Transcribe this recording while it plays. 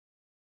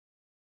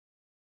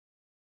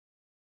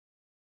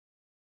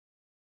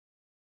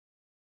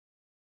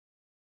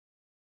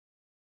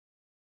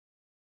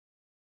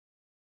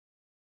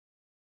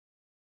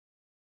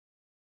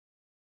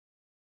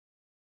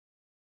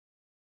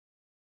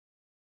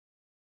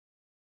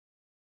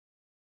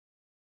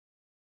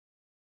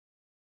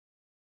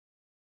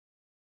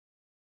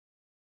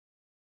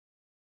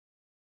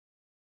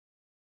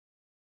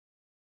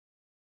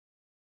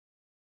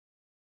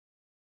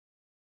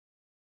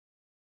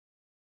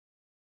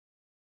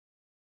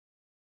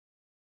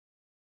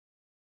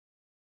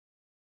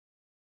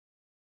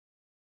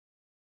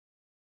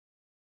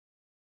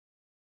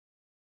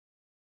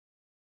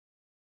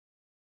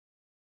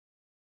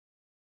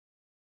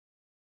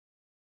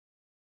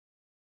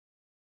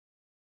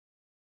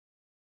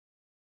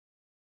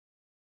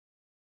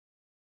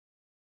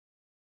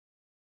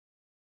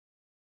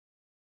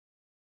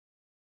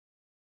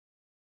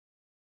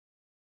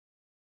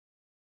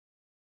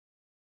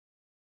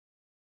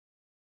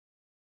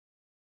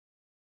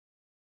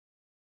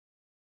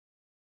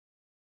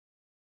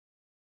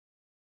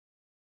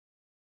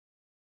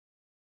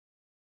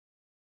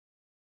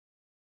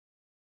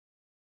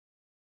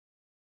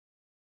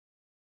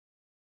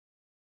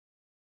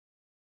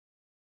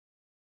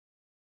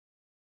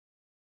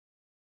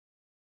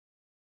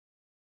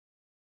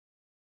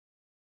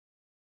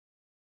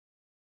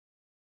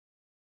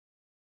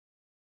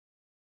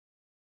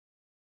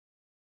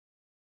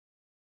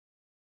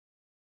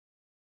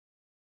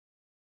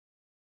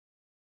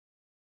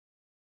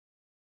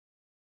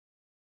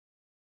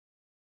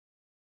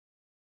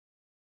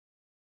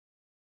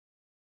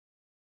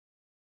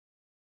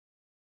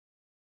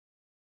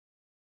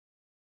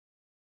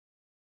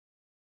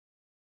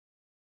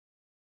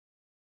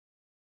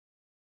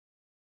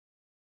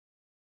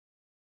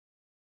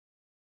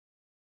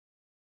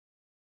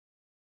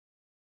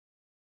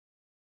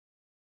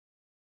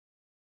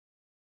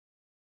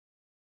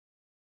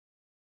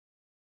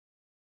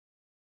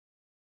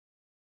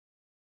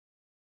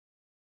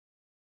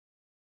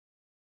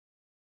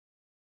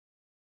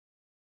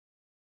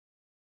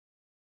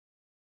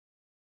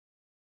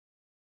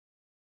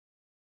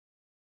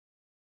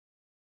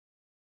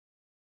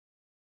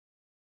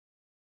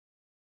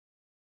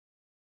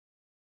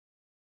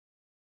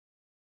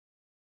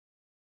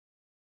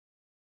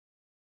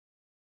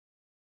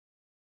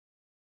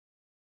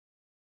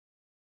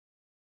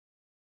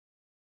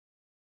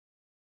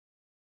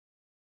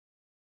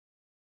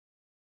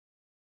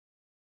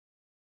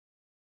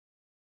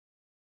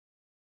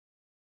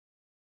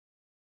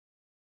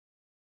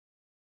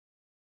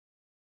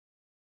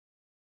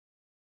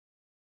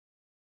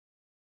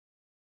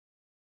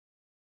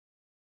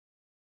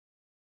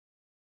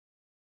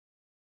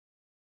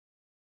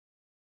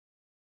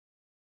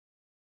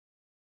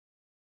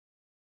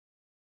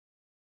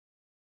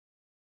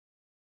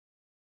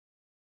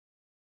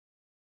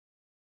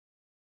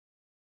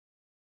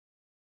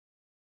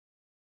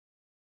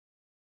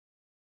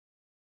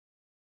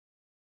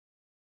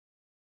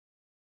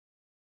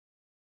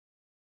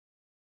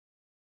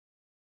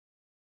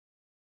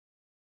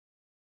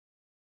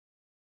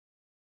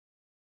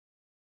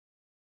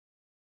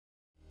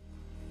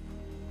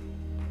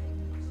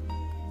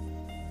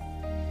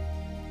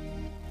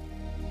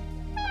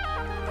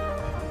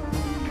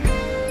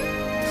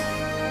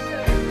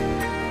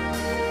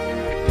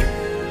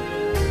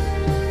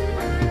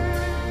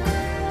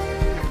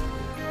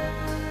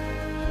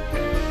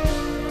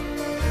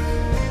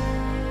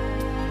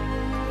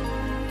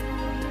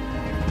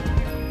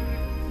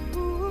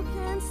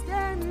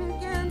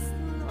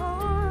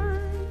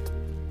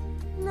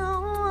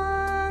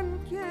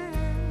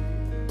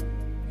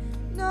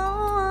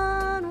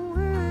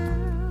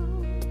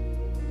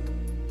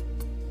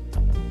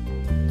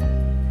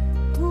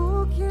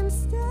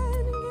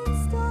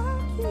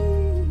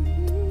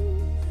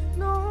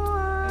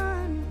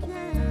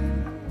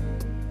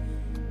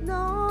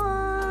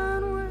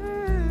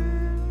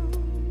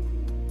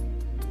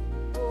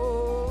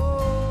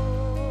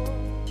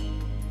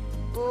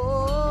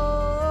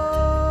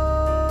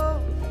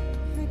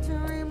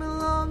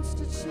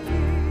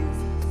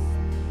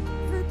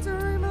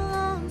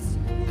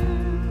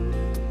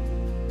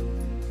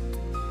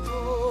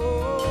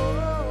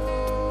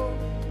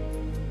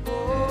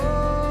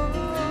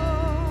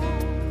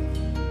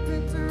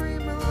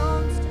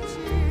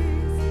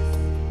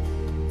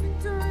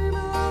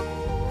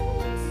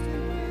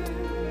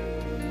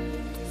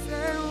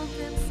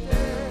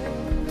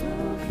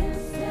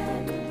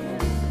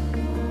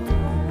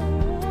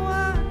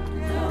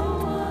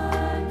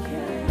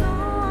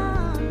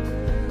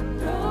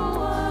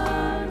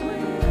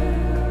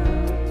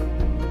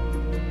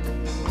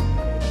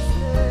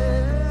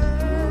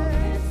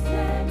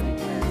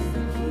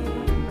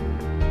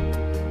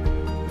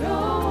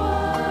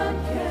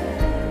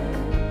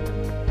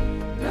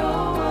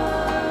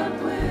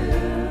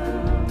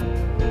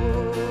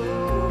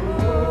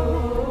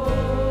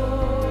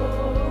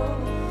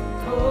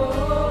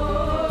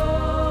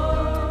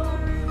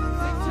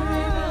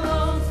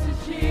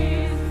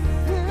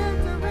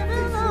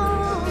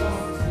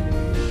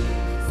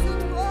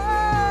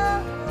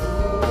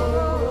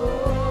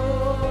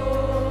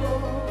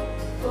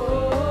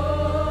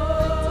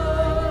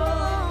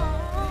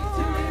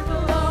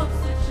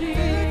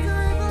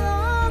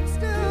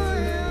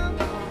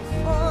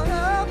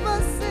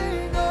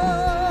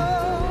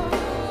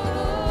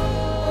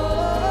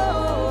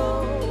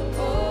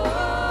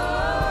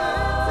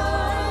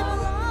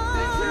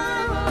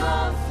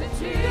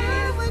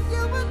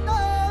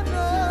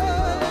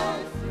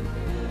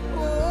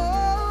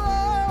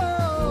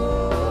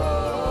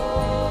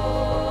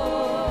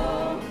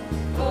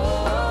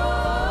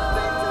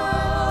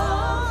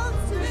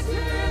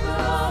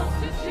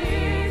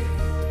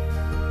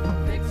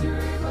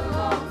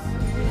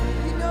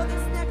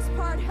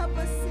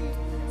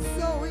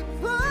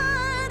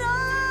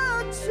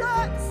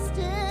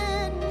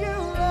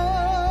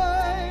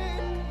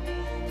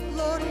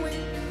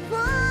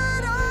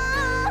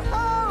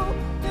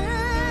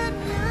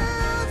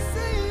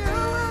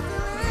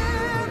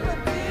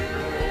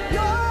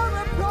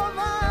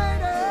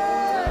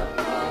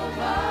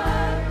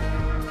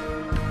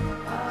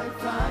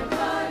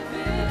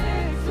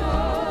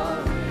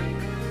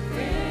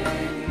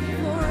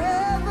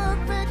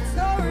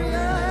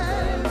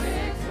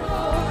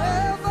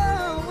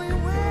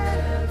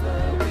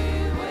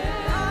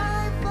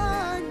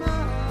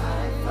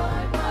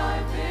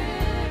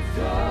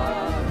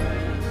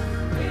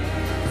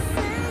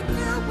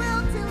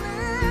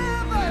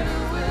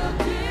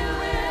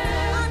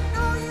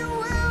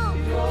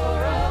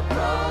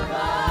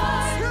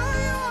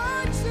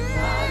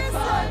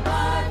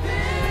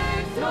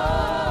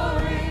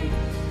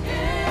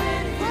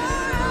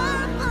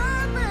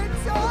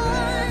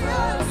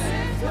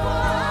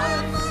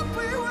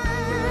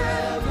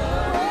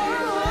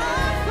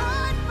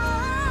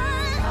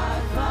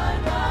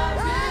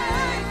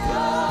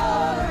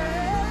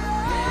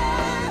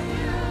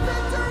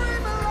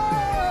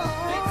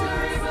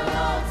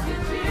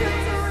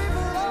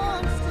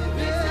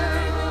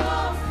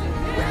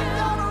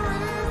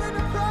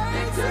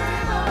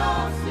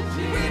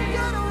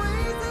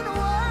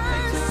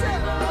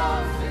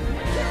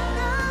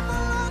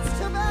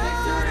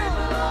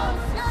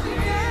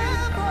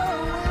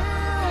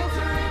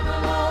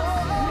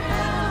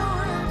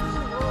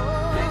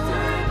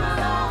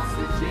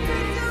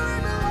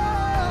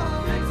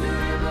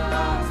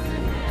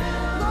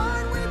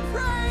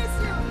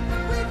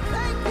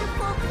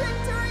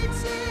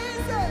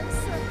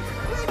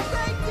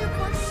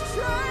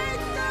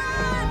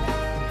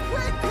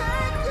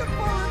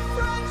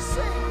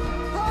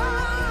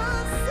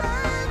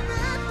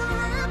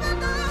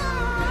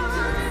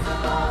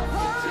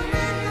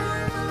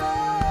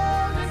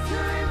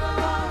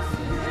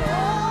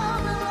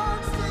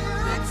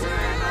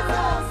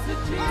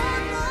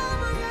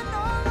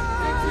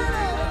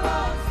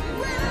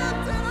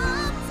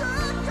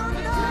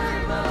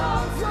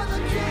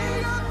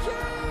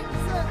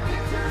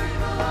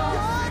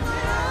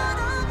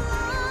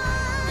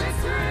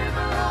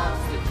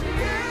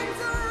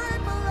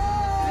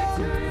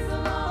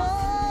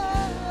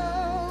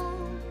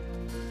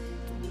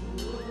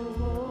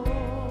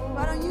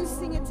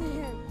sing it to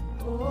him.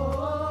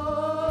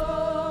 Oh,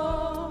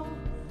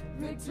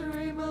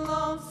 victory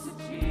belongs to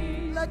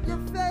Jesus. Let your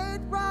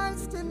faith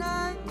rise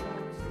tonight.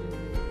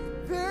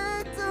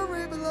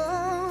 Victory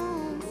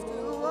belongs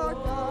to our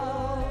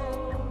God.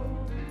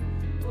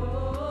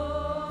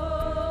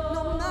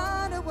 No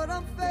matter what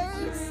I'm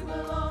facing,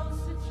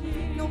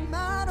 no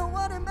matter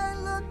what it may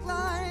look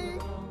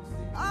like,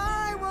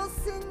 I will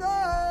sing. Oh,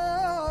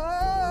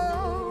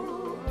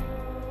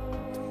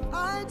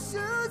 I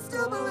choose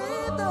to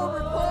believe the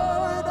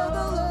report of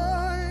the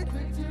Lord.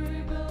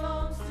 Victory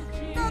belongs to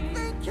Jesus.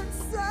 Nothing can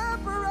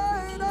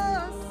separate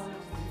us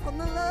from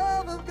the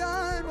love of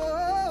God. Oh,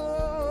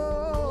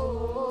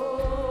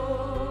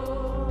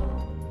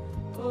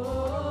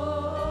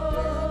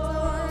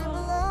 victory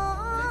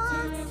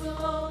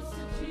belongs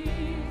to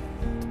Jesus.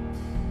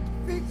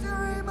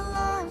 Victory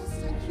belongs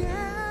to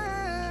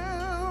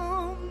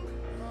Him.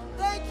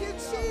 Thank you,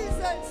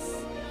 Jesus.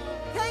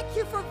 Thank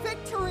you for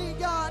victory,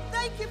 God.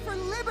 Thank you for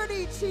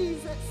liberty,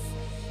 Jesus.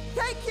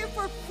 Thank you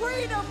for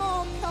freedom,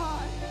 oh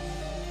God.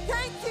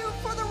 Thank you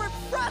for the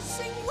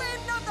refreshing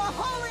wind of the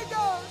Holy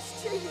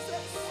Ghost,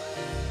 Jesus.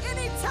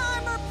 Any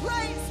time or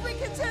place, we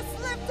can just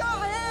lift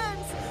our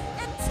hands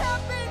and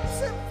tap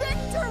into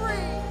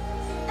victory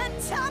and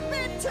tap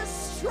into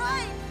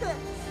strength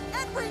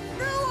and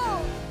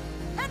renewal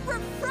and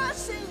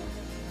refreshing.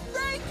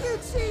 Thank you,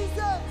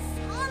 Jesus.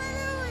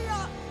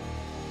 Hallelujah.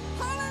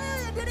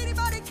 Hallelujah. Did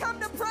anybody come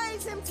to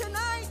praise Him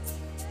tonight?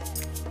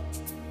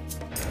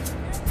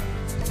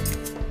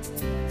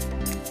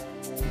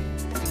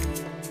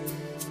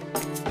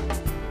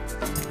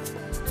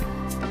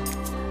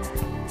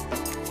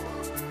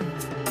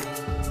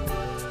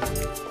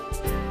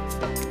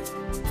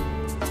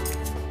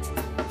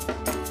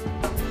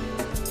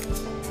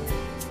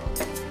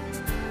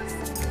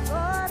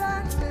 Lord,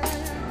 I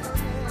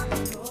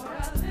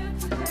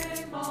lift your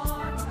name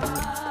on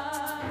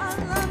high. I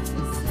love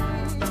to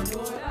sing.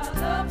 Lord, I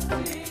love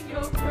to sing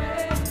your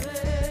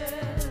praises.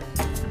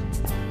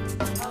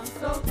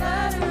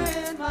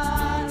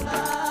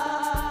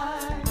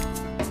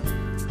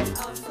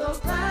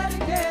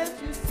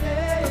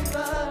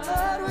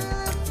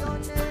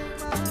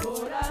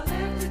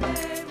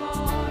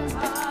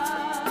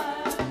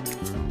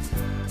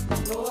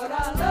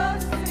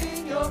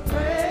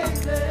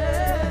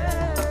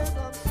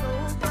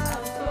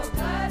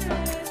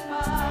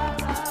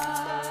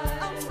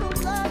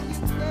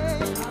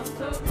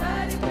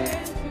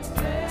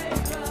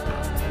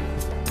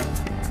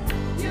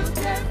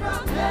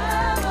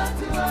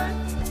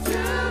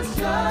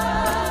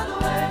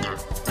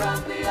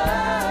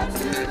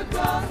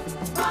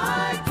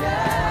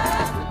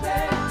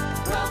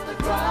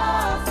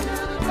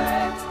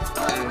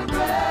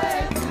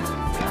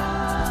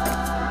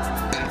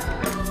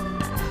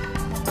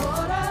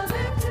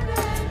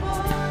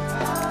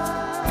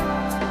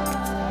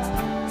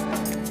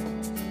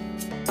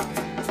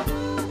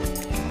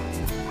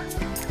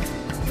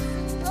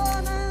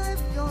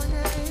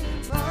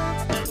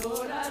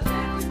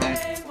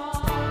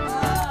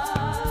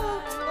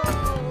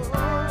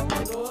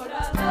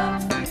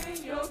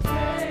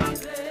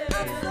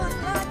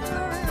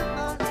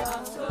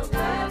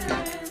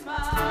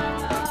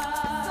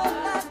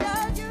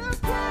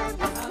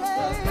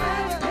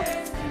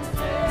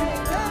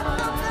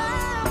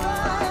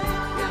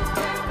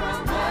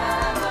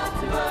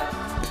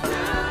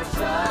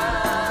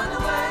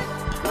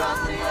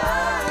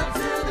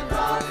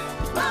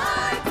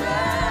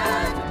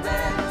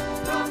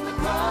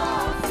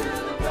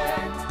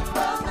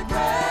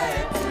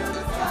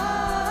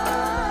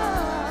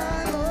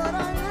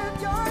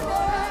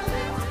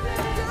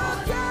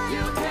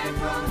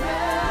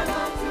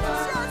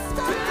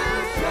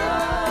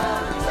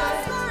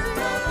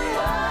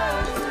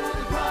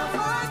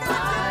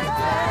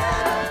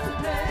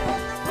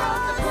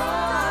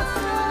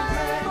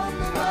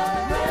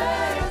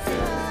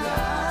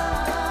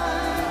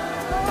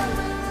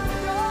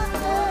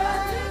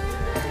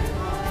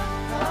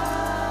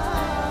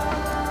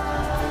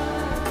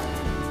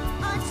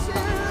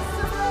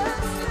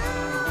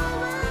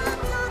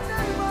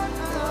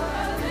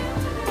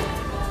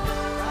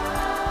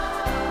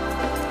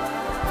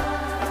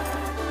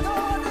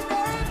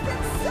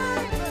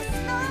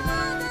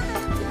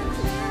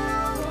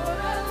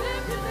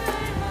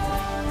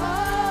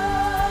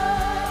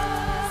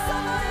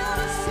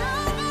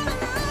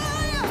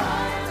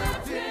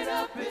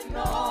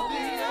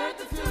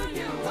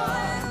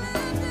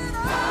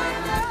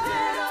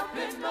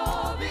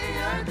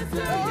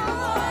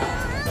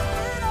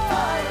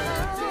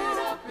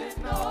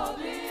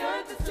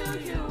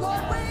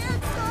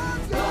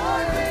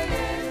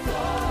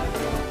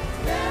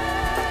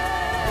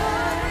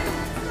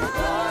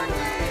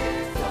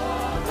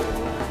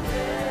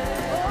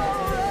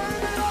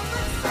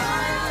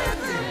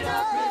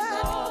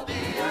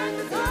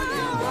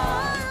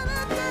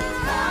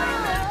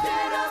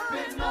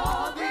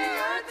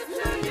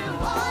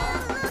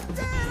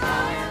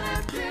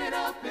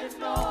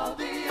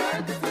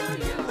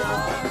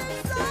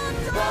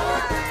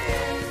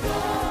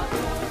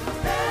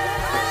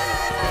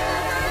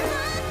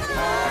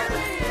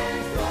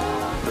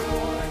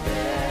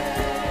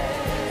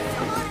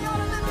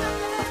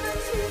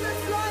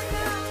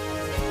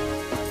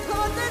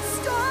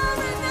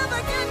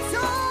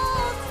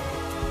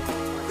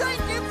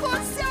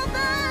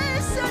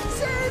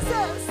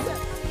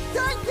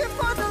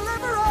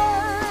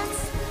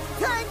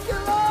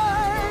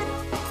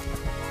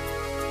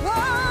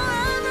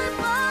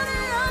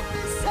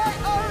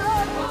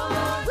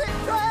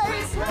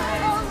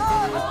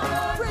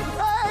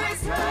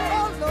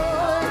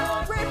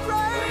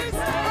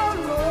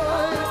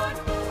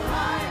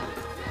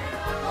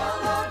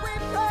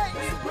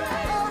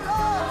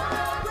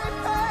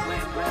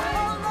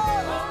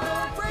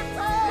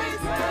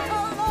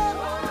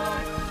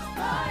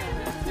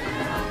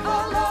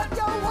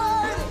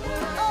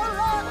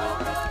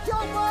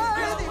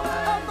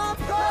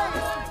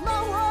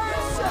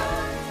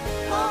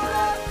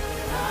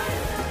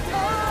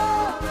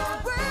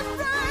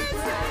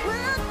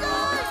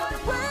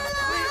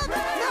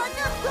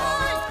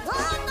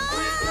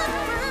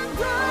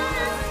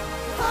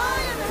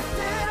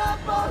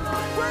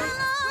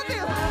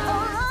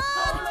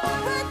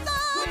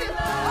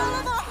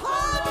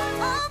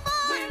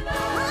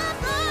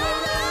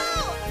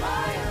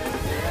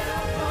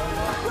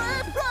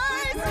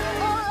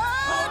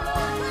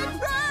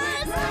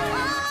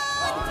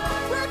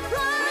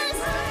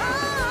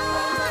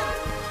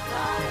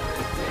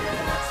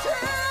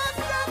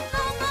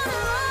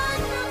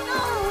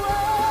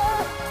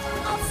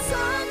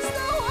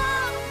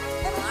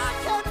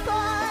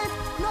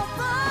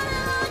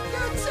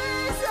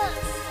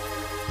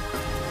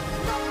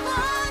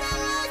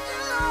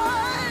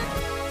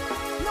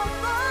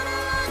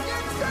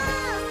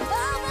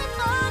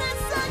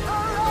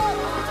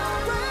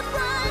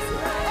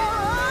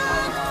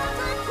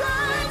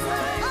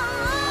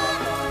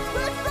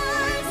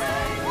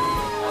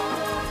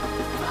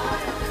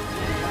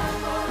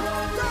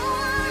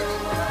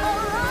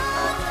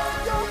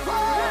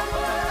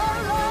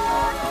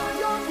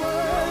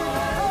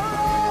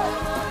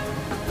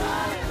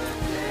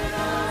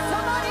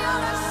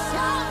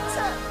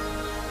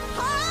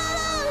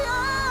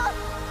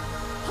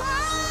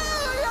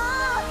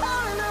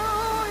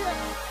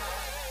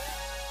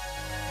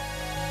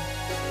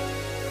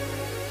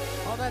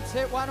 Oh, that's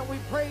it. Why don't we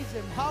praise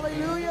him?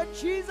 Hallelujah,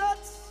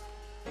 Jesus.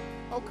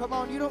 Oh, come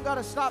on. You don't got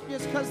to stop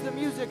just because the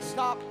music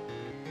stopped.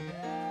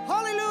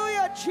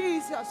 Hallelujah,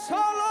 Jesus.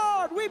 Oh,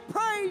 Lord, we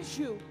praise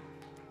you.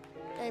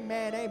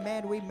 Amen,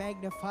 amen. We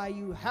magnify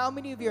you. How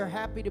many of you are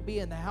happy to be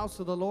in the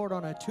house of the Lord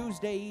on a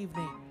Tuesday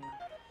evening?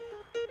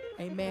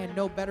 Amen.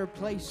 No better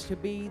place to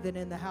be than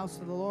in the house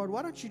of the Lord.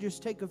 Why don't you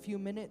just take a few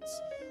minutes?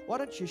 Why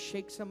don't you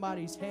shake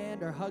somebody's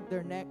hand or hug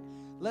their neck?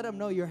 Let them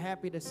know you're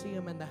happy to see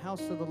them in the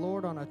house of the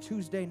Lord on a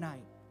Tuesday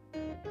night.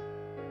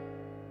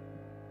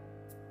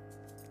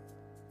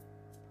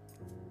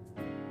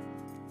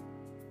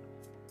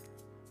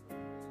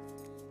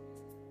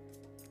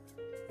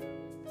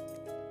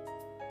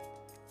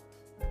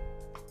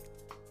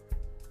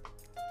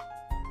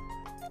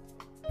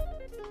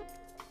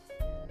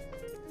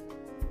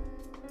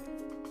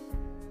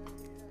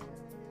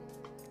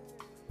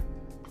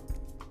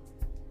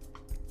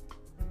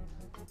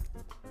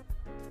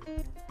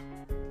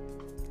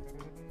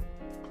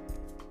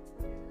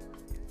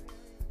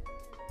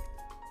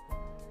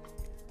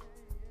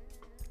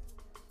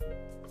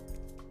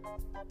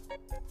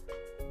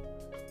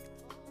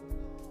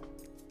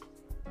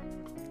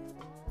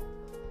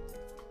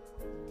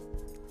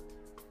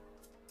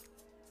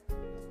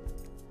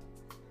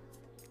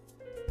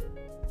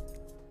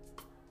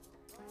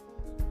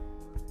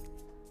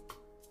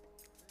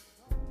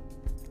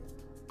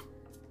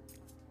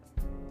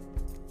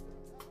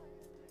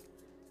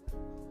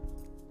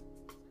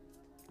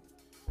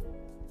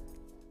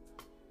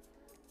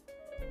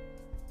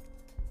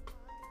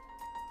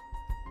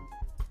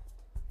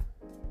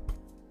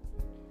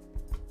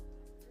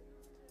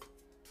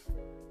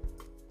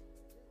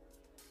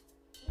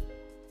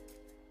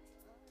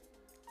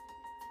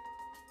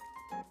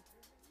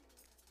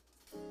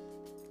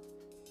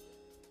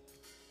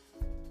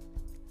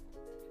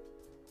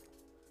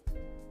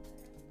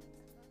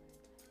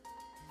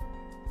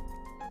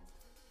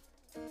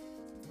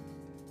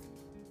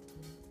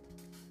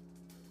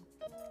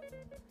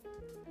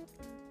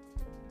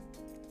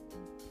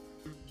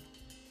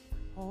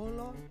 Oh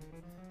Lord,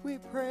 we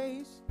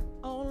praise.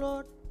 Oh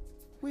Lord,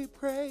 we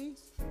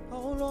praise.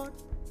 Oh Lord,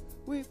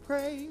 we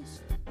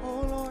praise.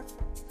 Oh Lord,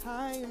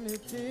 high and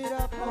lifted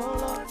up. Oh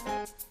Lord,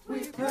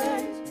 we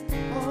praise.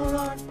 Oh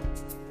Lord,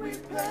 we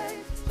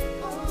praise.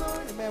 Oh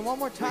Lord. Amen. One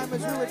more time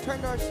as we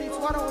return to our seats.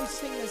 Why don't we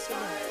sing this again?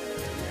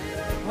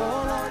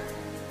 Oh Lord,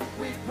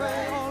 we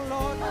pray. Oh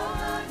Lord,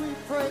 we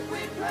pray.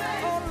 We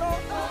pray. Oh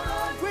Lord,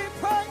 we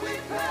pray. We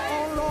pray.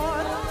 Oh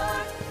Lord,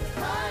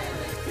 high and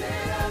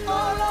lifted up.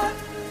 Oh Lord.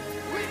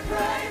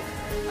 Praise,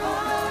 oh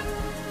Lord,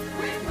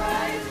 we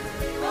praise,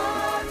 oh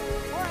Lord.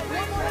 All right,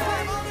 one more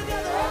time all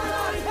together.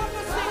 Everybody help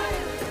us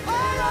sing.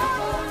 Oh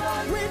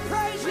Lord, we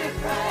praise you.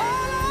 Oh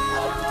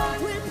Lord,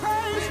 we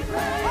praise you.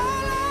 Oh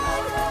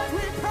Lord,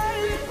 we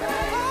praise you.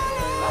 Oh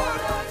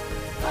Lord,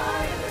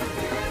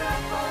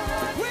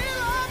 we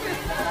love you.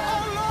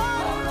 Oh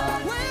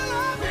Lord, we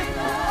love you.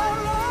 Oh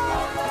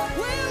Lord,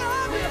 we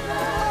love you.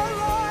 Oh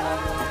Lord,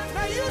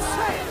 now you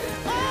say,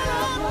 oh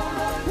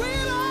Lord, we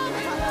love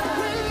you.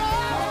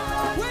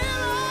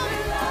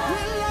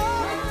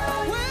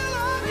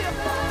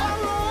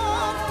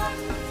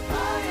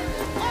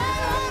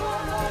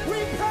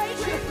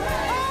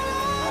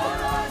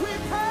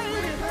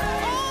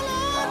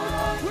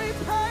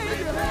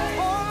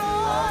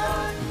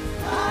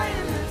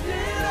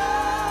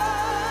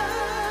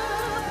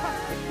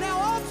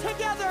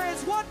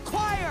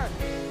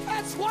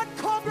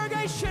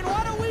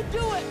 Why don't we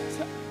do it?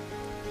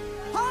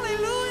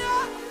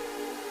 Hallelujah!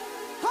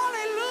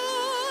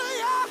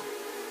 Hallelujah!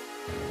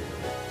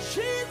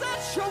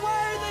 Jesus, you're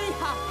worthy.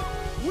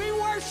 We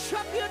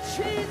worship you,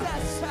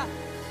 Jesus.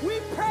 We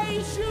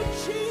praise you,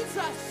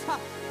 Jesus.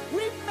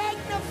 We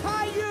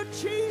magnify you,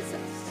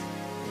 Jesus.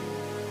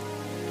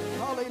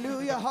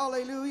 Hallelujah,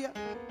 hallelujah.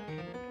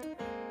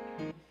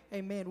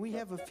 Amen. We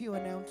have a few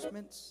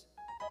announcements.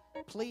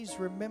 Please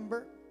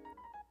remember,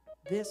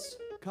 this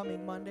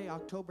coming Monday,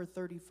 October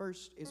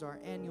 31st, is our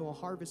annual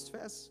Harvest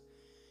Fest.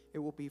 It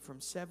will be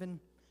from 7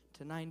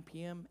 to 9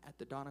 p.m. at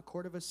the Donna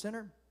Cordova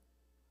Center.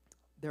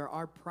 There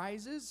are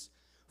prizes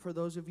for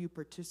those of you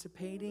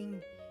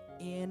participating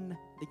in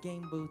the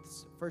game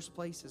booths. First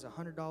place is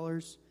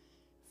 $100.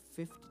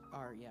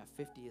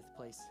 50th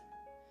place.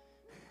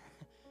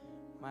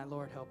 My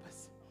Lord help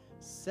us.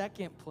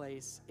 Second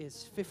place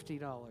is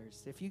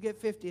 $50. If you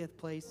get 50th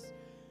place,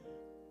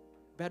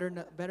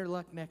 better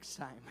luck next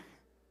time.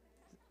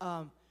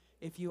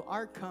 If you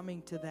are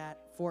coming to that,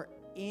 for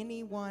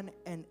anyone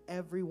and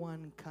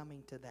everyone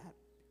coming to that,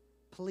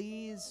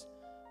 please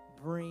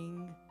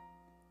bring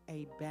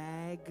a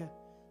bag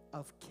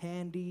of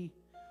candy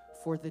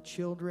for the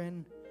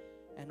children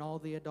and all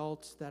the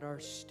adults that are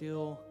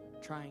still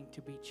trying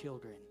to be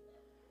children.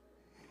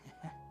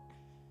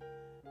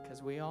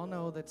 Because we all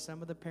know that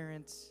some of the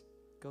parents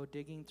go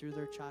digging through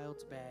their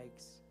child's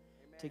bags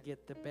to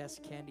get the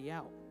best candy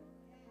out.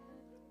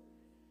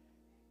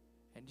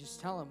 And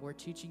just tell them, we're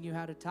teaching you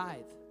how to tithe.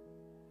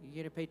 You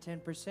get to pay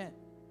 10%.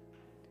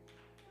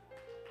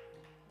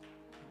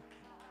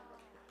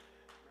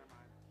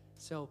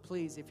 So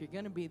please, if you're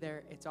going to be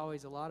there, it's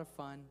always a lot of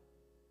fun.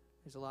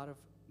 There's a lot of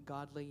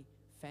godly,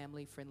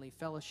 family-friendly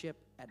fellowship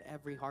at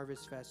every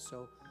Harvest Fest.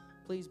 So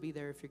please be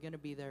there. If you're going to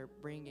be there,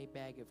 bring a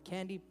bag of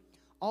candy.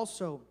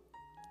 Also,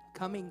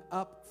 coming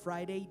up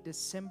Friday,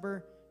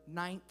 December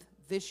 9th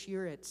this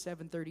year at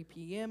 7:30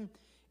 p.m.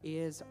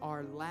 is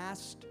our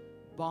last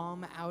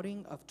bomb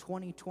outing of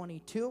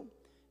 2022.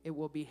 It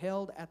will be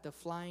held at the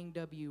Flying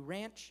W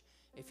Ranch.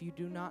 If you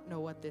do not know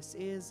what this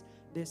is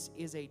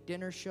a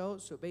dinner show.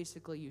 So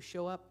basically you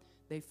show up,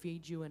 they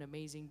feed you an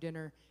amazing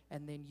dinner,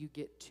 and then you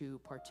get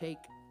to partake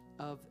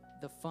of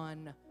the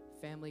fun,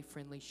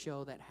 family-friendly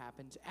show that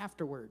happens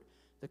afterward.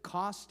 The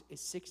cost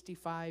is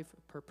 $65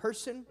 per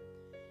person.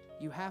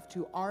 You have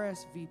to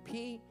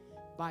RSVP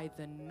by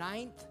the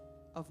 9th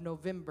of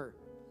November.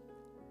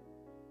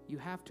 You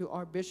have to,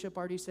 our bishop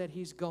already said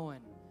he's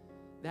going.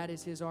 That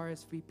is his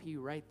RSVP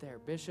right there.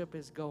 Bishop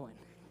is going.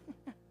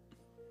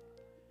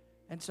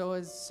 And so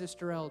is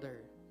Sister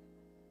Elder.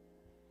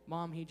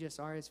 Mom, he just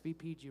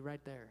RSVP'd you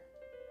right there.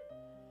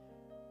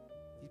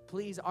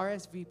 Please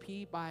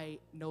RSVP by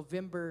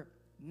November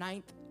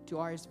 9th. To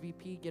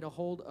RSVP, get a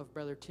hold of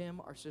Brother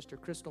Tim or Sister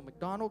Crystal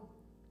McDonald.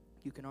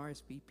 You can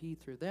RSVP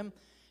through them.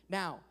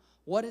 Now,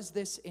 what does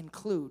this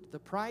include? The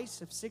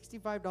price of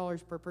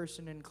 $65 per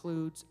person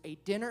includes a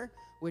dinner,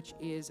 which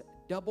is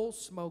double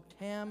smoked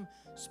ham,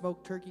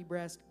 smoked turkey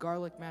breast,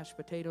 garlic mashed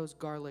potatoes,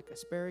 garlic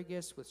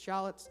asparagus with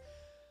shallots,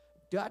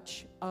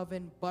 Dutch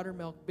oven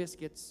buttermilk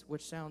biscuits,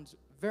 which sounds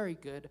very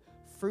good,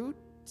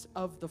 fruits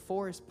of the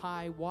forest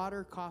pie,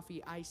 water,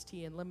 coffee, iced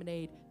tea, and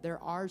lemonade.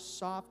 There are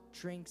soft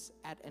drinks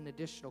at an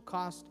additional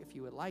cost if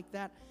you would like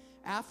that.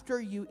 After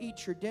you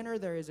eat your dinner,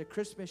 there is a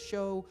Christmas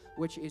show,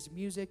 which is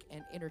music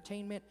and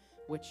entertainment,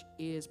 which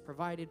is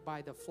provided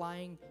by the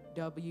Flying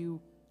W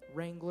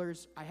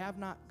Wranglers. I have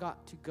not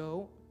got to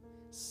go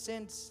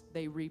since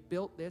they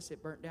rebuilt this.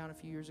 It burnt down a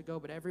few years ago,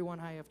 but everyone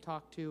I have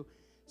talked to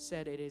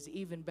said it is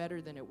even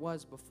better than it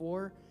was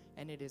before,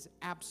 and it is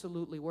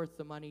absolutely worth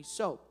the money.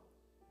 So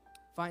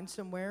find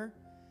somewhere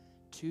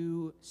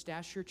to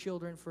stash your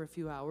children for a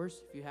few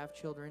hours, if you have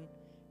children,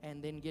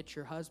 and then get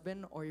your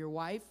husband or your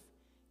wife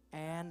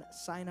and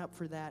sign up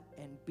for that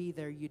and be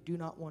there. You do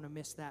not want to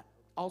miss that.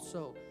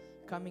 Also,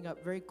 coming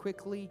up very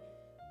quickly,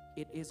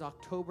 it is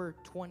October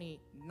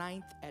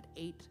 29th at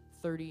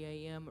 8:30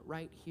 a.m.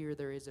 Right here,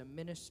 there is a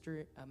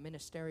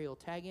ministerial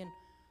tag-in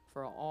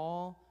for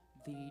all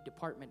the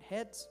department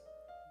heads,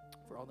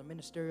 for all the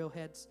ministerial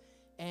heads,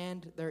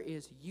 and there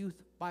is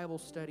youth Bible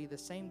study the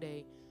same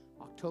day,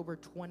 October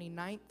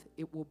 29th.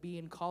 It will be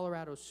in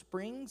Colorado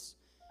Springs.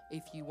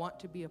 If you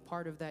want to be a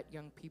part of that,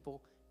 young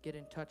people, get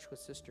in touch with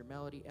Sister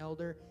Melody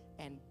Elder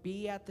and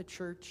be at the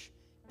church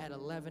at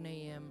 11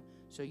 a.m.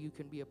 so you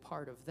can be a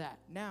part of that.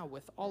 Now,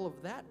 with all of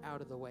that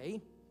out of the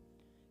way,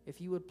 if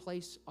you would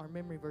place our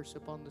memory verse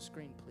up on the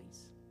screen,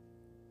 please.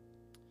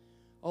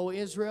 O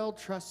Israel,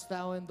 trust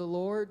thou in the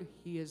Lord.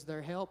 He is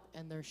their help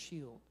and their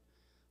shield.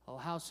 O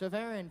house of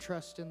Aaron,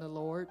 trust in the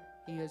Lord.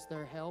 He is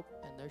their help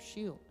and their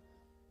shield.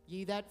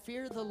 Ye that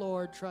fear the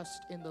Lord,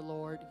 trust in the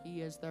Lord.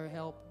 He is their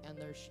help and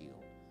their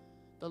shield.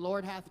 The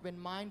Lord hath been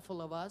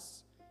mindful of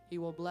us. He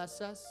will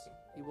bless us.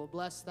 He will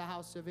bless the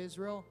house of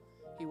Israel.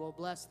 He will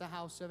bless the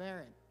house of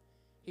Aaron.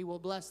 He will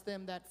bless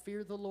them that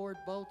fear the Lord,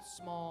 both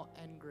small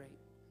and great.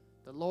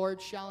 The Lord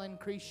shall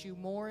increase you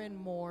more and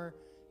more,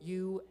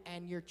 you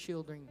and your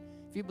children.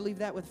 If you believe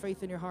that with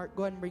faith in your heart,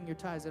 go ahead and bring your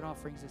tithes and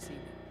offerings this evening.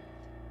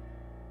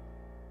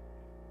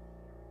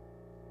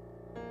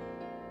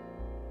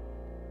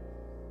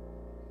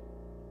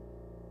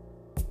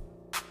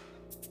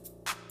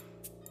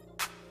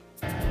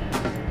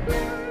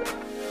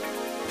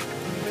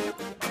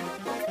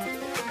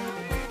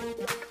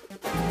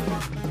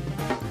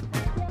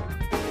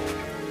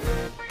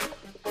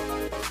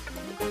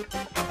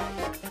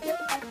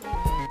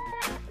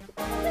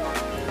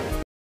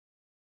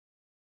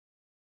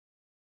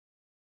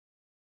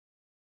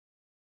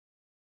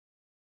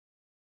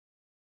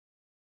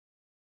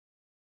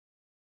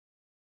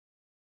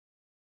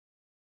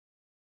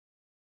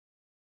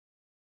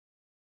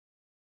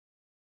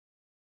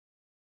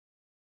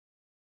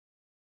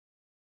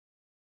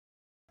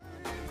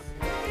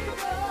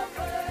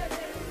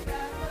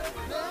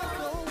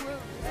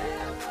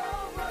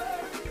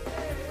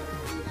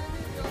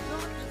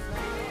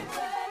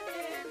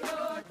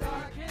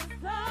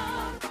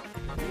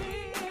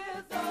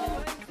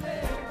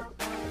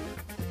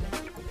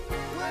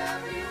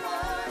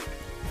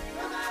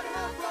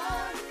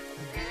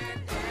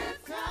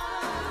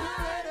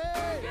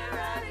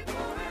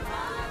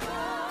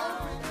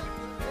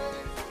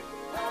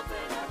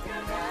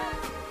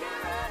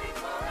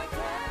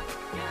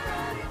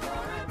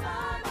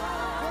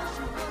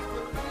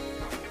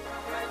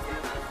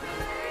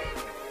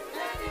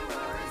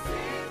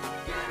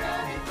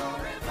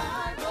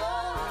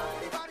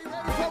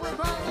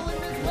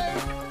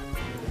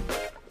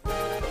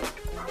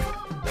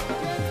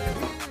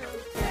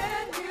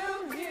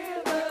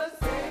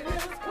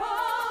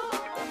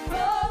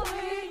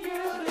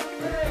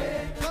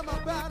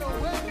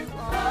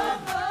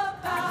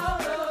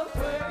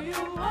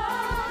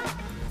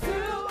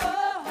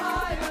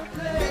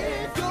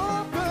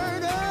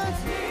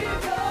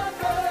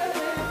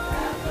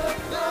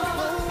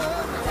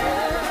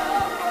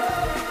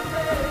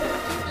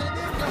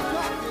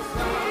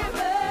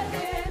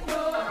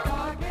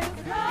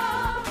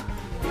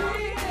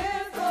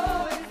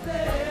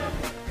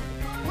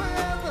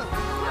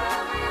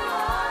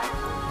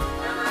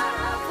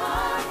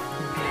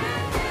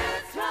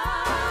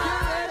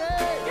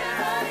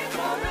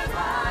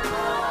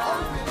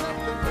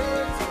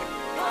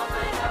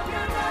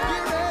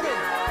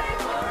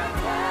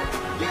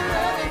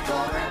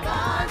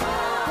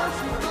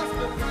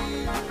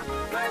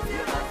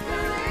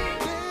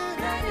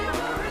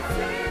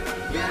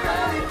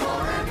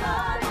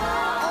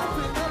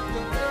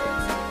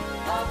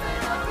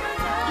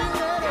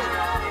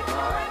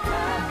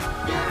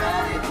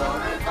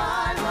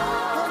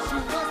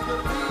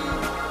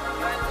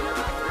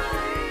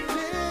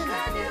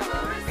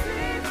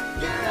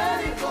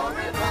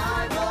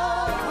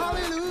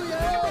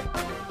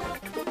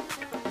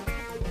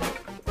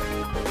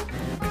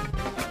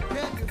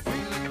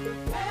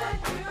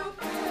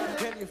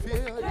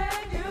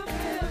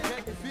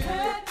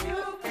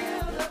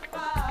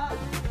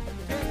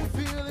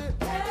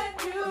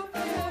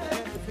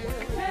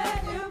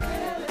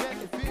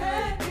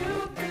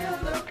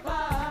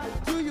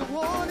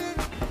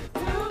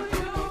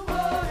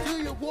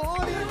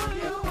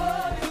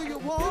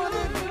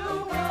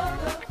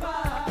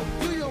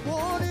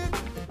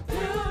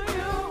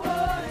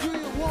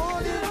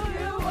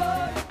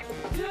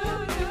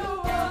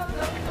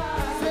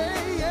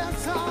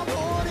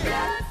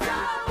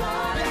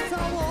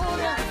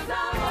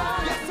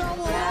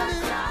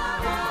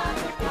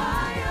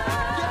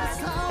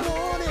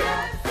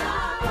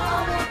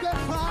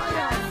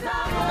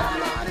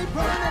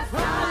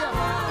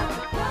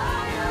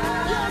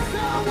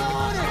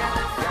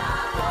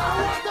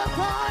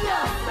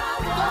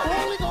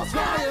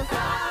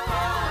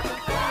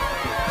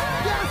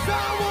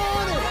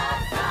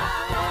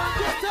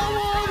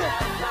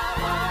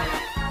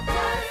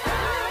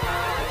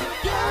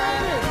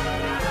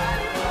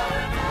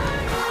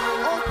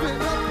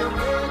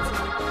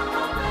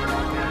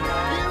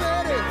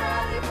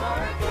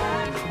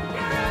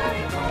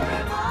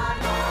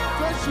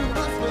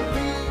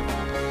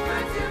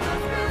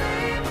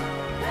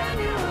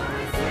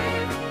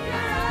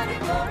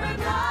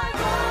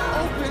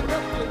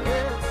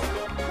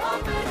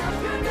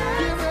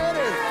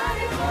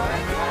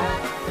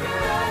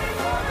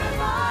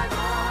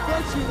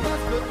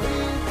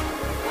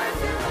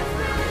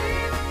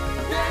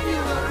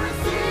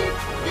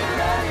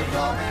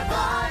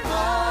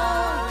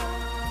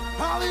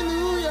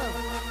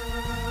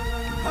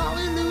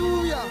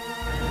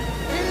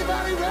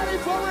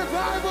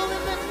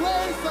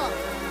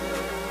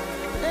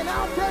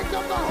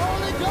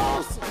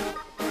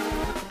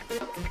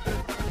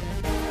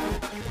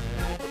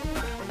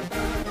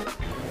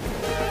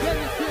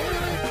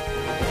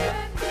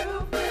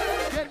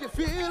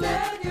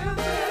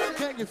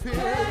 feel it?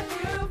 Can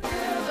you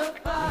feel the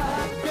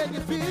fire? Can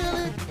you feel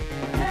it?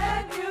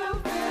 Can you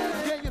feel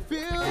it? Can you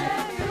feel it?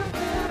 Can you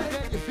feel it?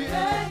 Can you feel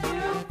Can it?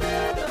 you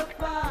feel the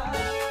fire?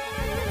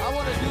 I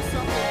want to do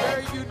something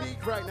very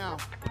unique right now.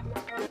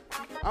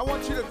 I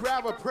want you to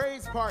grab a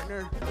praise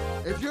partner.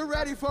 If you're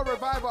ready for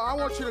revival, I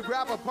want you to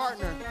grab a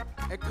partner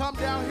and come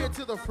down here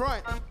to the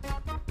front.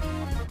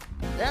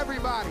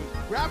 Everybody,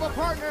 grab a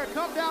partner and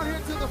come down here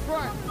to the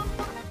front.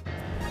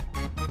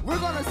 We're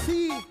going to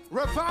see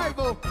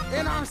revival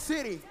in our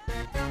city.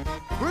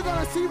 We're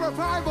going to see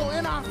revival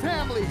in our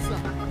families.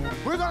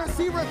 We're going to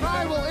see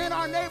revival in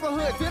our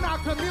neighborhoods, in our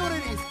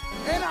communities,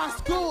 in our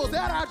schools,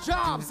 at our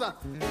jobs.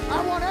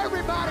 I want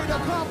everybody to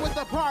come with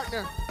a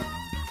partner.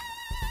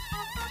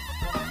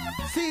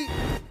 See,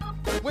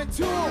 when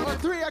 2 or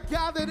 3 are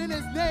gathered in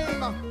his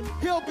name,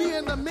 he'll be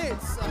in the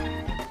midst.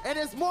 And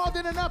it's more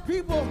than enough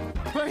people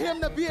for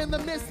him to be in the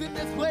midst in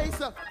this place.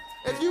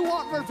 If you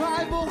want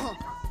revival,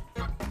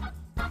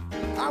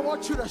 I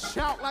want you to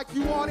shout like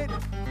you want it.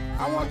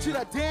 I want you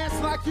to dance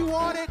like you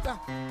want it.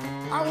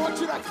 I want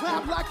you to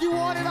clap like you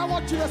want it. I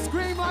want you to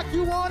scream like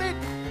you want it.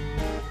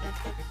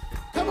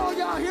 Come on,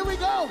 y'all. Here we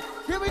go.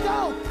 Here we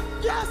go.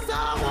 Yes,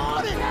 I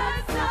want it.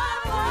 Yes,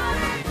 I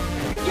want it.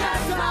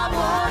 Yes, I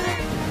want it.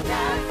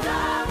 Yes, I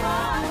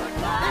want the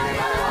fire.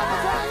 Anybody want the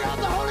fire of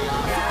the Holy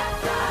Ghost? Yes,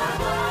 I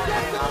want it.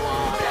 Yes, I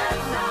want it. Yes,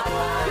 I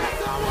want it.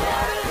 Yes, I want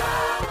it.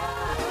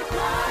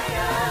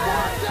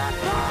 Want that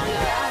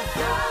fire. Yes,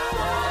 I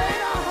want it.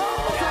 In our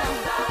homes, Yes,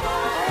 I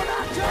want it. in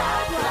our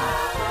jobs,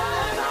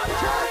 in our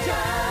church.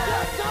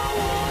 Yes, I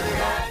want it.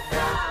 Yes,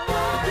 I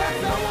want it. Yes,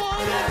 I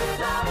want it.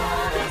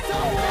 Yes,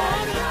 I want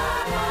it.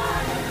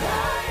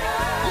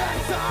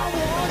 Yes, I want it. Yes, I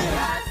want it.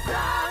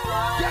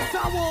 Yes,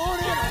 I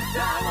want it. Yes,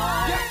 I want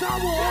it. Yes, I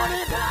want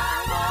it. Yes, I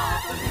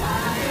want the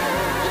fire.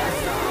 Yes,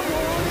 I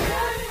want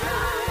it.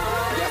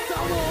 Yes,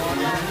 I want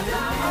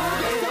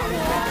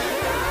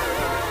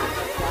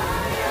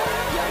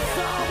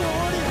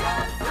it.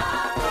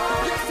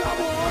 Yes, I want it. Yes,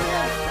 I want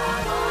it.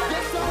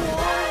 Yes, I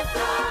want it.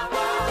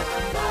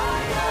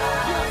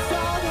 Yes, I want it. Yes,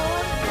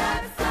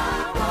 I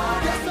want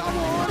it. Yes, I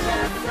want it.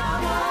 Yes, I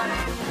want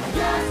it.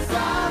 Yes,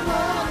 I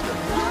want it.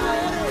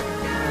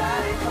 Get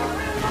ready.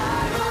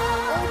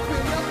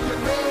 Open up your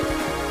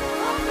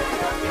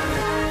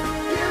name.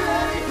 Get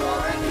ready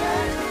for it.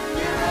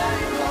 Get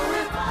ready for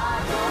it.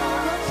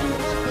 What you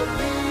must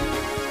believe.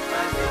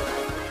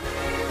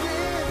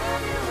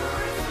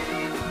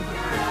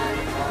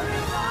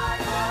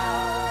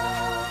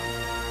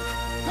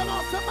 Come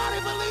on, somebody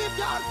believe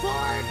God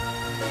for it.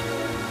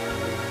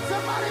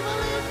 Somebody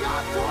believe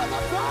God for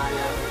the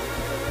fire.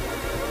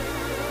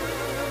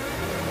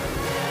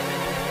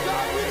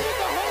 God, we need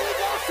the Holy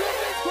Ghost in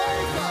this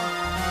place.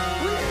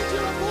 We need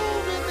you to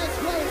move in this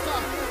place.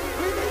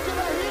 We need you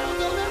to heal,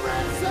 deliver,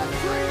 and set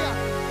free.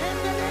 In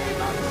the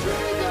name of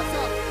Jesus,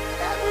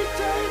 every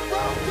chain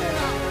broken.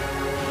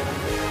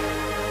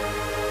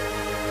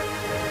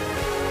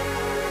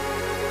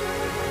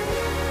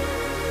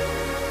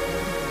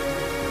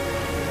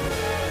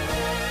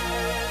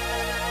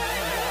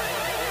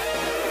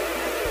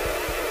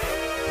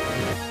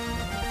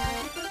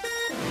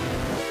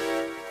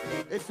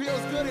 It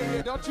feels good in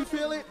here, don't you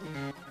feel it?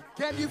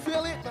 Can you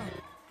feel it?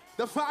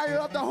 The fire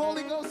of the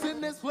Holy Ghost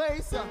in this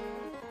place.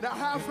 Now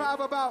high five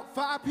about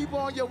 5 people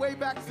on your way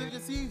back to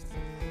your seats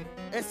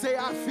and say,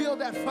 I feel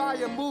that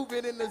fire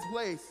moving in this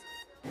place.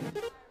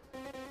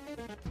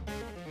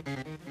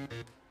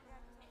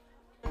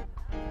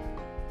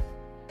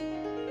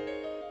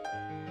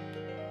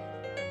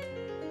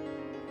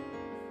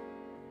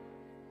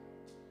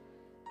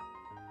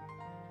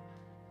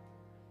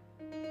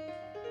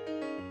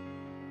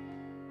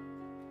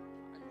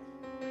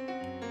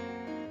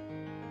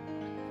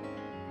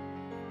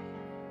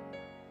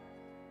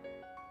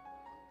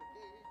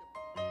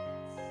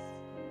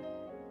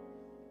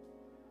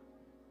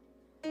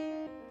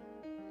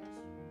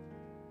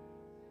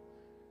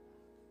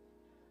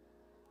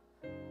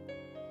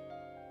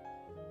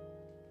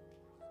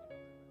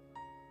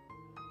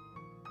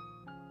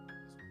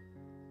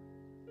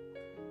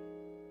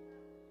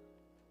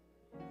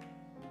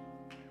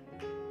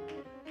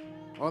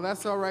 Oh,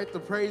 that's all right to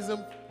praise him.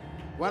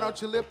 Why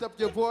don't you lift up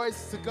your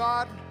voice to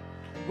God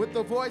with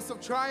the voice of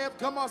triumph?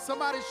 Come on,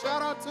 somebody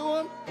shout out to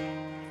him.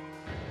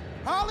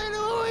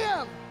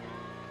 Hallelujah.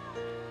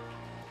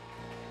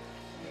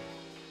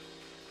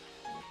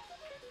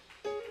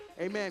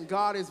 Amen.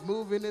 God is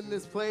moving in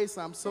this place.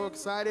 I'm so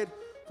excited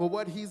for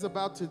what he's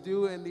about to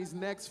do in these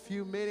next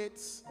few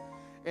minutes.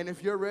 And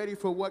if you're ready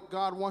for what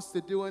God wants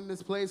to do in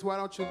this place, why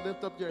don't you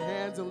lift up your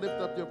hands and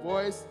lift up your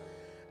voice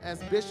as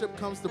Bishop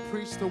comes to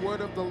preach the word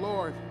of the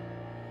Lord.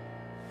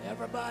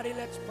 Everybody,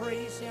 let's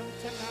praise him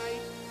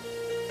tonight.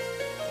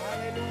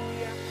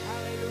 Hallelujah,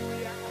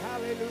 hallelujah,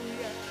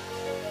 hallelujah.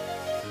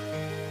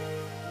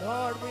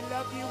 Lord, we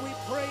love you, we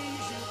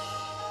praise you.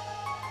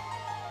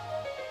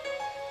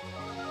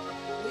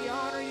 We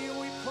honor you,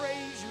 we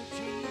praise you,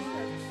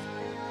 Jesus.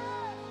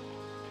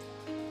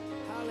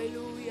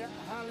 Hallelujah,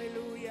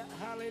 hallelujah,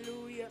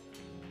 hallelujah.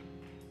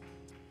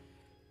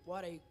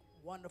 What a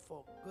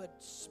wonderful, good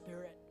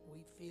spirit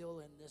we feel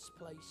in this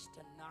place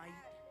tonight.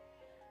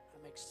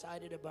 I'm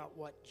excited about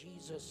what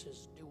Jesus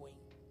is doing.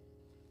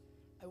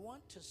 I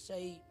want to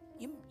say,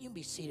 you can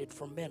be seated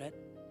for a minute.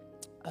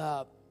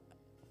 I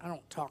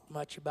don't talk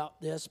much about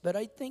this, but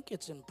I think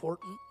it's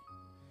important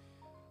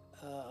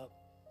to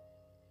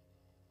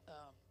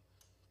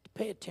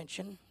pay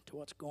attention to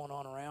what's going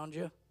on around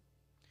you.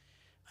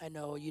 I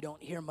know you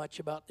don't hear much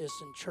about this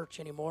in church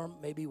anymore.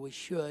 Maybe we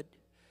should.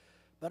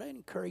 But I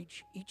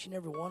encourage each and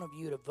every one of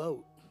you to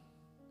vote.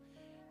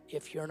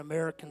 If you're an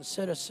American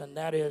citizen,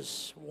 that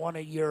is one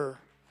of your,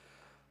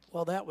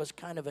 well, that was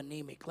kind of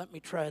anemic. Let me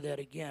try that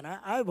again.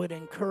 I would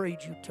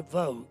encourage you to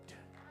vote.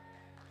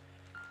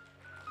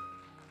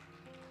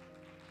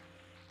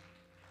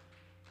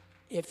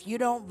 If you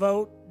don't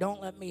vote,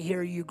 don't let me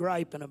hear you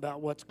griping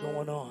about what's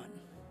going on.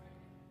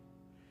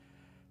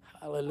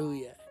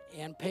 Hallelujah.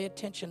 And pay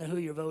attention to who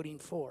you're voting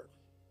for.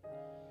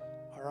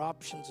 Our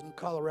options in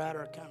Colorado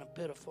are kind of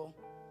pitiful.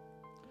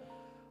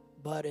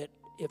 But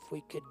if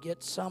we could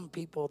get some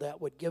people that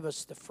would give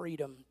us the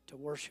freedom to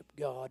worship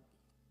God,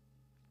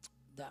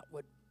 that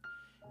would,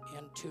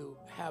 and to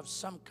have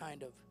some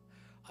kind of,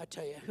 I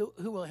tell you,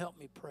 who will help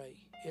me pray?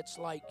 It's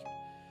like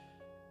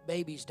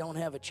babies don't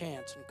have a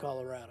chance in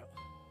Colorado.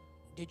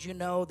 Did you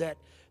know that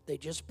they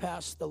just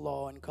passed the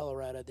law in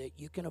Colorado that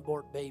you can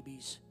abort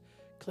babies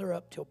clear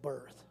up till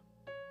birth?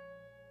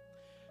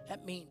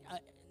 That means,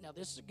 now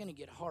this is going to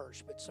get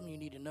harsh, but some of you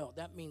need to know,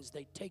 that means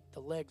they take the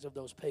legs of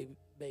those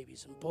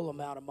babies and pull them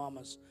out of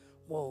mama's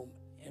womb,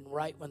 and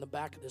right when the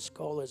back of the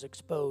skull is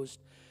exposed,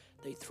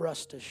 they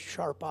thrust a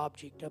sharp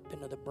object up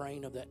into the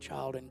brain of that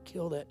child and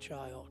kill that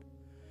child,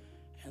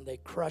 and they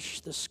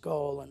crush the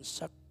skull and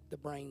suck the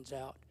brains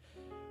out.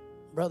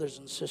 Brothers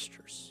and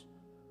sisters,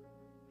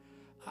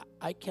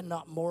 I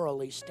cannot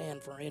morally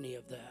stand for any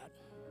of that.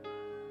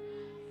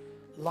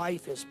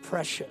 Life is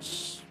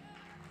precious.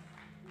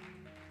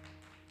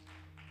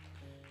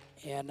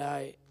 And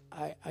I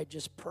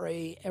just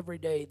pray every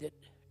day that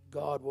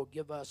God will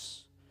give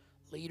us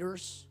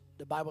leaders.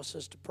 The Bible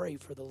says to pray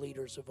for the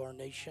leaders of our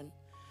nation.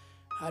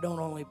 I don't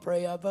only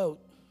pray, I vote.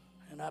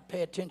 And I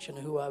pay attention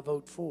to who I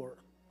vote for.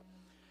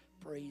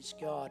 Praise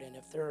God. And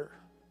if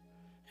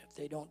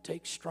they don't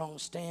take strong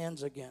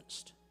stands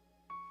against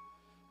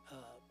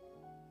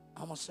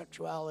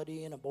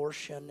homosexuality and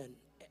abortion, and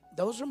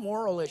those are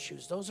moral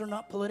issues. Those are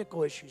not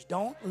political issues.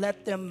 Don't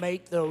let them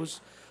make those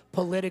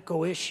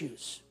political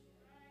issues.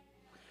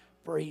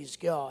 Praise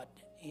God.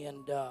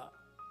 And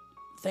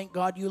thank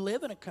God you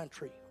live in a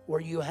country where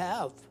you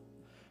have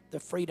the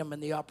freedom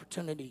and the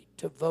opportunity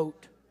to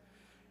vote.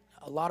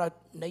 A lot of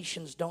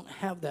nations don't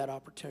have that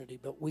opportunity,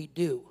 but we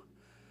do.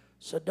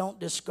 So don't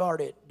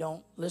discard it.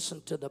 Don't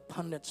listen to the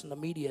pundits and the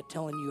media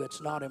telling you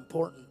it's not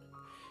important.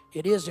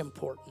 It is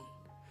important.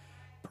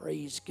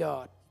 Praise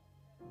God.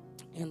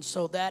 And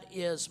so that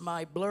is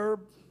my blurb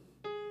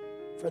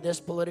for this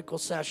political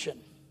session.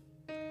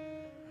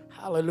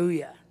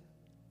 Hallelujah.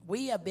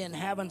 We have been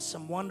having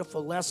some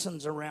wonderful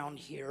lessons around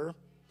here.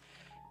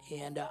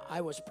 And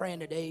I was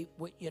praying today,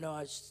 I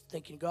was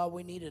thinking, God,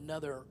 we need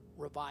another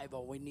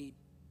revival. We need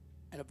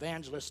an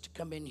evangelist to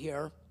come in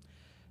here.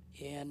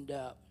 And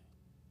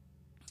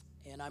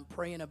I'm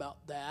praying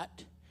about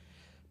that.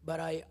 But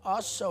I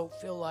also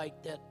feel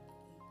like that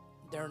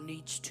there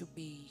needs to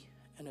be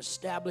an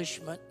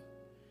establishment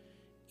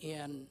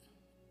in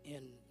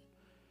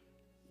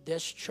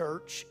this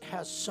church.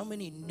 Has so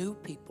many new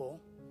people.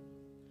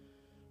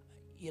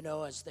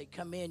 As they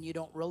come in, you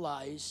don't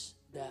realize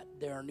that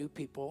there are new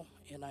people.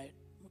 And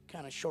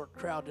kind of short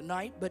crowd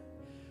tonight, but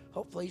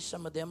hopefully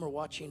some of them are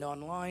watching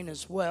online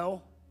as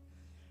well.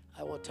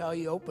 I will tell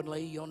you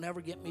openly, you'll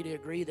never get me to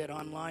agree that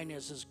online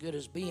is as good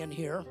as being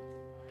here.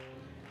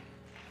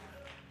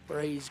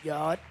 Praise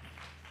God.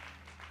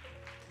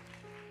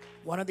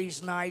 One of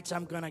these nights,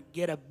 I'm going to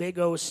get a big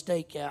old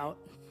steak out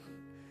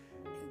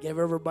and give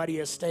everybody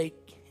a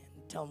steak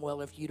and tell them,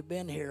 well, if you'd have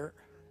been here,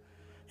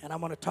 and I'm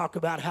going to talk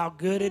about how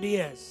good it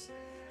is.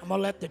 I'm going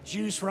to let the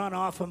juice run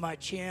off of my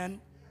chin.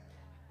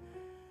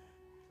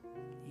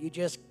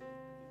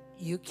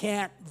 You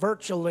can't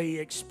virtually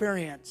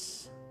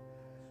experience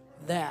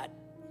that.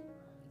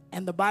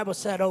 And the Bible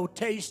said, oh,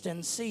 taste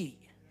and see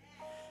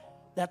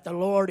that the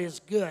Lord is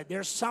good.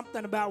 There's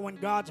something about when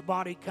God's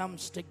body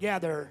comes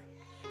together.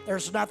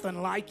 There's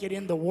nothing like it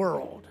in the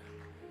world.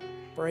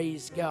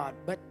 Praise God.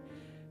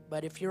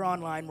 But if you're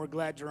online, we're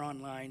glad you're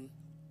online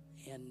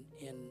and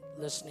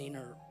listening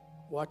or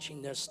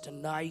watching this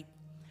tonight.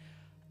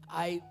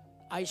 I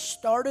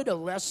started a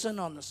lesson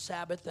on the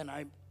Sabbath, and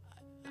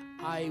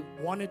I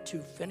wanted to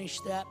finish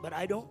that, but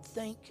I don't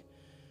think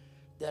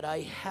that I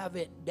have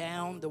it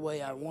down the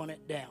way I want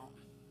it down.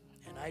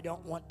 And I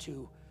don't want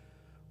to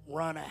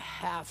run a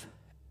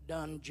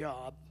half-done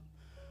job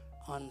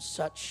on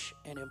such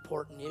an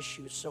important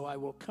issue. So I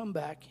will come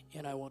back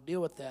and I will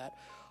deal with that.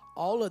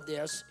 All of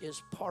this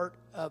is part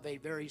of a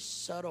very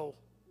subtle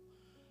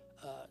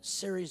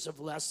series of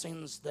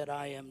lessons that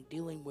I am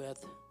dealing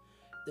with,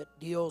 that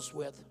deals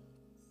with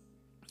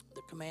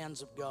the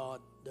commands of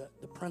God,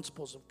 the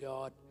principles of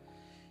God.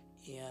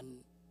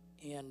 and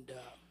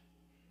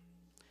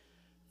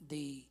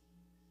the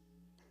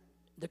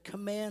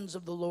commands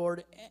of the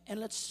Lord, and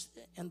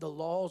the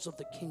laws of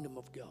the kingdom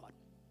of God,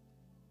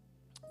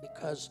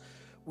 because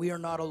we are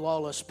not a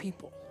lawless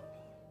people.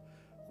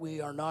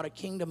 We are not a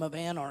kingdom of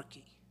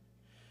anarchy.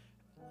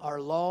 Our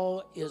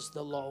law is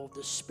the law of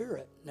the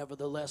Spirit.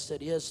 Nevertheless,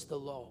 it is the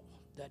law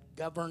that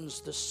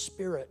governs the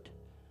Spirit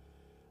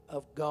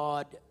of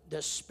God.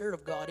 The Spirit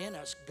of God in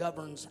us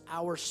governs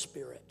our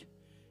spirit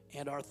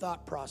and our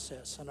thought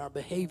process and our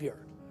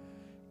behavior.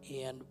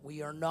 And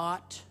we are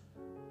not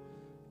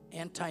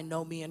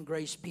antinomian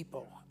grace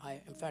people.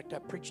 In fact, I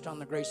preached on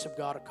the grace of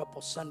God a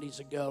couple Sundays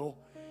ago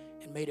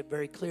and made it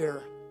very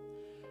clear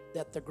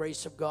that the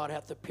grace of God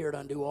hath appeared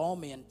unto all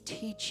men,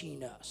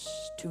 teaching us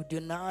to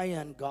deny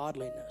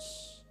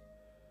ungodliness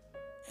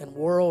and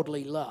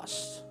worldly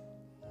lust.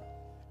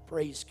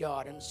 Praise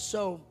God. And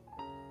so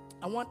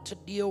I want to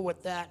deal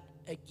with that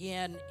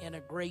again in a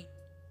great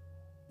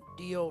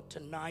deal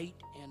tonight,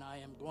 and I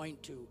am going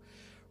to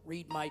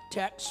read my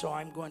text, so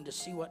I'm going to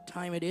see what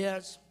time it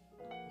is.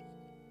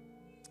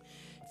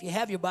 If you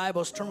have your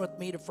Bibles, turn with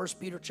me to 1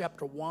 Peter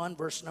chapter 1,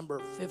 verse number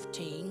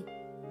 15.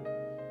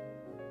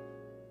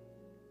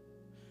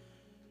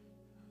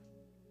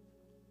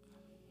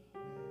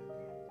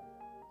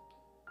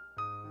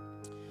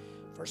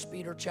 First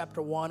Peter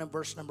chapter 1 and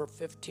verse number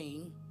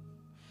 15.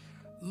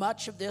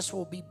 Much of this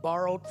will be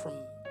borrowed from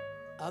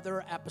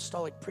other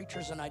apostolic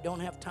preachers, and I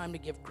don't have time to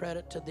give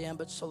credit to them,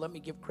 but so let me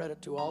give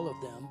credit to all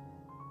of them.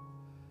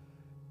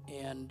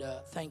 And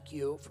thank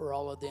you for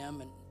all of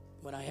them. And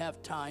when I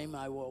have time,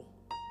 I will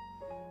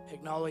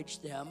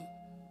acknowledge them.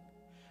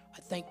 I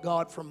thank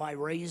God for my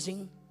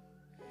raising,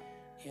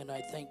 and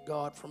I thank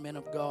God for men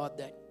of God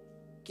that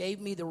gave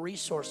me the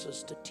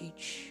resources to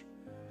teach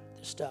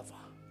this stuff.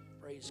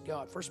 Praise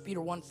God. 1 Peter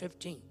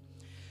 1:15.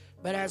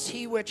 But as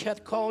he which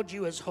hath called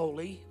you is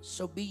holy,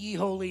 so be ye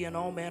holy in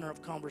all manner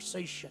of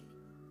conversation.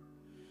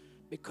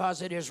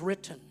 Because it is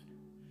written,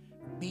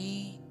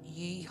 be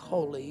ye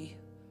holy,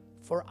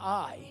 for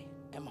I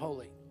am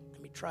holy.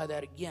 Let me try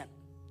that again.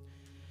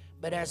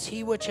 But as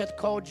he which hath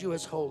called you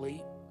is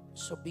holy,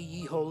 so be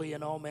ye holy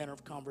in all manner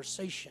of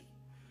conversation.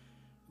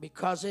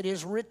 Because it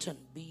is written,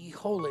 be ye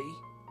holy,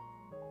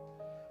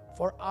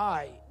 for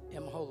I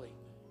am holy.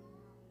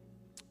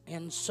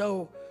 And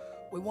so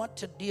we want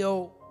to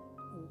deal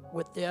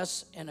with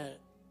this in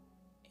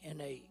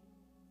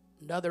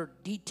another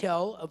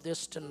detail of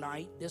this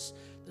tonight.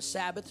 The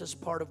Sabbath is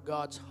part of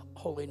God's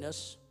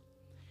holiness,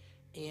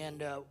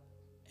 and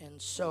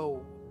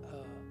so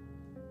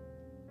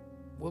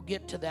we'll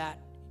get to that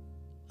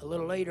a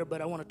little later.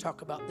 But I want to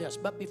talk about this.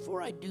 But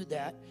before I do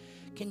that,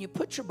 can you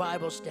put your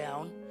Bibles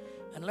down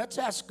and let's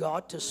ask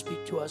God to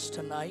speak to us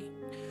tonight?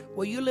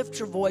 Will you lift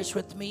your voice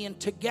with me, and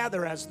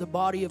together as the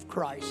body of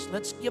Christ,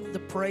 let's give the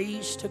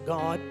praise to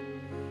God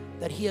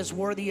that he is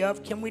worthy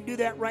of. Can we do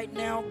that right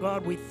now?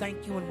 God, we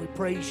thank you and we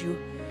praise you.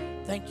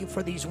 Thank you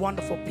for these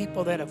wonderful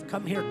people that have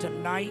come here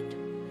tonight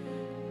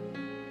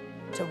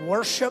to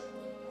worship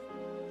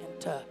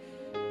and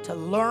to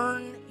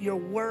learn your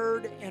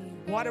word and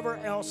whatever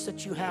else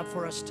that you have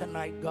for us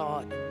tonight,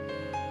 God.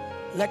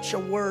 Let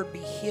your word be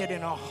hid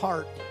in our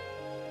heart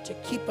to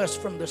keep us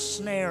from the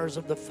snares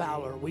of the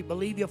fowler. We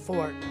believe you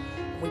for it.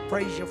 We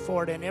praise you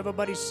for it. And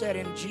everybody said,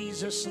 in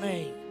Jesus'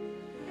 name.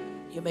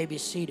 You may be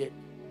seated.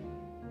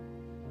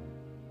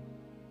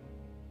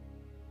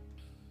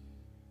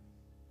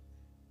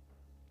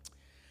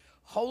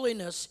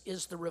 Holiness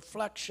is the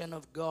reflection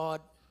of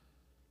God,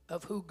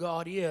 of who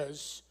God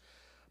is,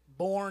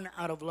 born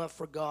out of love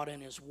for God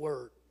and his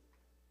word.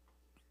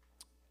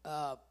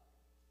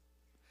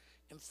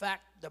 In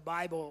fact, the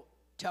Bible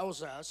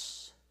tells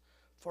us,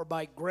 for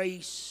by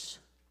grace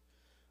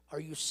are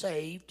you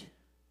saved,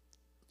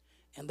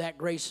 and that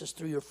grace is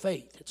through your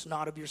faith. It's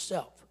not of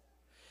yourself.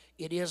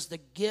 It is the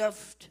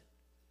gift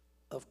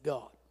of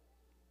God.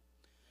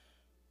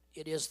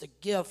 It is the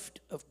gift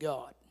of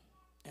God.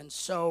 And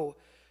so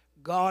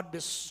God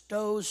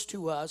bestows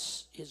to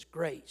us his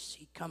grace.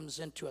 He comes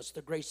into us.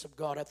 The grace of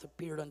God hath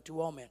appeared unto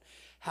all men.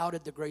 How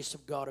did the grace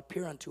of God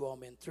appear unto all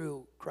men?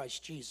 Through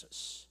Christ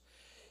Jesus.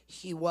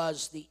 He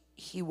was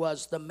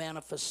the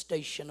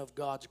manifestation of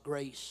God's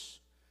grace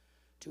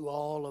to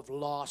all of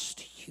lost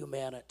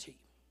humanity.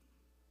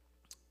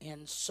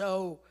 And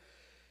so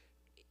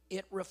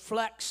it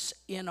reflects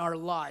in our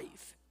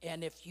life.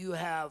 And if you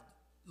have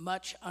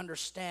much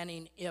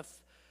understanding, if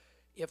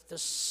the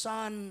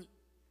sun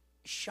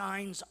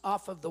shines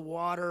off of the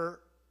water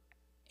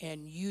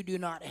and you do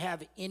not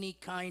have any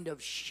kind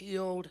of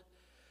shield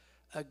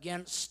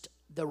against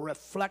the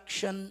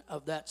reflection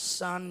of that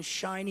sun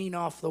shining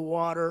off the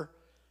water,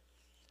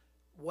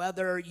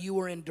 whether you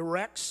were in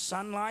direct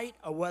sunlight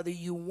or whether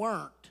you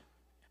weren't,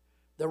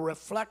 the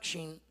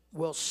reflection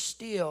will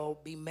still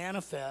be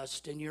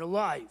manifest in your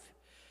life.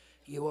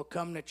 You will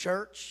come to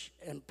church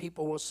and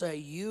people will say,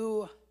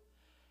 you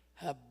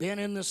have been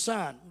in the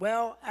sun.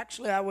 Well,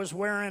 actually I was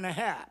wearing a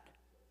hat,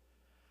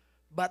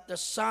 but the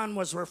sun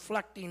was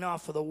reflecting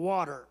off of the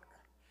water.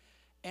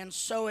 And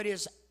so it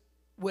is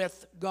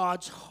with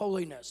God's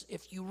holiness,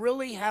 if you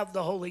really have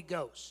the Holy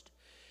Ghost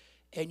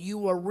and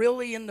you are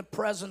really in the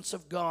presence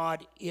of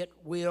God, it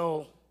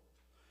will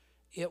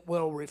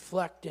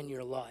reflect in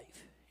your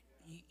life.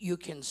 You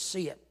can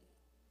see it.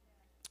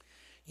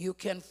 You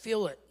can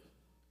feel it.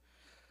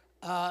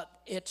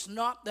 It's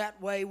not that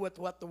way with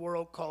what the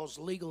world calls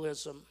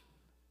legalism.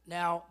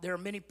 Now, there are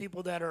many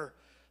people that are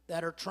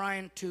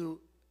trying to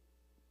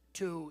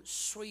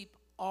sweep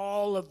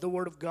all of the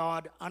Word of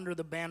God under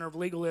the banner of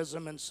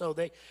legalism, and so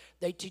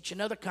they teach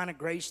another kind of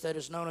grace that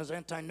is known as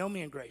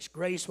antinomian grace,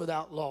 grace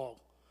without law,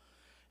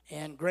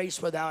 and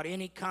grace without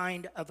any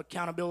kind of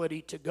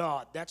accountability to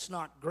God. That's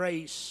not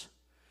grace.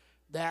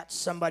 That's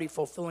somebody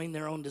fulfilling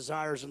their own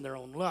desires and their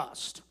own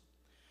lust,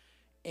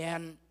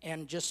 and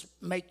just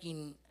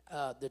making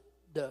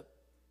the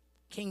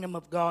kingdom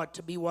of God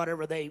to be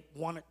whatever they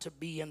want it to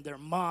be in their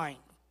mind.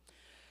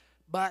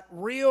 But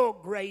real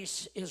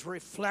grace is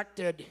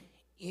reflected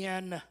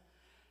in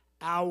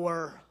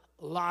our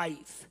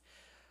life.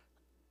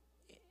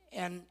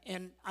 And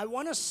I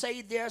want to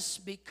say this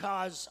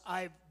because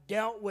I've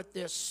dealt with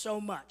this so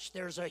much.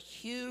 There's a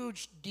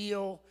huge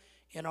deal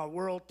in our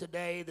world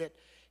today that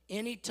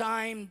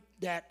anytime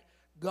that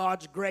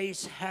God's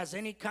grace has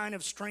any kind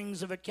of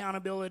strings of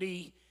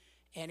accountability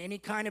and any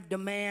kind of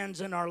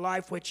demands in our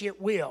life, which it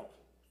will,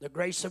 the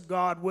grace of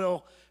God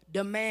will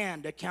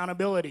demand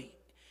accountability,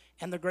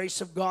 and the grace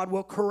of God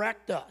will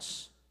correct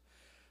us.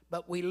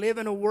 But we live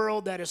in a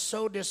world that is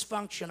so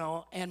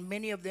dysfunctional, and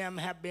many of them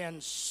have been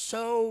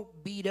so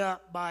beat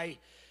up by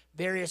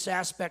various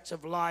aspects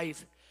of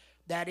life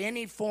that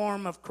any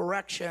form of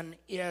correction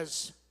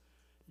is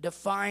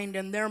defined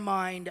in their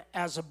mind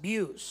as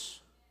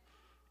abuse.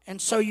 And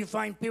so you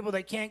find people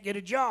that can't get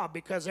a job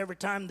because every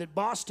time the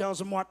boss tells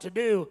them what to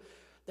do,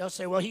 they'll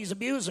say, well, he's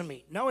abusing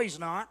me. No, he's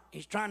not.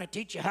 He's trying to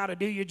teach you how to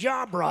do your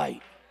job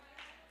right.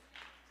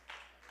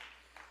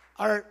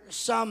 Or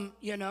some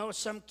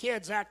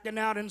kids acting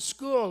out in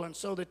school, and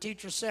so the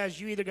teacher says,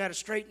 you either got to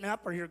straighten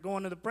up or you're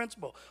going to the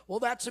principal. Well,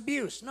 that's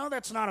abuse. No,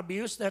 that's not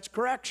abuse. That's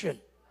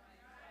correction.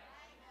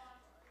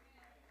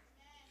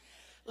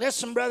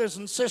 Listen, brothers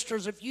and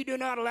sisters, if you do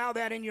not allow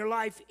that in your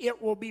life,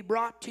 it will be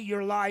brought to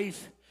your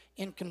life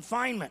in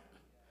confinement,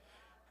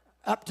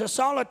 up to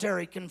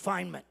solitary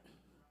confinement.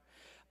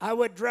 I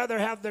would rather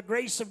have the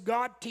grace of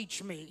God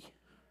teach me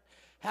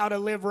how to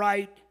live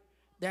right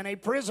than a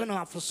prison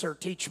officer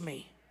teach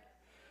me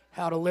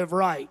how to live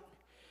right.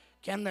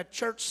 Can the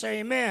church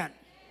say amen? Amen.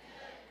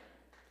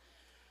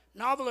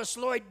 Novelist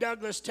Lloyd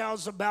Douglas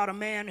tells about a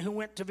man who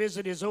went to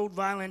visit his old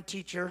violin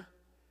teacher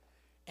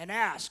and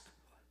asked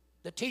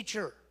the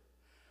teacher,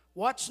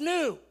 what's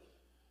new?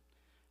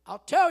 I'll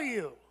tell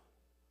you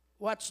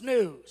what's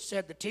new,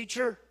 said the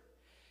teacher.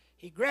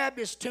 He grabbed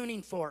his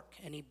tuning fork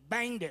and he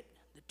banged it,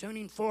 the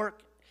tuning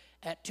fork,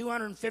 at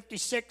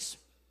 256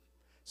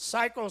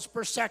 cycles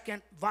per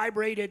second,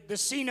 vibrated the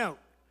C note,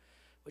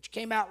 which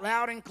came out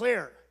loud and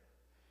clear.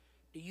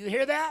 Do you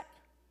hear that?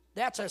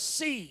 That's a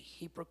C,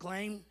 he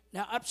proclaimed.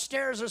 Now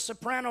upstairs a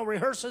soprano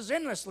rehearses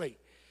endlessly,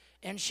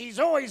 and she's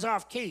always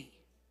off key.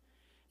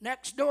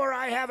 Next door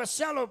I have a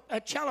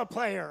cello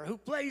player who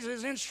plays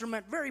his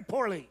instrument very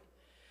poorly.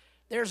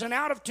 There's an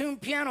out-of-tune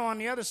piano on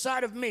the other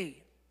side of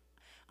me.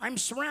 I'm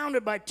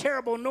surrounded by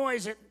terrible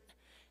noise at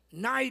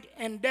night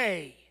and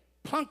day.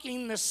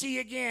 Plunking the C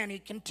again, he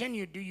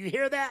continued. Do you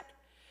hear that?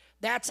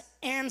 That's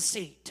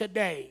ANSI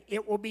today.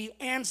 It will be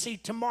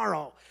ANSI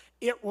tomorrow.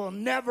 It will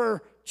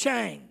never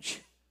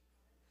change.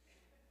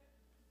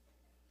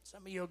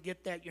 Some of you will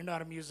get that. You're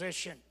not a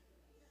musician.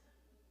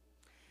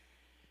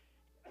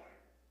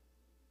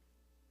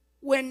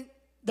 When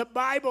the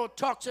Bible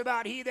talks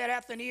about he that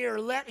hath an ear,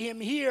 let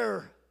him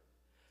hear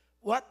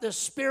what the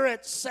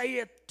Spirit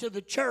saith to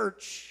the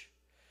church.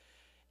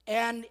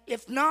 And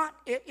if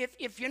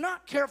you're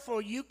not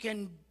careful, you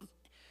can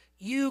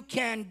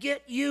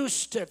get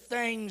used to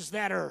things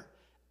that are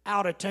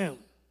out of tune.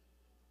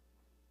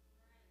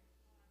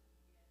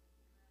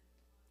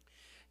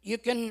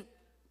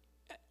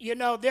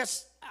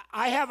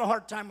 I have a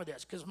hard time with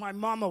this because my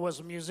mama was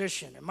a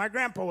musician and my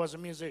grandpa was a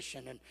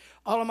musician and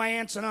all of my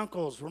aunts and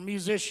uncles were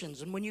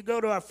musicians. And when you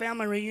go to a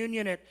family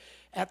reunion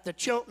at the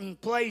Chilton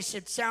Place,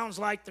 it sounds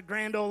like the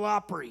Grand Ole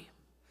Opry.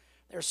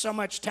 There's so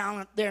much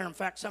talent there. In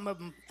fact, some of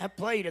them have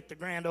played at the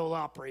Grand Ole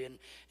Opry,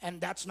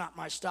 and that's not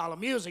my style of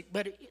music,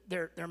 but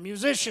they're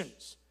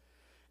musicians.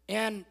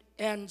 And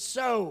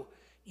so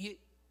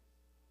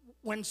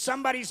when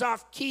somebody's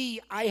off key,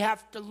 I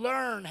have to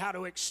learn how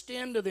to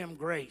extend to them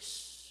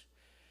grace,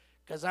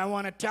 because I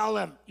want to tell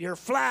them, you're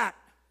flat,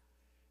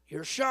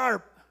 you're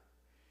sharp.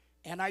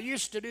 And I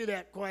used to do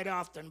that quite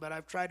often, but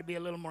I've tried to be a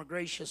little more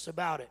gracious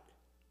about it.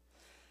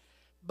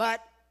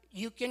 But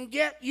you can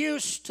get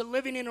used to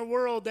living in a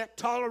world that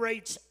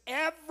tolerates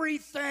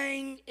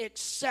everything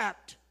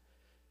except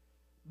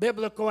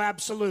biblical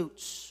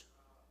absolutes.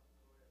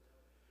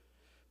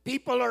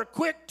 People are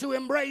quick to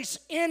embrace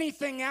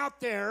anything out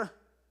there,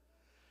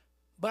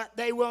 but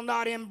they will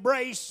not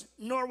embrace,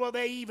 nor will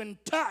they even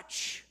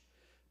touch,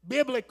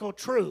 biblical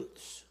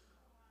truths.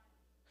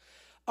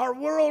 Our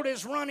world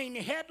is running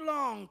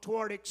headlong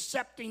toward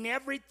accepting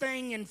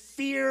everything in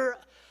fear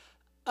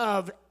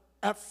of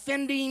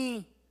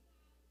offending.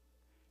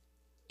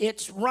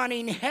 It's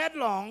running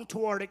headlong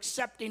toward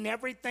accepting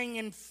everything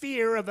in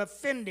fear of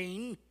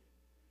offending,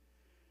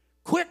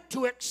 quick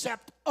to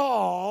accept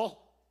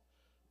all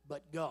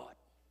but God.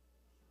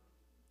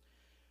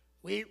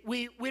 We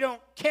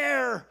don't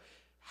care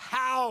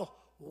how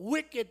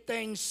wicked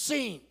things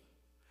seem.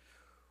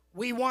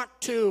 We want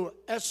to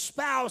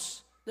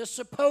espouse the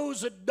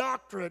supposed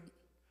doctrine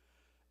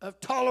of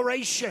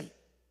toleration,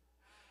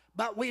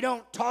 but we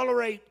don't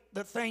tolerate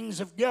the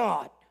things of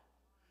God.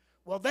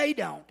 Well, they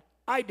don't.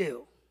 I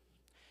do.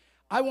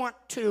 I want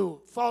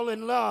to fall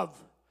in love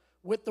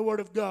with the Word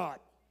of God.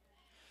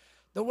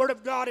 The Word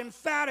of God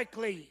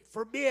emphatically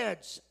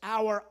forbids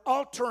our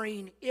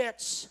altering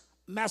its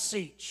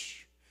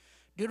message.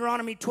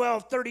 Deuteronomy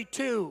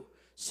 12:32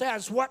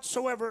 says, what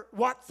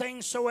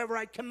things soever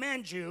I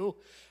command you,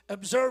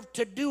 observe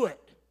to do it.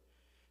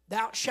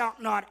 Thou shalt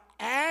not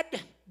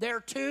add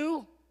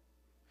thereto,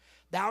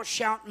 thou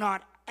shalt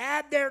not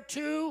add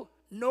thereto,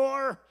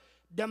 nor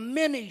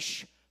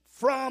diminish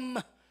from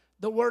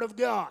the Word of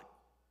God.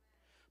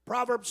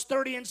 Proverbs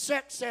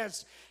 30:6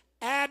 says,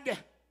 add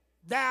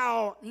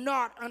thou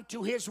not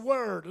unto his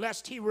word,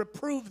 lest he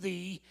reprove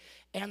thee,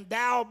 and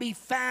thou be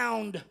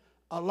found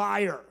a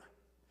liar.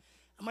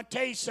 I'm going to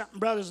tell you something,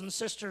 brothers and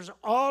sisters.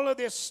 All of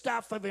this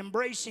stuff of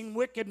embracing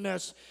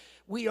wickedness,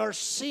 we are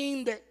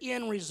seeing the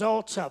end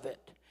results of it.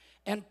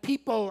 And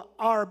people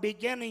are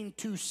beginning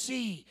to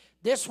see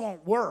this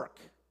won't work.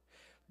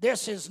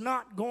 This is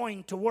not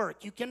going to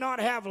work. You cannot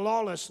have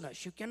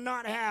lawlessness. You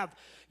cannot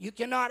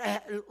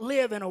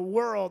live in a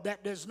world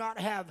that does not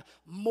have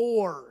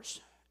mores.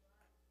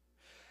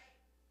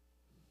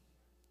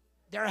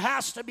 There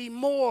has to be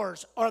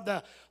mores, or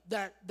the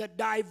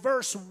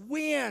diverse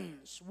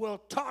winds will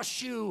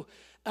toss you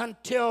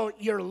until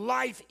your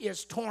life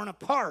is torn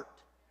apart.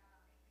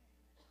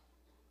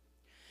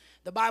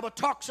 The Bible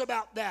talks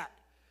about that.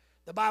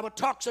 The Bible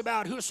talks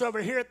about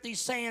whosoever heareth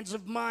these sayings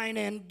of mine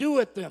and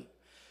doeth them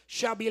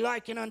shall be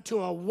likened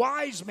unto a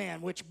wise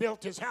man which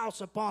built his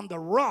house upon the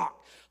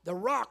rock. The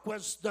rock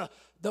was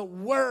the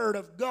Word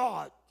of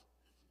God,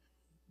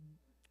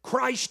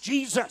 Christ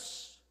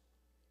Jesus.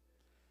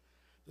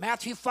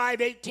 Matthew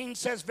 5:18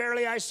 says,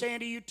 verily I say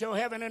unto you, till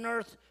heaven and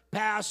earth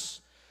pass,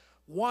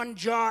 one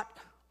jot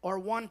or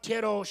one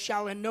tittle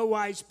shall in no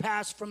wise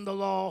pass from the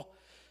law,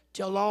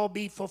 till all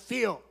be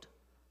fulfilled.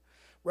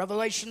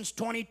 Revelations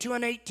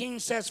 22:18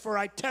 says, for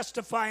I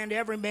testify unto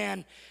every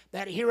man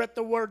that heareth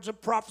the words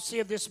of prophecy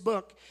of this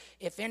book,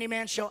 if any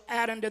man shall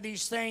add unto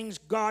these things,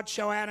 God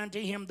shall add unto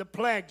him the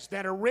plagues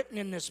that are written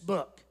in this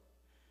book.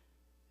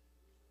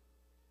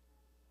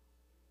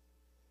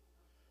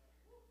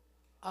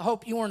 I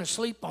hope you weren't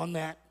asleep on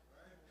that.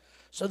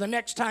 So the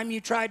next time you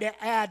try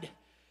to add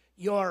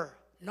your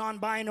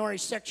non-binary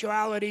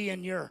sexuality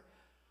and your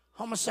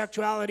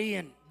homosexuality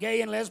and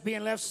gay and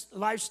lesbian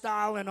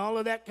lifestyle and all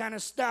of that kind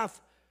of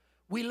stuff,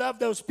 we love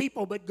those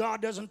people, but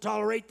God doesn't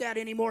tolerate that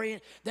any more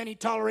than he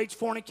tolerates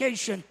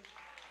fornication.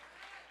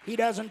 He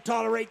doesn't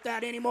tolerate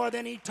that any more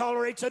than he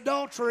tolerates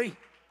adultery.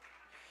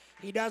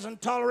 He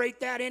doesn't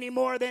tolerate that any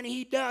more than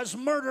he does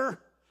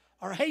murder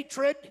or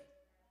hatred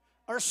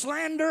or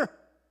slander.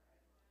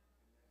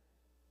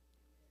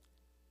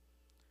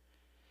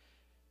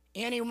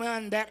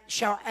 Anyone that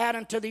shall add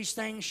unto these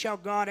things shall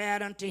God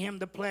add unto him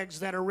the plagues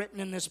that are written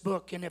in this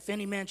book. And if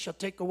any man shall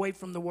take away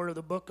from the word of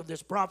the book of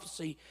this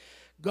prophecy,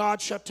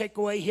 God shall take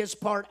away his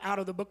part out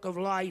of the book of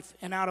life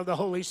and out of the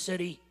holy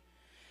city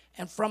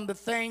and from the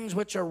things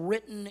which are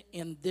written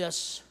in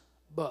this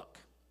book.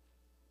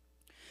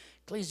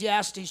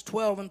 Ecclesiastes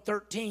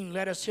 12:13,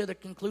 let us hear the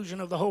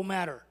conclusion of the whole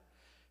matter.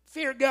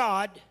 Fear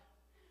God,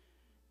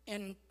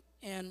 and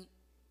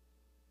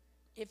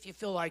if you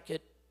feel like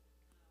it,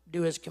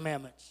 do his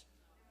commandments.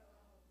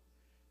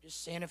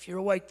 Just saying, if you're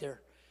awake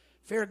there.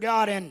 Fear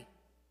God and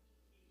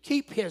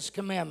keep his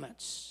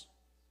commandments.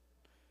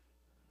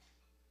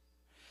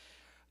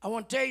 I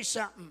want to tell you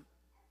something.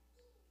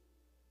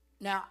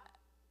 Now,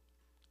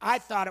 I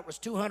thought it was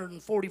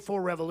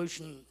 244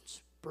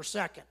 revolutions per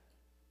second.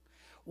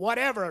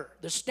 Whatever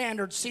the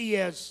standard C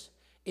is,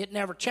 it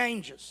never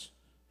changes.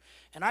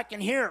 And I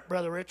can hear it,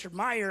 Brother Richard.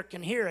 My ear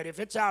can hear it. If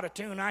it's out of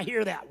tune, I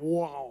hear that.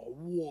 Whoa,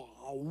 whoa,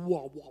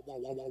 whoa, whoa, whoa,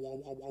 whoa,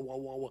 whoa, whoa, whoa,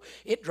 whoa, whoa.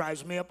 It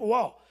drives me up a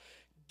wall.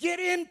 Get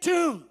in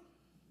tune.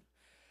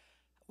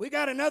 We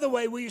got another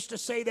way we used to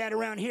say that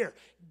around here.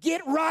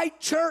 Get right,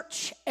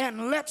 church,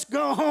 and let's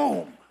go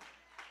home.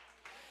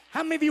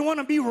 How many of you want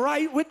to be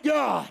right with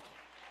God?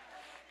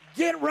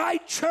 Get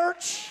right,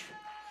 church.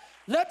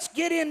 Let's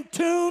get in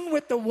tune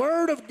with the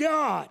Word of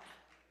God.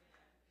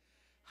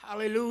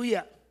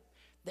 Hallelujah.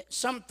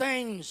 Some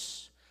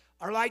things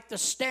are like the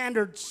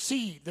standard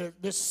C,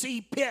 the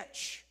C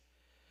pitch.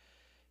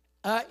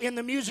 In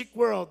the music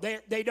world,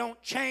 they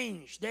don't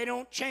change. They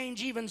don't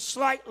change even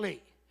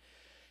slightly.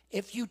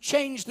 If you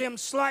change them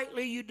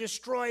slightly, you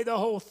destroy the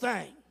whole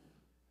thing.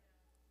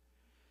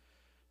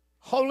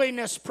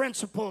 Holiness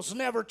principles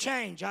never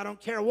change. I don't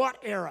care what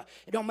era.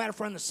 It don't matter if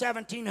we're in the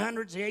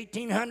 1700s, the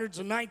 1800s,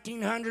 the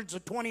 1900s, the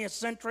 20th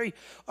century,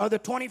 or the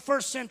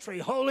 21st century.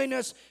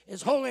 Holiness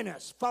is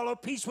holiness. Follow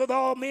peace with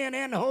all men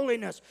and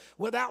holiness,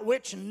 without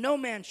which no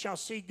man shall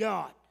see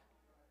God.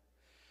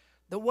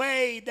 The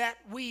way that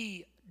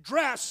we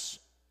dress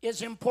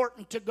is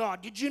important to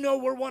God. Did you know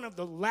we're one of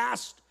the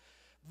last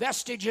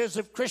vestiges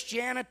of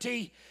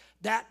Christianity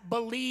that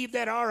believe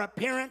that our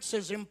appearance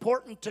is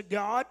important to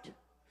God?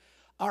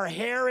 Our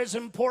hair is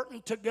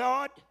important to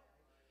God.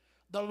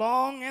 The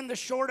long and the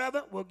short of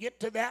it, we'll get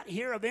to that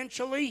here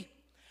eventually.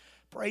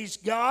 Praise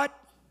God.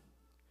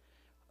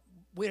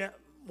 While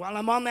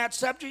I'm on that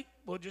subject,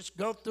 we'll just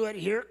go through it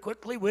here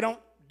quickly. We don't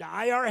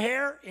dye our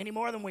hair any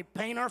more than we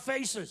paint our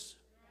faces.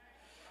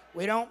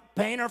 We don't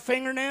paint our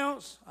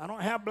fingernails. I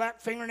don't have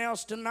black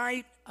fingernails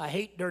tonight. I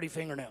hate dirty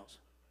fingernails.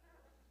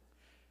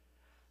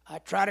 I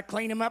try to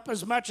clean them up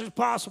as much as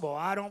possible.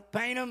 I don't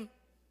paint them.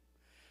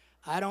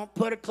 I don't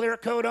put a clear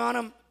coat on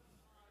them.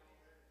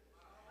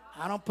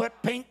 I don't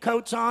put pink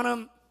coats on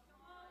them.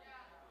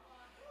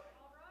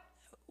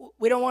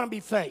 We don't want to be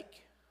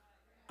fake.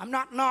 I'm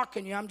not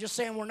knocking you. I'm just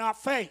saying we're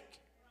not fake.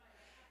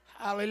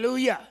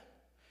 Hallelujah.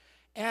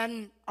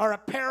 And our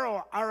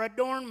apparel, our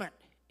adornment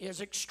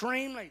is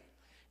extremely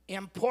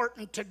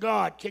important to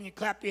God. Can you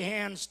clap your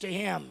hands to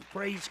Him?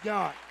 Praise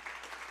God.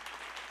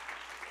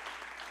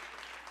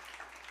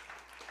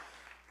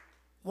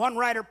 One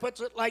writer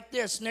puts it like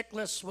this: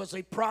 Nicholas was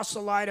a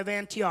proselyte of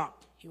Antioch.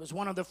 He was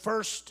one of the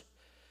first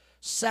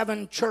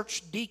 7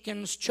 church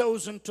deacons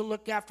chosen to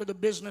look after the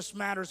business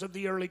matters of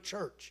the early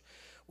church.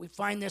 We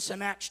find this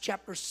in Acts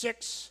chapter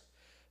 6,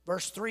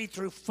 verse 3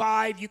 through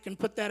 5. You can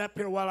put that up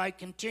here while I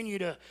continue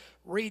to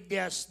read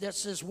this.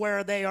 This is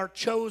where they are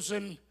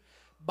chosen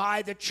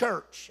by the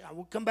church.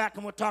 We'll come back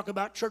and we'll talk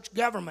about church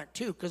government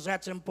too, because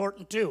that's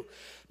important too.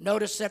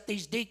 Notice that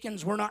these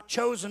deacons were not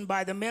chosen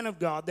by the men of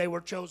God. They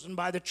were chosen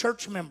by the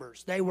church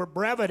members. They were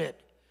breveted.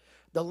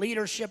 The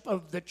leadership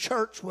of the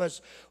church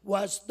was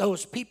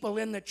those people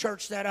in the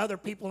church that other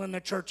people in the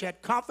church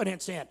had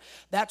confidence in.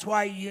 That's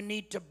why you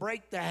need to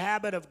break the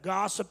habit of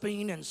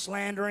gossiping and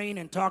slandering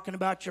and talking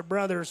about your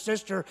brother or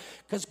sister,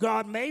 because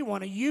God may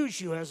want to use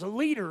you as a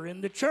leader in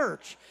the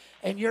church.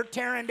 And you're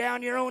tearing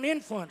down your own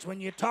influence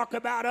when you talk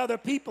about other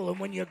people, and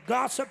when you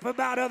gossip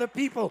about other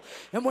people,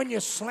 and when you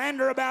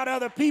slander about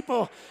other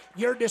people.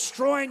 You're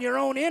destroying your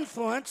own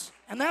influence.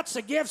 And that's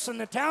the gifts and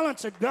the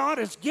talents that God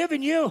has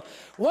given you.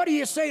 What do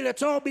you say?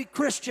 Let's all be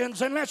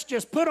Christians and let's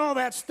just put all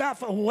that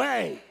stuff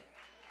away.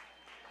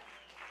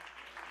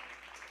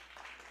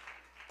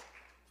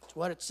 That's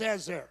what it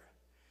says there.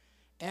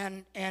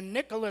 And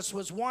Nicholas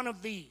was one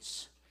of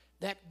these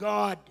that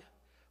God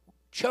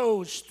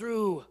chose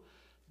through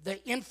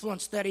the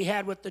influence that he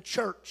had with the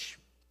church.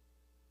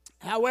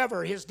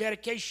 However, his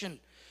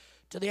dedication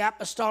to the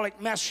apostolic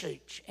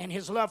message and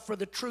his love for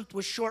the truth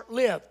was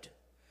short-lived.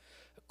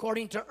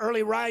 According to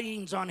early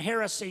writings on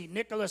heresy,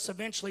 Nicholas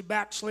eventually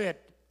backslid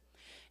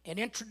and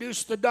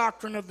introduced the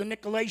doctrine of the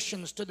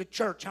Nicolaitans to the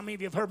church. How many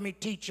of you have heard me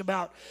teach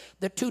about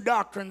the 2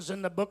 doctrines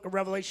in the book of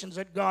Revelations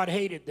that God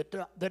hated?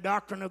 The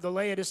doctrine of the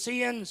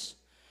Laodiceans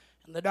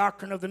and the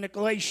doctrine of the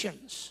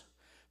Nicolaitans.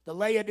 The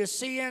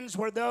Laodiceans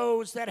were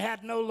those that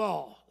had no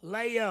law.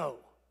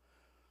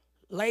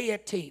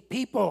 Laity,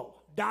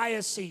 people,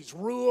 diocese,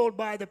 ruled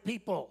by the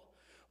people.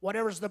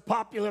 Whatever's the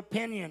popular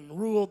opinion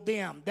ruled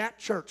them. That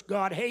church,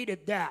 God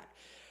hated that.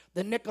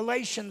 The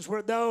Nicolaitans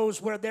were those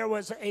where there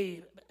was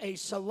a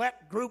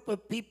select group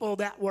of people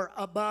that were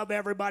above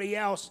everybody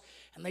else,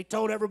 and they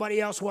told everybody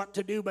else what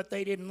to do, but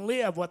they didn't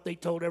live what they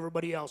told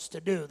everybody else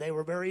to do. They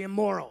were very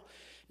immoral.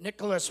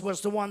 Nicholas was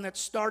the one that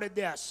started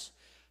this.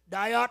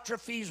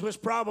 Diotrephes was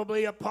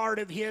probably a part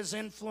of his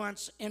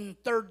influence in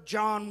 3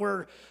 John,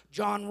 where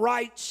John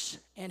writes,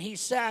 and he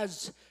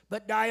says,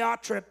 but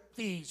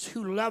Diotrephes,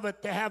 who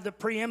loveth to have the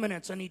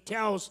preeminence, and he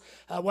tells,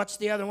 what's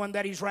the other one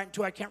that he's writing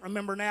to? I can't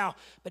remember now,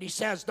 but he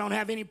says, don't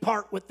have any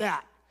part with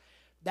that.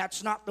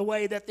 That's not the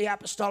way that the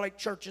apostolic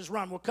church is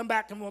run. We'll come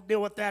back and we'll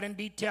deal with that in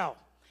detail.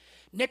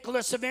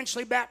 Nicholas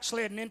eventually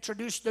backslid and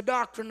introduced the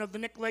doctrine of the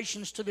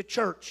Nicolaitans to the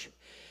church.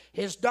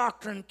 His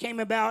doctrine came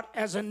about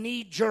as a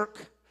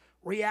knee-jerk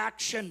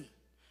reaction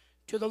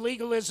to the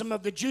legalism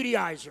of the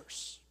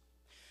Judaizers.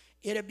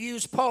 It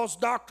abused Paul's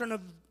doctrine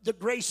of the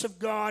grace of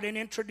God and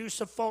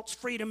introduced a false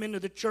freedom into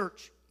the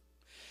church.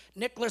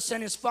 Nicholas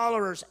and his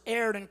followers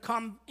erred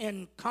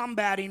in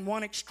combating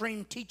one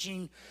extreme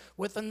teaching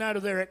with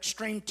another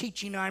extreme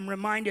teaching. I'm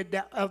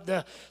reminded of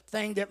the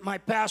thing that my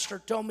pastor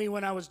told me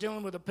when I was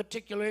dealing with a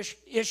particular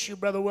issue.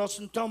 Brother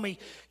Wilson told me,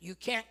 you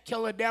can't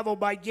kill a devil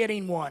by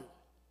getting one.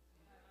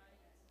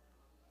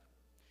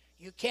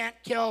 You can't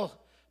kill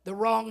the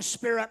wrong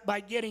spirit by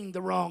getting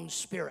the wrong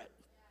spirit.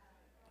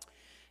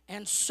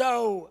 And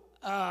so,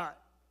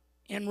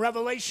 in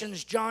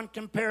Revelations, John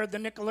compared the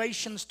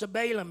Nicolaitans to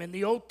Balaam in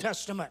the Old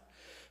Testament,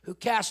 who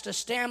cast a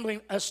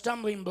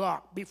stumbling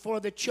block before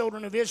the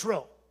children of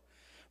Israel.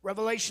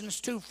 Revelations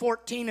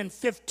 2:14 and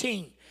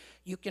 15.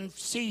 You can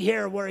see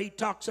here where he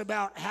talks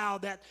about how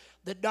that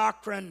the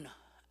doctrine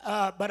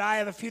But I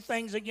have a few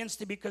things against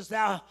thee, because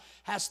thou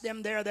hast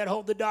them there that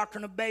hold the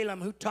doctrine of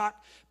Balaam, who taught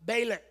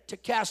Balak to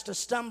cast a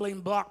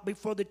stumbling block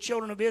before the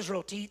children of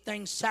Israel, to eat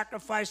things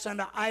sacrificed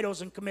unto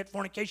idols and commit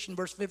fornication.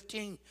 Verse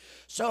 15.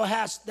 So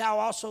hast thou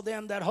also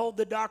them that hold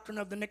the doctrine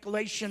of the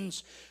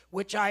Nicolaitans,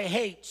 which I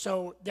hate.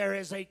 So there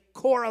is a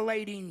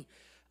correlating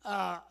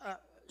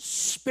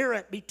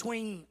spirit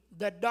between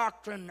the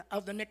doctrine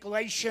of the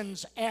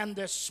Nicolaitans and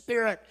the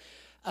spirit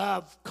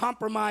of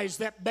compromise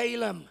that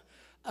Balaam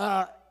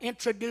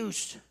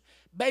introduced.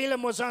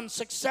 Balaam was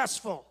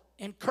unsuccessful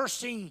in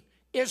cursing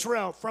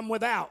Israel from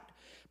without,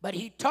 but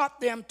he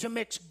taught them to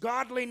mix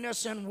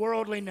godliness and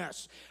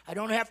worldliness. I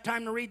don't have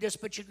time to read this,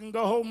 but you can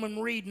go home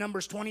and read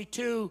Numbers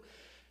 22,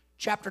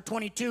 chapter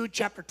 22,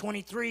 chapter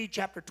 23,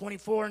 chapter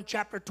 24, and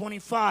chapter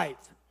 25.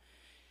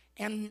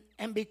 And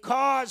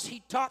because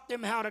he taught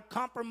them how to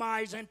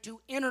compromise and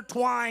to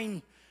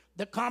intertwine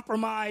the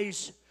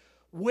compromise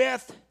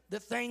with the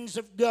things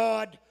of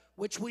God,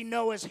 which we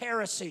know as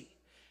heresy.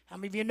 How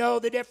many of you know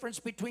the difference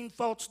between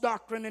false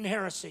doctrine and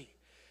heresy?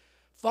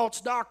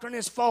 False doctrine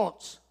is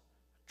false.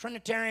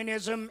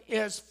 Trinitarianism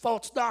is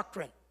false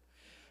doctrine.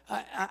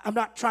 I'm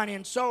not trying to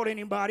insult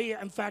anybody.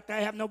 In fact,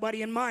 I have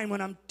nobody in mind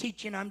when I'm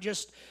teaching.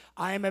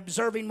 I am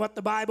observing what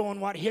the Bible and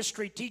what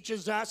history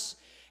teaches us.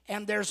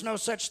 And there's no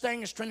such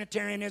thing as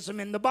Trinitarianism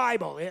in the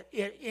Bible.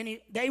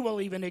 They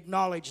will even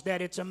acknowledge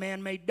that it's a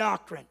man-made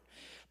doctrine,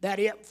 that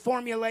it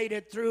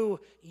formulated through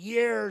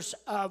years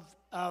of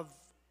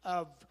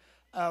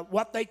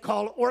what they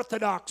call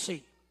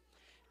orthodoxy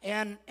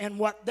and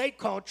what they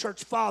call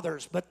church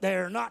fathers, but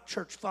they're not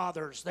church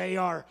fathers.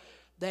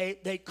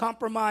 They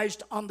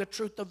compromised on the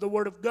truth of the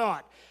Word of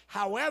God.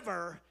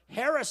 However,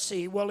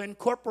 heresy will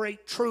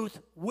incorporate truth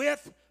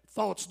with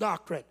false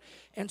doctrine,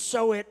 and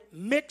so it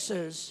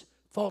mixes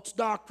false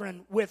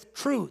doctrine with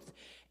truth,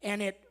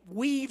 and it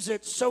weaves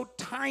it so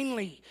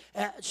timely,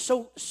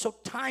 so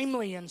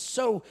timely and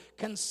so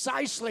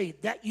concisely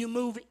that you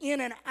move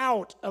in and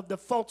out of the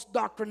false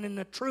doctrine and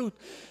the truth,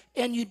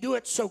 and you do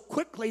it so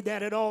quickly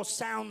that it all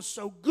sounds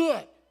so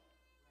good.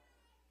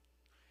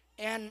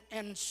 And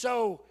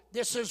so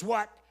this is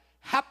what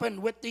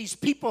happened with these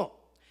people,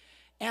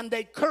 and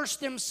they cursed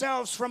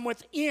themselves from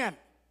within.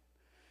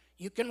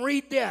 You can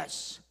read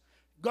this.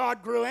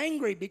 God grew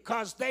angry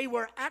because they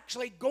were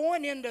actually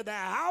going into the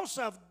house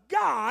of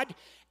God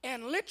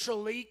and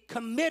literally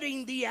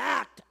committing the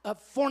act of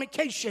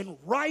fornication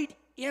right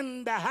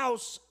in the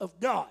house of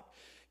God.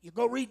 You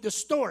go read the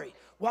story.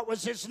 What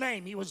was his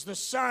name? He was the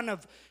son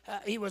of.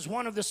 He was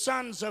one of the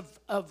sons of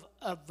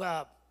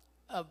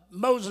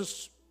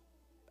Moses,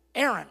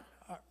 Aaron.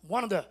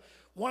 One of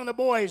the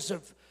boys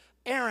of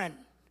Aaron.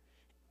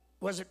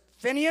 Was it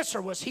Phineas,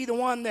 or was he the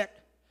one that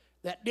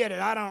did it?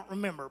 I don't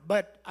remember,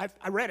 but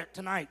I read it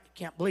tonight.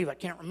 Can't believe I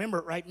can't remember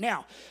it right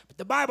now. But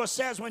the Bible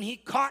says when he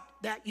caught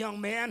that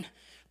young man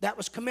that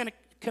was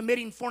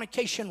committing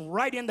fornication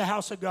right in the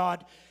house of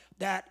God,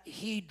 that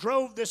he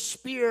drove the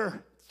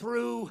spear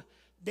through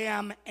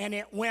them, and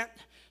it went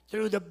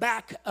through the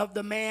back of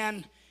the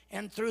man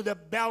and through the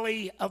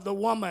belly of the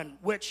woman,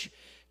 which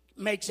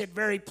makes it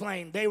very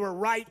plain. They were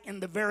right in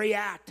the very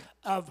act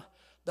of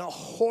the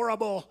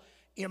horrible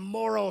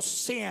immoral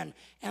sin,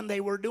 and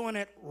they were doing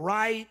it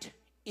right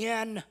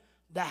in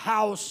the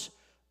house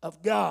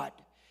of God.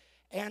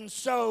 And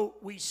so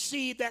we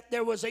see that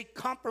there was a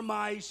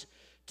compromise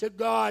to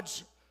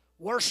God's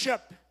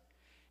worship,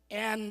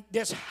 and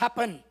this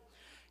happened,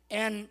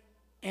 and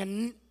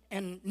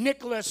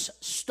Nicholas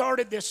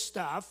started this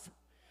stuff.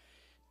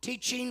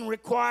 Teaching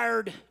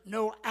required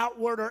no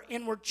outward or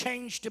inward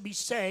change to be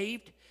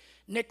saved.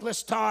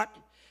 Nicholas taught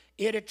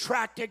it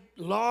attracted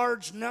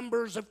large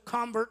numbers of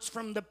converts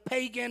from the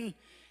pagan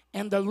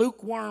and the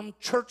lukewarm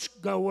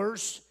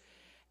churchgoers.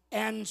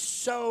 And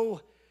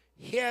so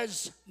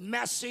his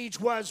message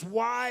was,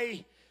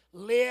 why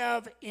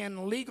live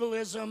in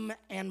legalism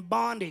and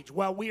bondage?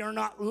 Well, we are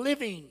not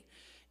living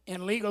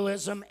in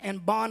legalism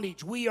and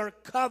bondage. We are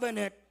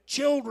covenant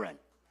children.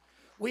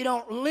 We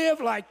don't live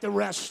like the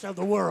rest of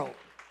the world.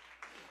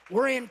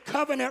 We're in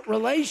covenant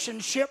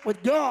relationship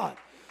with God.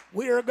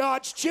 We are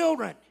God's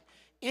children.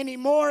 Any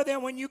more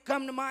than when you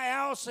come to my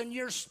house and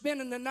you're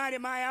spending the night at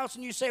my house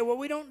and you say, well,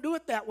 we don't do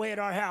it that way at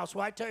our house.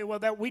 Well, I tell you, well,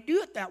 that we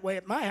do it that way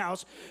at my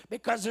house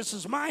because this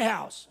is my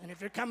house. And if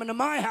you're coming to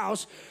my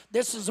house,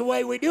 this is the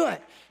way we do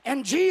it.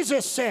 And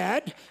Jesus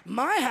said,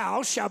 my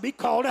house shall be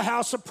called a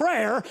house of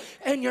prayer,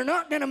 and you're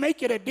not going to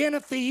make it a den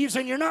of thieves,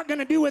 and you're not going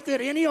to do with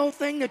it any old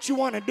thing that you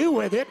want to do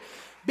with it,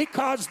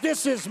 because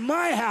this is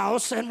my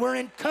house and we're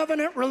in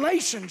covenant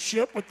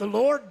relationship with the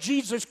Lord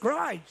Jesus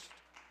Christ.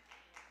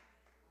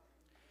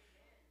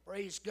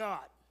 Praise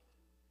God.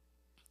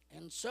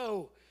 And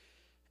so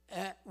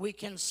we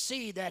can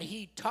see that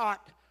he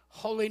taught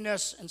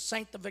holiness and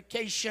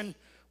sanctification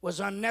was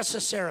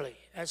unnecessarily,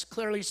 as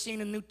clearly seen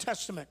in the New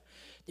Testament.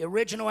 The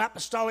original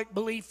apostolic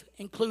belief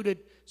included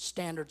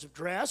standards of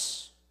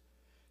dress,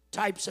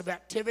 types of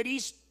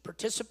activities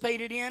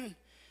participated in,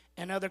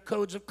 and other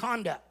codes of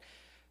conduct.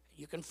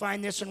 You can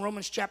find this in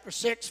Romans chapter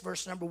 6,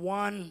 verse number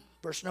 1,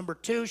 verse number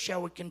 2.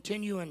 Shall we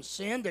continue in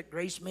sin that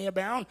grace may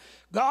abound?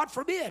 God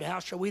forbid. How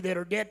shall we that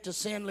are dead to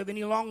sin live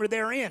any longer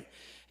therein?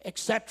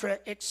 Etc.,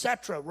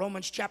 etc.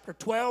 Romans chapter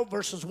 12,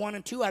 verses 1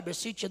 and 2. I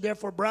beseech you,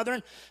 therefore,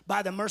 brethren,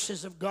 by the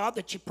mercies of God,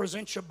 that you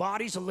present your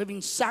bodies a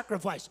living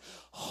sacrifice,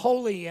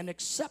 holy and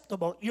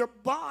acceptable. Your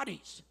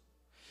bodies.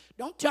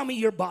 Don't tell me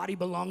your body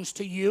belongs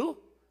to you.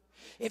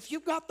 If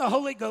you've got the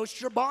Holy Ghost,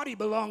 your body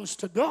belongs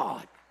to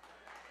God.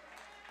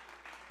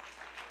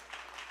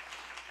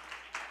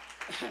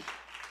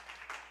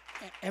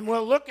 And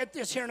we'll look at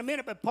this here in a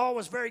minute, but Paul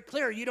was very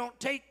clear. You don't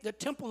take the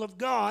temple of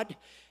God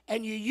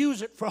and you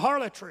use it for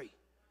harlotry.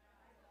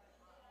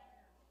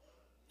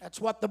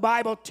 That's what the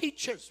Bible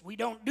teaches. We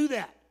don't do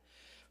that.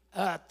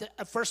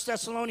 1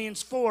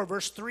 Thessalonians 4,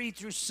 verse 3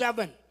 through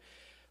 7.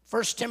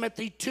 1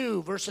 Timothy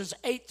 2, verses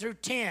 8 through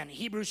 10.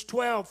 Hebrews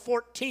 12,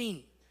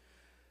 14.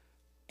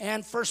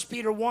 And 1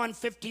 Peter 1,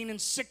 15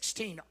 and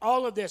 16.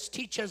 All of this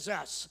teaches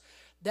us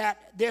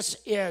that this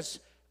is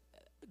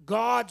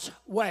God's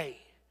way.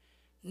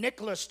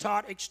 Nicholas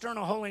taught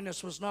external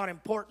holiness was not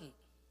important.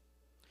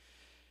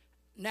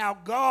 Now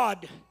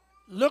God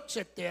looks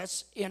at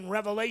this in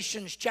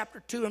Revelations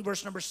chapter 2 and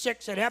verse number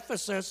 6 at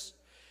Ephesus,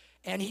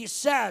 and he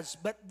says,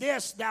 but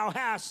this thou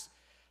hast,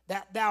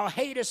 that thou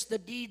hatest the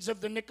deeds of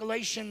the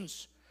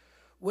Nicolaitans,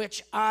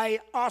 which I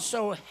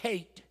also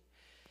hate.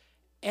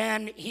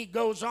 And he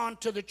goes on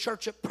to the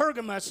church at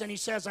Pergamos, and he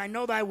says, I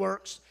know thy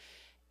works,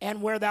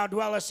 and where thou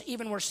dwellest,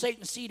 even where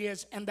Satan's seat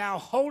is, and thou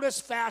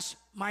holdest fast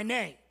my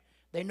name.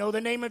 They know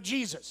the name of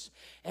Jesus,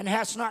 and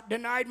hast not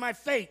denied my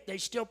faith. They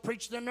still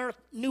preach the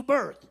new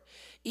birth.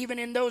 Even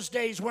in those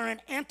days wherein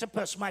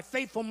Antipas, my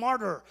faithful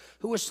martyr,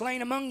 who was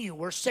slain among you,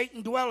 where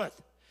Satan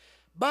dwelleth.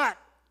 But,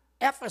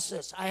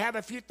 Ephesus, I have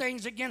a few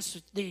things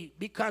against thee,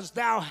 because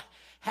thou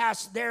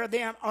hast there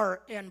them,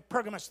 or in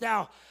Pergamos,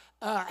 thou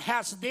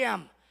hast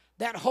them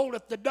that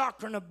holdeth the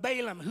doctrine of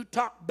Balaam, who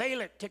taught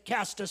Balak to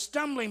cast a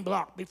stumbling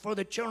block before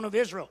the children of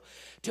Israel,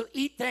 to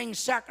eat things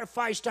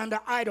sacrificed unto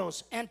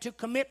idols, and to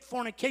commit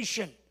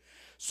fornication.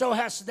 So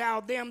hast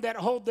thou them that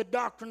hold the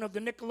doctrine of the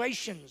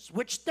Nicolaitans,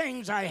 which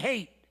things I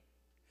hate.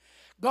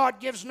 God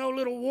gives no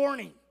little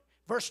warning.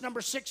 Verse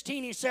number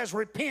 16, he says,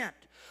 repent,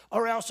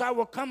 or else I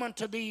will come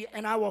unto thee,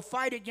 and I will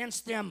fight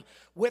against them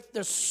with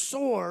the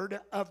sword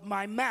of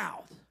my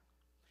mouth.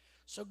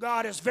 So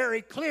God is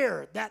very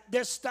clear that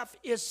this stuff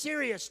is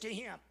serious to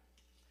him.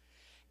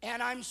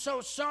 And I'm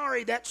so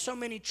sorry that so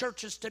many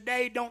churches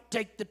today don't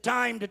take the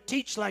time to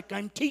teach like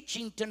I'm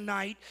teaching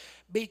tonight,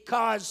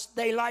 because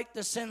they like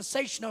the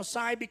sensational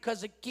side,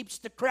 because it keeps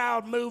the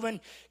crowd moving,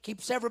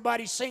 keeps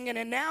everybody singing.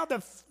 And now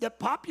the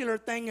popular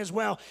thing is,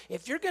 well,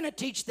 if you're going to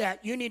teach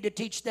that, you need to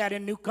teach that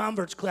in new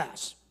converts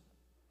class.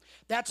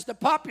 That's the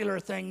popular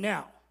thing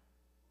now.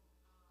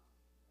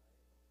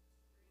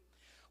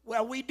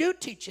 Well, we do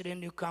teach it in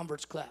new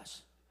converts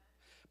class,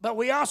 but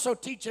we also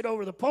teach it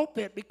over the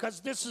pulpit,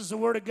 because this is the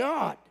Word of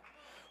God.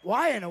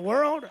 Why in the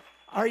world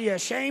are you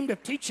ashamed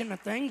of teaching the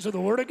things of the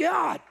Word of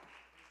God?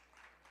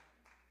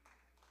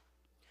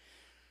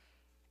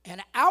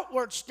 An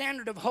outward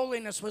standard of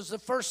holiness was the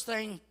first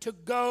thing to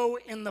go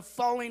in the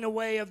falling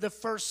away of the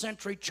first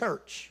century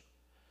church.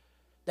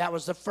 That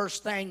was the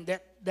first thing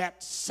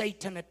that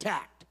Satan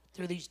attacked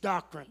through these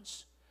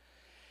doctrines.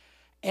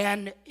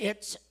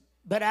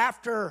 But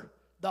after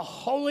the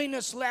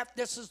holiness left,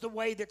 this is the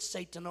way that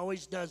Satan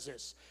always does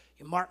this.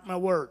 You mark my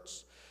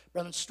words.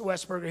 Brother and Sister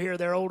Westberger here,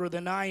 they're older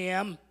than I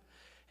am.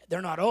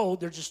 They're not old,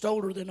 they're just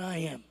older than I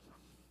am.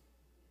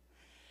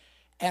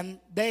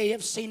 And they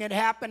have seen it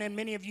happen, and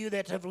many of you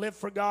that have lived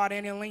for God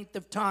any length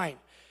of time,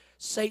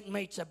 Satan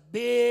makes a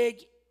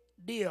big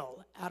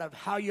deal out of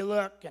how you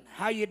look and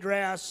how you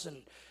dress and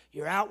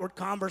your outward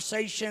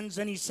conversations,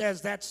 and he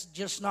says that's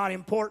just not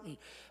important.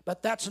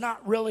 But that's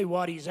not really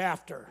what he's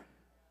after.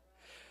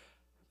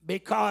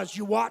 Because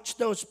you watch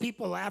those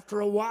people,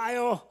 after a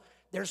while,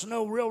 there's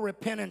no real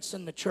repentance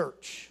in the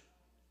church.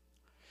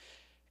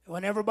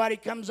 When everybody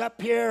comes up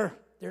here,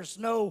 there's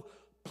no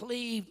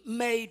plea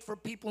made for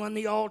people in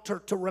the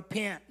altar to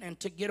repent and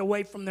to get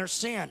away from their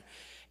sin.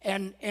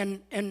 And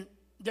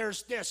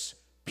there's this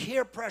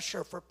peer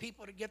pressure for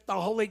people to get the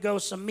Holy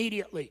Ghost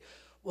immediately.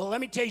 Well,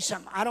 let me tell you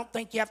something. I don't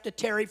think you have to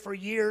tarry for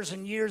years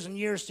and years and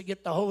years to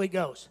get the Holy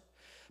Ghost.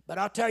 But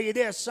I'll tell you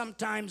this,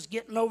 sometimes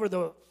getting over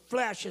the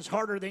flesh is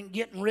harder than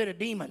getting rid of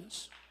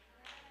demons.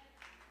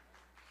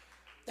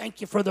 Thank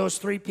you for those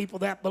 3 people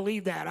that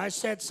believe that. I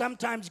said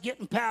sometimes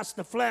getting past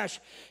the flesh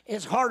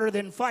is harder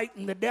than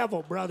fighting the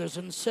devil, brothers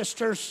and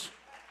sisters.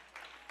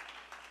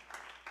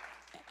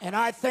 And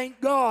I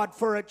thank God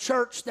for a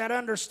church that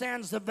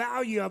understands the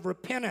value of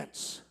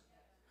repentance.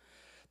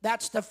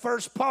 That's the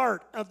first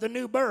part of the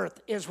new birth,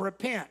 is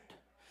repent.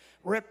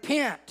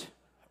 Repent,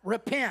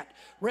 repent,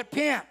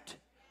 repent.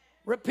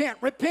 Repent,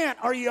 repent,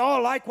 or ye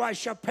all likewise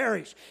shall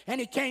perish. And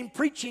he came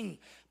preaching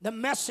the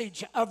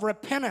message of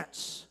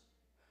repentance.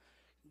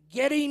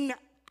 Getting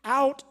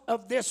out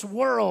of this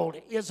world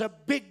is a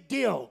big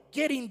deal.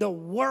 Getting the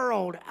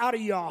world out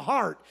of your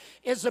heart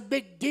is a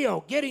big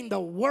deal. Getting the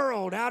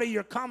world out of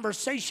your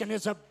conversation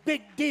is a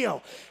big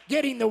deal.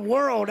 Getting the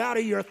world out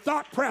of your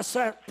thought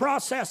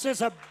process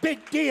is a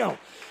big deal.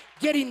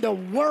 Getting the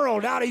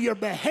world out of your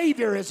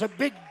behavior is a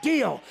big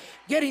deal.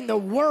 Getting the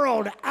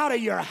world out of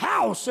your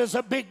house is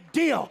a big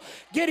deal.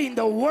 Getting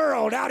the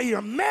world out of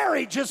your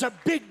marriage is a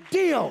big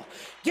deal.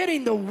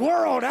 Getting the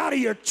world out of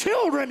your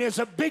children is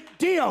a big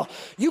deal.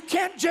 You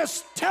can't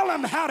just tell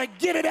them how to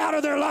get it out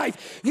of their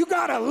life. You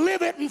got to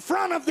live it in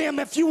front of them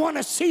if you want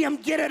to see them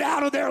get it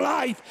out of their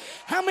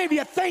life. How many of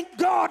you thank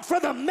God for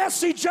the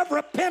message of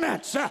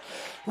repentance?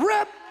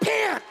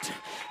 Repent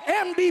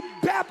and be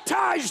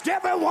baptized,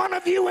 every one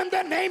of you, in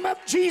the name of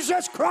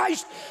Jesus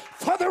Christ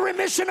for the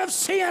remission of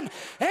sin,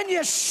 and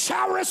you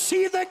shall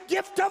receive the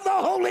gift of the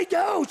Holy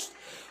Ghost.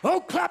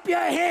 Oh, clap your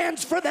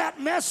hands for that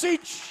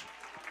message.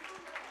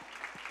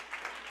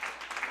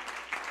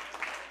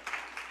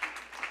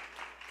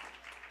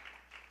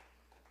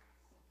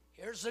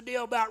 Here's the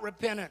deal about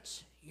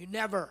repentance. You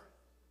never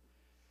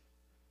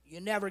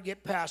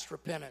get past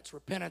repentance.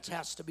 Repentance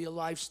has to be a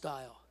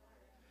lifestyle.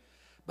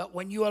 But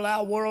when you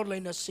allow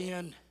worldliness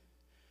in,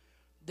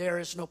 there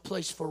is no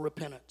place for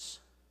repentance.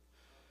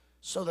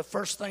 So the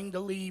first thing to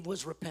leave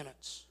was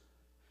repentance.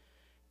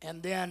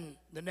 And then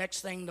the next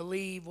thing to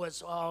leave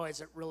was, oh,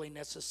 is it really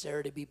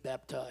necessary to be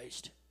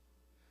baptized?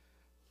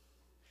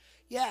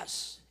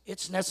 Yes,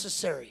 it's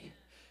necessary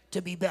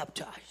to be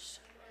baptized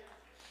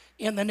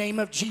in the name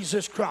of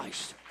Jesus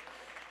Christ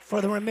for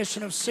the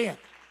remission of sin.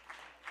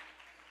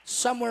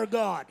 Somewhere,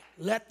 God,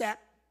 let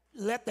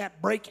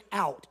that break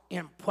out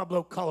in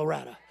Pueblo,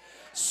 Colorado.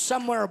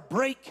 Somewhere,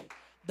 break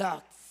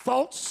the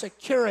false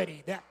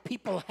security that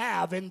people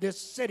have in this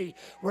city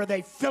where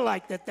they feel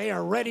like that they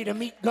are ready to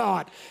meet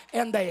God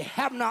and they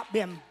have not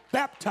been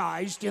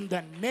baptized in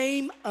the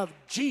name of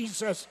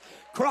Jesus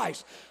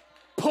Christ.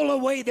 Pull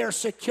away their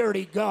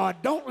security, God.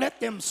 Don't let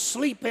them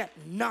sleep at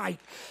night.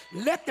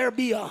 Let there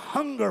be a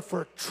hunger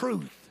for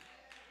truth.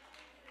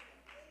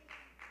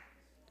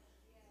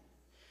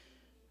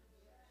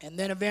 And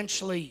then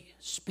eventually,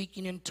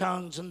 speaking in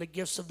tongues and the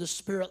gifts of the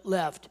Spirit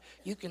left.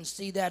 You can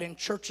see that in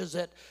churches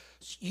that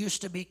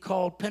used to be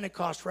called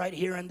Pentecost right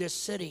here in this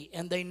city,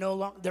 and they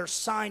their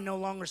sign no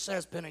longer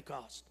says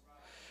Pentecost.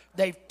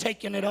 They've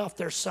taken it off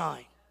their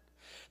sign.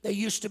 They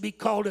used to be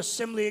called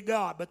Assembly of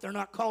God, but they're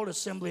not called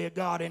Assembly of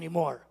God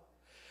anymore.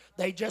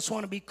 They just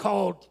want to be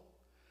called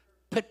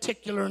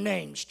particular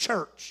names,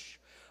 church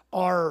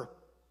or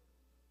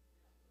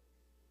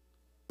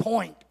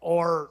point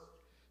or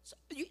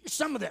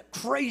some of the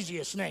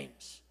craziest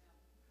names.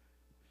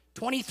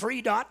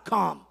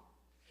 23.com.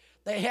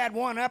 They had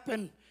one up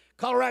in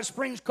Colorado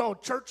Springs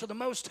called Church of the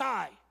Most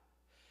High.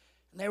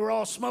 And they were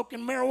all smoking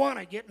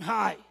marijuana, getting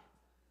high.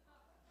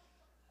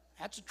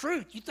 That's the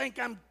truth. You think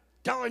I'm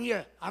telling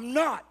you? I'm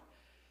not.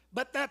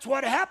 But that's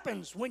what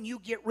happens when you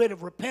get rid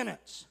of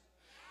repentance.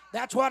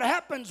 That's what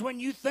happens when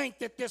you think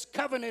that this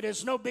covenant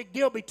is no big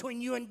deal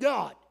between you and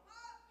God.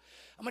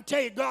 I'm going to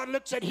tell you, God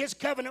looks at his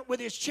covenant with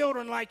his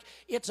children like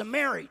it's a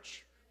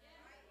marriage.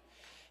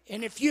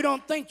 And if you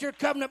don't think your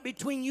covenant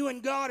between you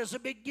and God is a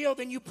big deal,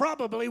 then you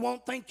probably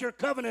won't think your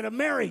covenant of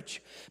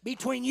marriage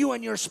between you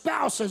and your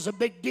spouse is a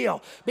big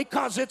deal,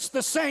 because it's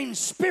the same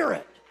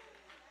spirit.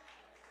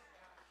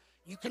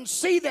 You can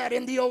see that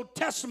in the Old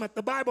Testament.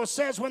 The Bible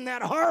says when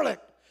that harlot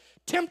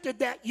tempted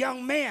that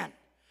young man,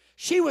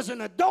 she was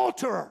an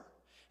adulterer.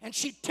 And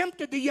she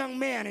tempted the young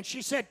man, and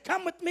she said,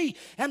 come with me.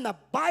 And the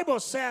Bible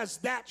says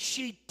that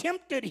she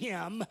tempted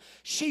him.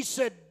 She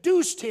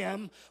seduced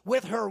him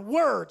with her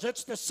words.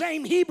 It's the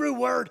same Hebrew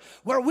word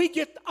where we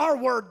get our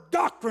word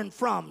doctrine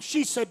from.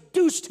 She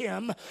seduced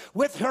him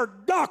with her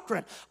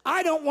doctrine.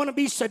 I don't want to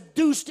be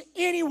seduced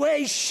any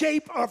way,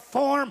 shape, or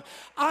form.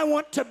 I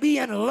want to be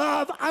in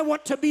love. I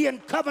want to be in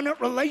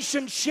covenant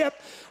relationship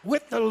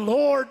with the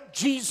Lord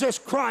Jesus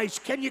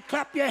Christ. Can you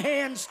clap your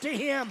hands to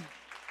him?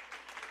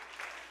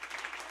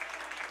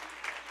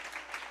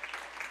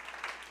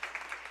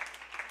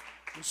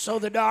 And so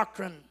the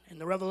doctrine and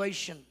the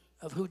revelation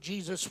of who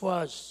Jesus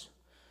was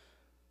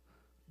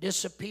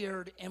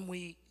disappeared, and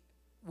we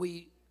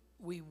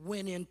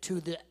went into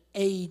the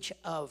age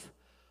of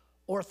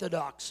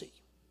orthodoxy.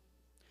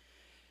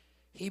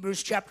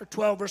 Hebrews chapter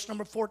 12, verse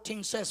number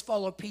 14 says,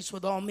 follow peace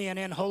with all men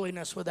and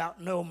holiness, without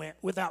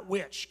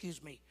which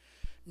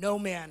no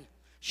man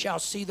shall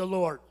see the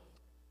Lord.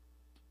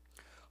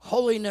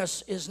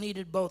 Holiness is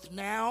needed both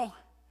now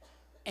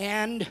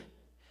and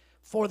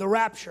for the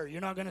rapture. You're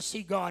not going to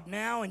see God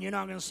now, and you're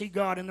not going to see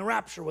God in the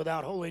rapture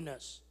without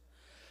holiness.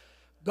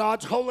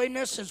 God's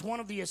holiness is one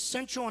of the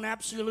essential and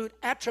absolute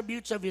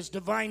attributes of his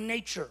divine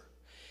nature.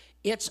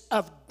 It's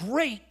of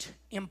great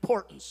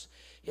importance.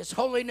 His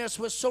holiness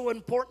was so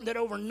important that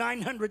over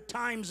 900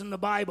 times in the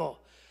Bible,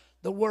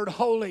 the word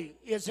holy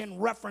is in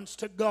reference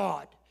to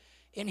God.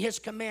 In his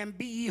command,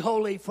 be ye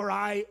holy, for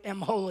I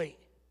am holy.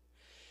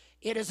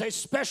 It is a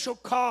special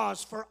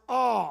cause for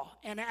awe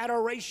and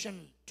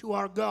adoration to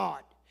our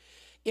God.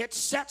 It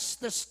sets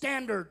the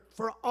standard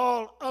for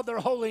all other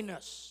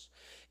holiness.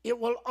 It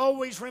will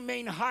always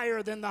remain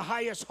higher than the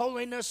highest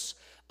holiness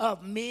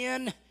of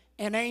men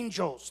and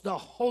angels, the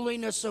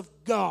holiness of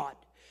God.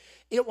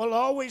 It will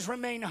always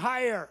remain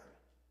higher.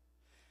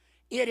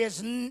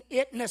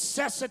 It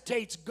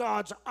necessitates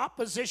God's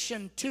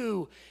opposition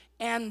to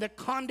and the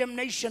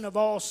condemnation of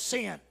all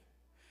sin.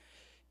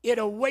 It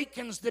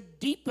awakens the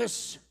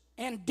deepens,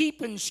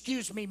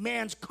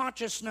 man's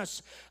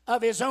consciousness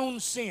of his own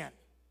sin.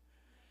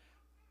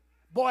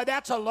 Boy,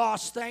 that's a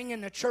lost thing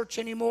in the church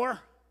anymore.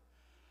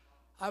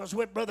 I was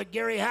with Brother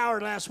Gary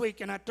Howard last week,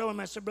 and I told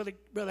him, I said,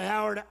 Brother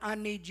Howard, I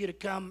need you to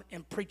come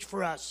and preach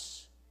for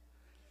us.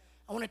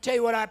 I want to tell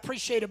you what I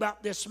appreciate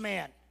about this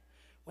man.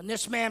 When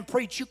this man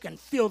preached, you can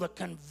feel the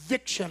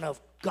conviction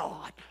of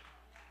God.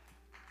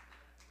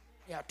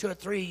 Yeah, 2 or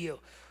 3 of you.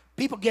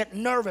 People get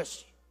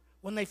nervous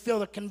when they feel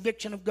the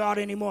conviction of God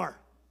anymore.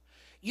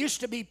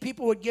 Used to be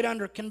people would get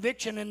under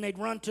conviction and they'd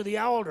run to the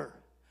altar.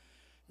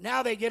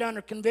 Now they get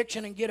under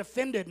conviction and get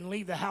offended and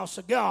leave the house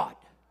of God.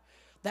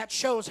 That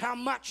shows how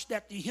much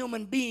that the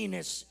human being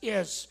is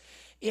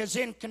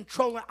in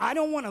control. I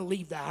don't want to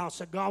leave the house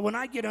of God. When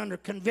I get under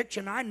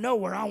conviction, I know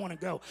where I want to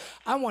go.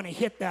 I want to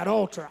hit that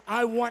altar.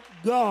 I want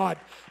God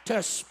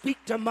to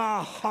speak to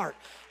my heart.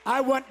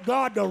 I want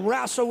God to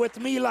wrestle with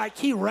me like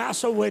he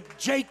wrestled with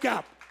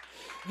Jacob.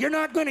 You're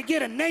not going to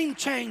get a name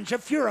change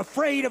if you're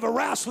afraid of a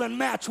wrestling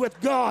match with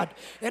God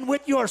and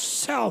with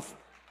yourself.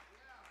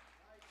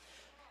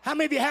 How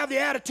many of you have the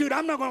attitude,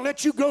 I'm not going to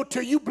let you go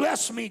till you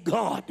bless me,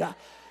 God?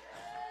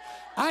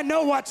 I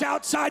know what's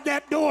outside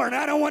that door, and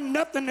I don't want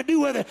nothing to do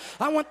with it.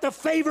 I want the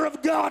favor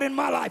of God in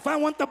my life. I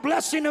want the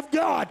blessing of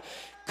God.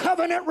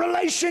 Covenant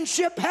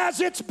relationship has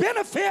its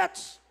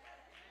benefits.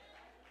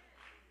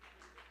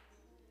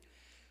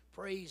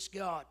 Praise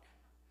God.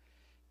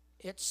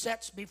 It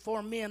sets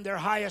before men their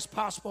highest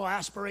possible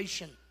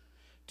aspiration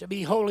to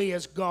be holy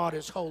as God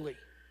is holy.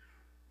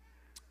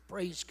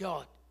 Praise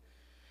God.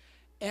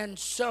 And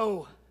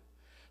so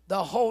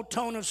the whole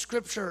tone of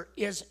Scripture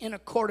is in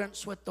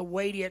accordance with the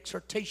weighty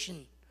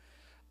exhortation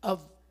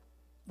of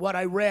what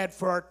I read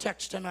for our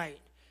text tonight.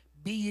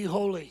 Be ye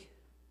holy,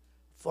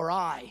 for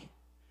I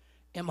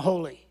am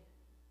holy.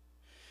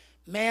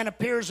 Man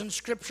appears in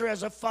Scripture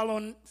as a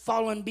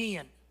fallen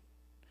being,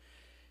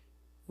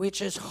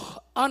 which is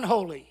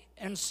unholy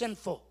and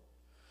sinful.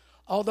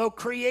 Although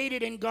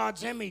created in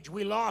God's image,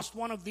 we lost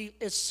one of the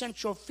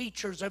essential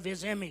features of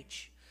his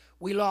image.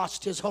 We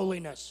lost his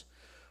holiness.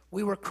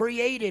 We were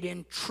created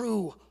in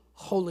true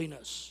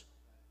holiness.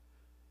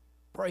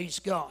 Praise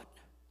God.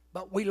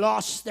 But we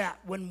lost that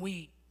when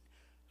we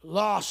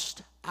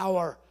lost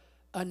our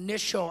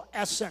initial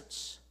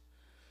essence.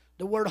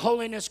 The word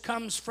holiness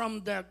comes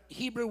from the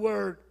Hebrew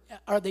word,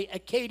 or the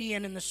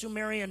Akkadian and the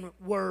Sumerian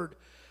word,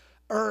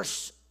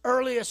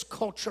 earliest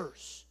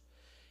cultures.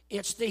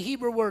 It's the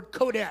Hebrew word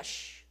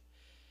kodesh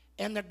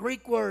and the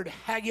Greek word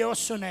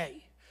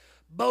hagiosune.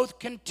 Both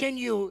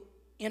continue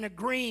in an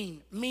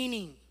agreeing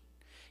meaning,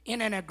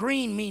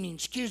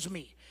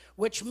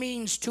 which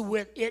means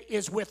it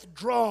is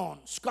withdrawn.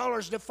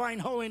 Scholars define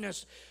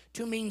holiness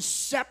to mean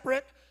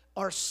separate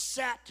or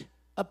set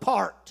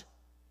apart.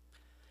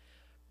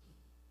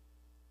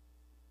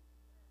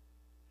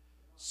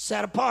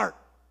 Set apart.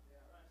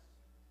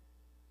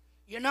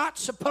 You're not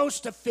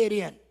supposed to fit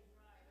in.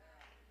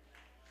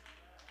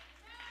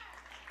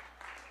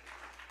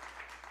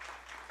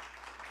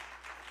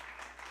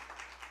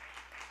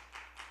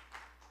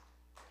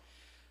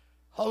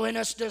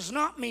 Holiness does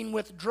not mean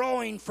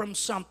withdrawing from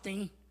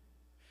something,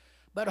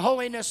 but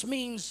holiness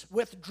means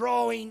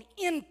withdrawing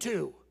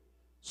into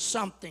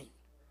something.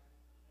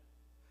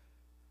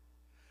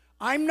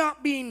 I'm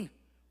not being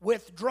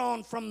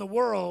withdrawn from the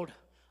world.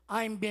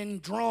 I'm being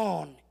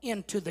drawn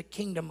into the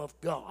kingdom of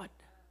God.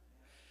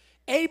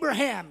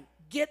 Abraham,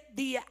 get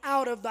thee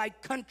out of thy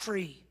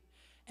country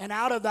and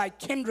out of thy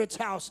kindred's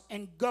house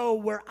and go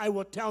where I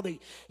will tell thee.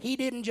 He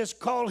didn't just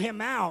call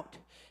him out.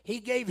 He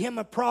gave him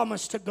a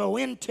promise to go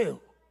into.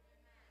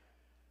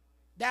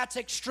 That's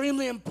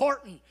extremely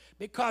important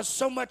because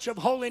so much of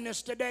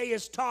holiness today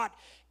is taught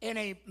in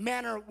a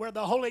manner where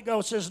the Holy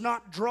Ghost is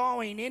not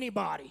drawing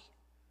anybody.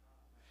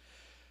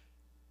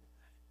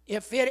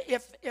 If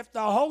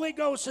the Holy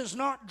Ghost is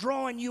not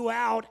drawing you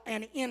out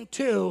and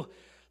into,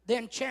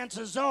 then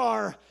chances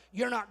are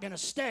you're not going to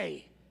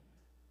stay.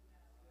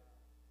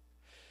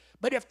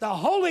 But if the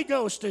Holy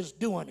Ghost is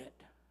doing it,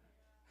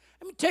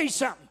 let me tell you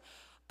something.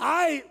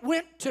 I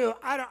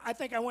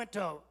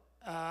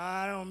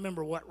don't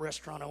remember what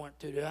restaurant I went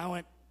to. I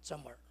went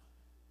somewhere.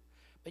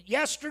 But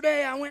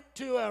yesterday I went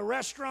to a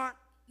restaurant,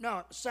 no,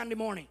 it was Sunday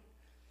morning,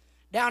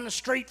 down the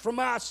street from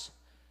us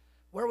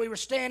where we were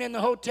staying in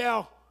the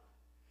hotel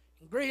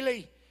in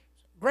Greeley.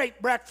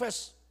 Great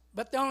breakfast,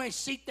 but the only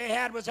seat they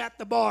had was at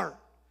the bar.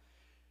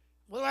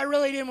 Well, I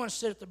really didn't want to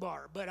sit at the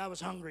bar, but I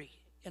was hungry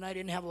and I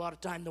didn't have a lot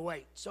of time to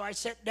wait. So I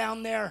sat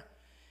down there,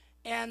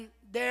 and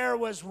there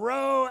was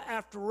row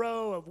after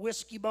row of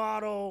whiskey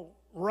bottle,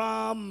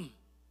 rum.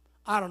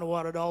 I don't know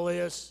what it all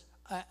is.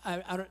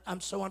 I'm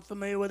so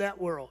unfamiliar with that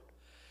world.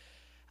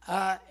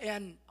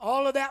 And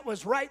all of that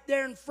was right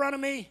there in front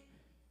of me.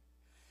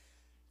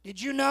 Did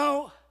you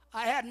know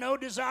I had no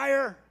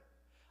desire?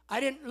 I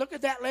didn't look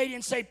at that lady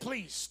and say,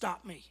 please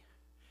stop me.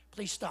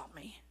 Please stop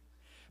me.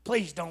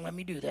 Please don't let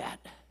me do that.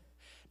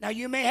 Now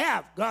you may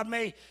have. God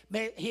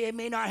He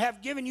may not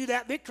have given you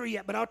that victory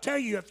yet, but I'll tell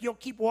you, if you'll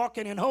keep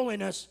walking in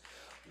holiness,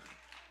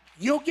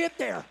 you'll get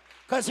there.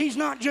 Because He's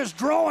not just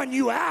drawing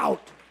you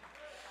out.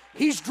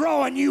 He's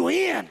drawing you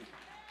in.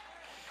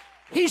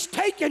 He's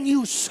taking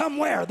you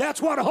somewhere.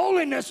 That's what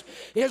holiness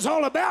is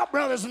all about,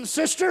 brothers and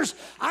sisters.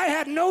 I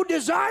had no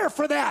desire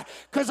for that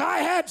because I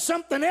had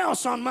something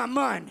else on my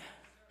mind.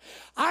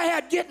 I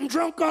had getting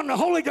drunk on the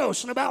Holy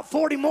Ghost in about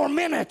 40 more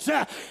minutes.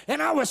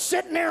 And I was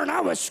sitting there and I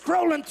was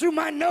scrolling through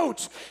my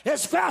notes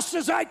as fast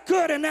as I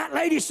could. And that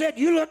lady said,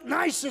 you look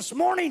nice this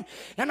morning.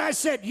 And I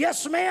said,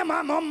 yes, ma'am,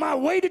 I'm on my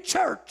way to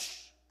church.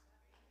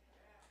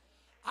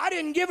 I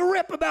didn't give a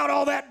rip about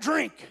all that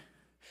drink.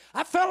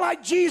 I felt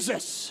like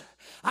Jesus.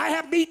 I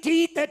have meat to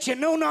eat that you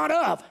know not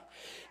of.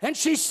 And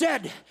she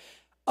said,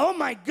 oh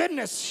my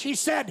goodness. She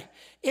said,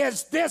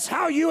 is this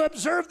how you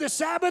observe the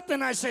Sabbath?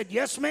 And I said,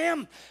 yes,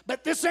 ma'am,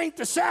 but this ain't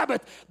the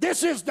Sabbath.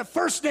 This is the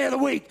first day of the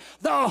week.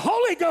 The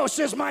Holy Ghost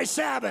is my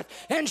Sabbath.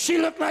 And she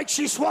looked like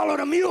she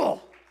swallowed a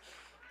mule.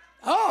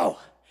 Oh,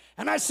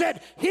 and I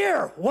said,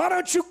 here, why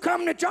don't you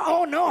come to church?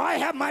 Oh, no, I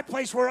have my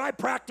place where I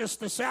practice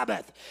the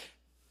Sabbath.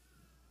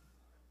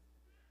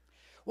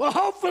 Well,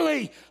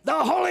 hopefully the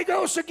Holy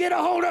Ghost will get a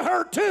hold of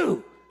her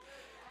too.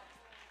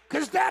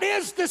 Because that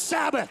is the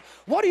Sabbath.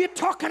 What are you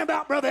talking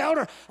about, Brother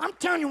Elder? I'm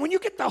telling you, when you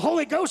get the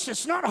Holy Ghost,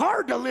 it's not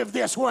hard to live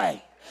this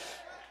way.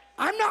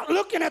 I'm not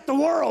looking at the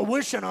world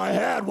wishing I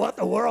had what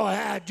the world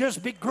had,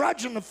 just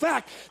begrudging the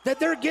fact that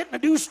they're getting to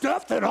do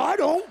stuff that I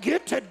don't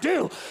get to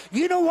do.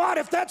 You know what?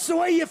 If that's the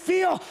way you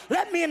feel,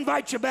 let me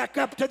invite you back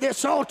up to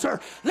this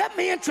altar. Let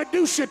me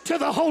introduce you to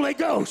the Holy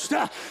Ghost.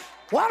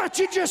 Why don't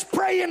you just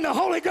pray in the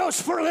Holy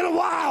Ghost for a little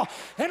while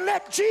and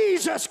let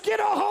Jesus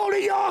get a hold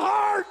of your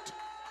heart?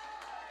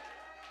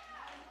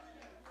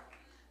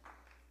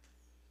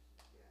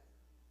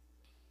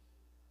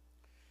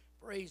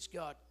 Praise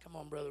God. Come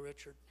on, Brother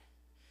Richard.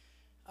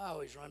 I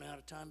always run out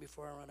of time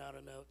before I run out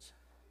of notes.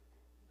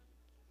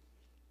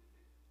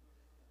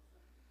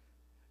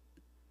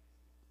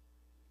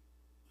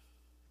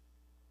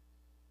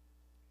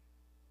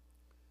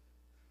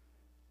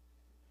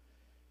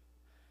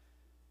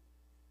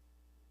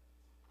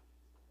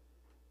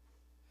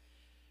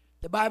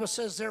 The Bible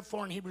says,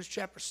 therefore, in Hebrews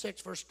chapter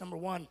 6, verse number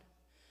 1,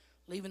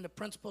 leaving the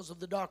principles of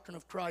the doctrine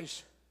of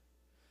Christ,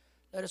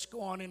 let us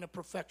go on into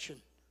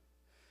perfection,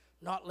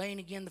 not laying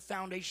again the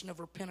foundation of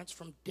repentance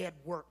from dead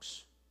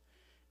works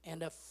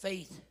and of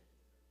faith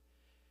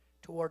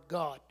toward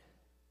God,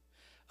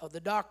 of the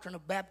doctrine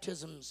of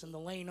baptisms and the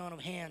laying on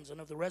of hands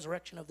and of the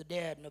resurrection of the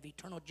dead and of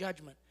eternal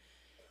judgment.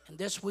 And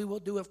this we will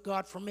do if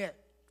God permits.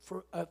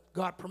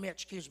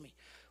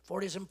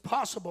 For it is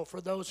impossible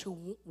for those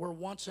who were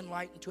once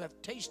enlightened to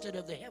have tasted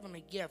of the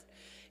heavenly gift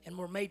and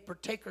were made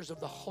partakers of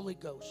the Holy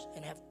Ghost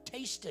and have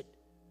tasted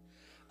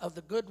of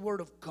the good word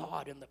of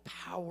God and the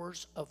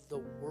powers of the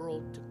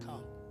world to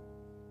come.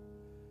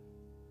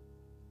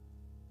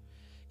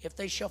 If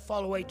they shall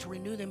fall away, to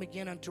renew them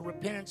again unto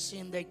repentance,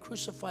 seeing they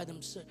crucify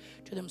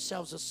to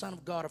themselves the Son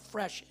of God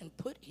afresh and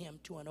put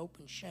him to an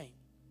open shame.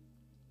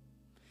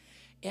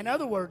 In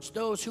other words,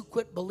 those who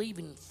quit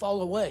believing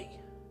fall away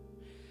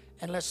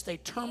unless they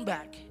turn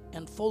back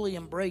and fully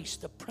embrace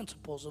the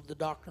principles of the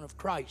doctrine of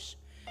Christ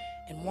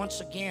and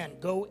once again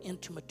go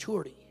into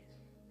maturity.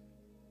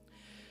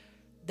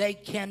 They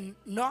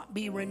cannot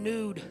be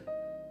renewed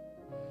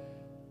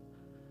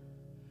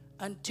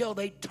until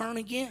they turn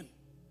again.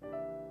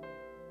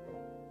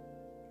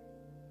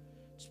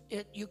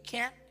 You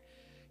can't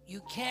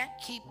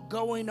keep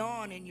going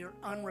on in your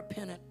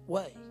unrepentant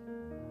way.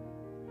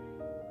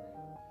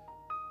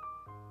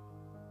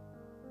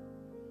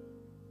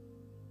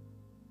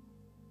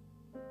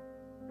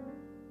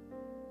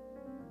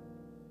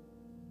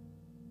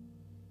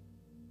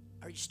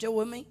 Are you still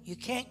with me? You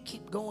can't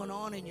keep going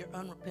on in your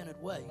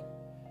unrepentant way.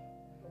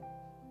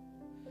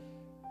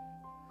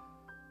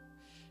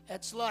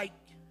 It's like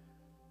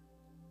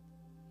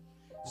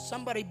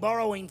somebody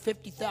borrowing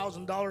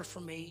 $50,000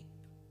 from me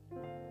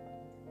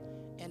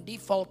and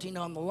defaulting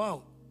on the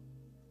loan.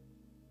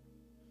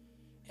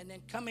 And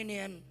then coming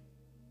in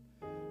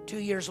 2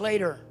 years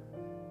later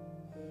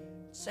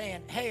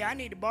saying, hey, I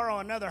need to borrow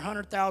another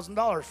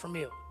 $100,000 from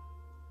you.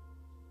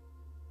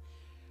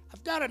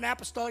 I've got an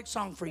apostolic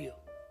song for you.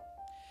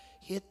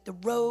 Hit the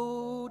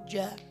road,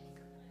 Jack.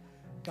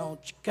 Don't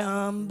you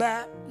come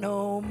back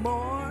no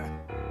more.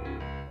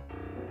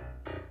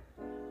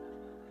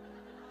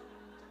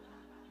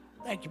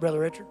 Thank you, Brother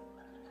Richard.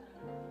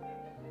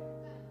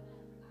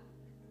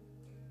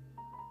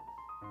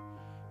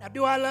 Now,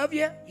 do I love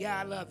you? Yeah,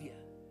 I love you.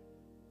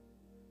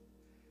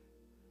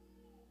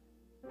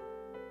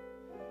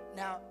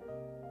 Now,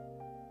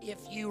 if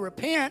you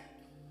repent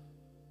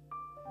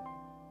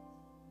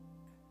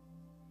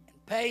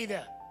and pay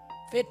the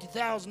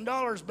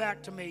 $50,000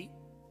 back to me,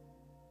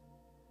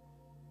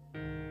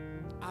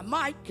 I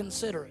might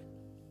consider it.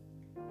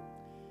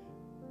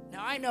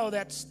 Now, I know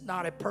that's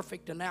not a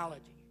perfect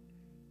analogy,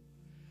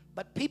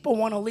 but people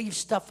want to leave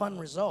stuff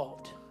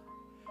unresolved.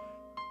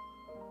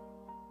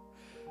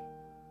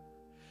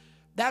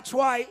 That's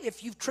why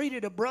if you've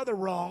treated a brother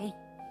wrong,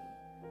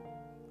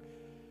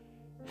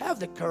 have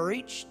the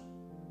courage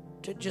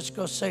to just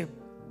go say,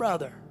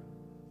 brother,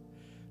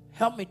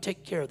 help me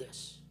take care of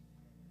this.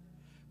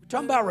 We're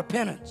talking about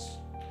repentance.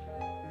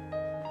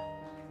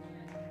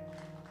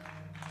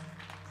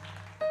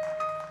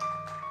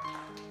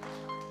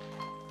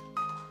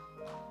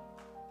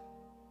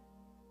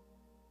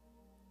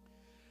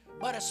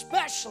 But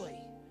especially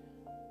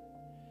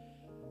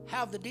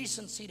have the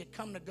decency to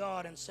come to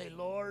God and say,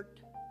 Lord,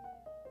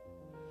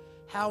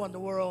 how in the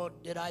world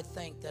did I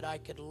think that I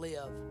could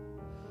live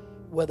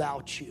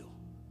without you?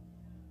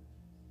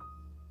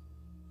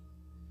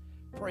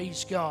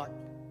 Praise God.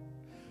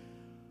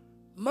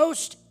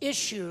 Most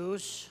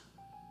issues,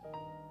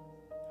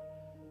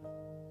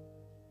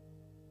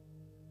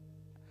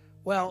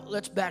 well,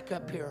 let's back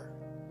up here.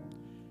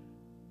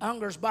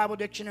 Unger's Bible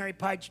Dictionary,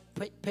 page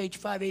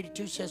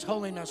 582 says,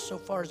 holiness, so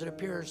far as it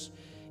appears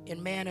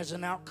in man, is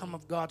an outcome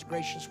of God's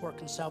gracious work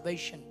and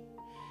salvation,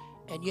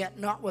 and yet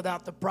not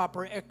without the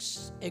proper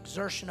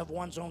exertion of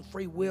one's own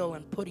free will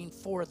and putting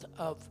forth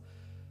of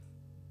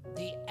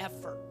the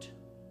effort.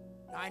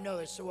 I know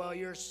they say, well,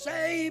 you're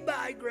saved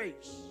by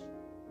grace.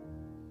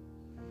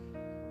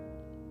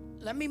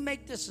 Let me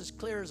make this as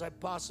clear as I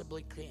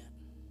possibly can.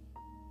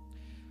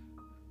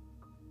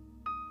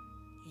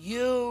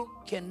 You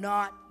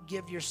cannot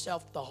give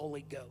yourself the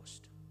Holy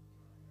Ghost.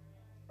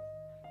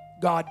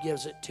 God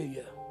gives it to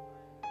you.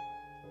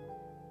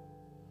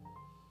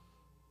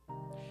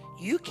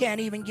 You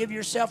can't even give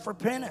yourself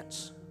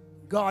repentance.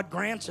 God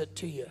grants it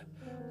to you.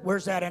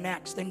 Where's that in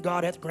Acts? Then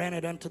God hath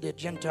granted unto the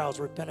Gentiles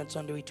repentance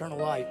unto eternal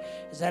life.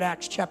 Is that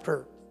Acts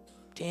chapter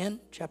 10,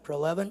 chapter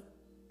 11?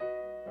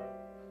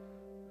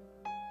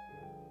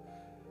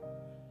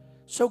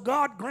 So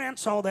God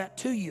grants all that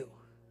to you.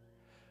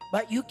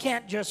 But you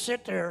can't just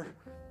sit there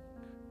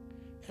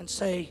and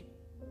say,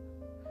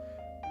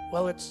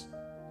 well, it's,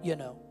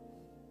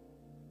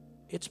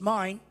 it's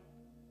mine.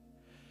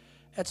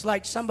 It's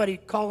like somebody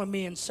calling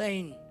me and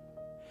saying,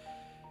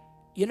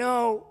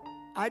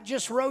 I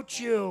just wrote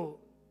you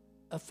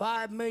a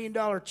 $5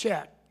 million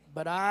check,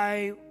 but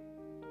I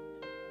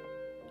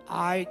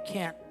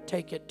can't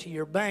take it to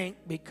your bank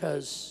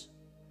because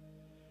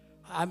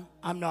I'm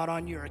not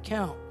on your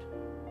account.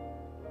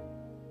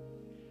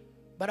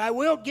 But I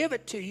will give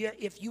it to you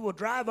if you will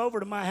drive over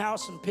to my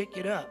house and pick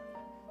it up.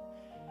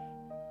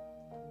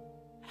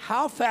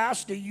 How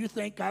fast do you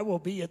think I will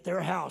be at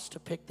their house to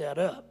pick that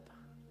up?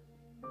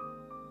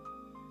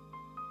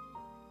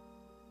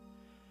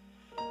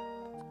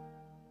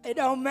 It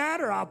don't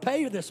matter. I'll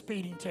pay you the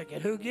speeding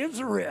ticket. Who gives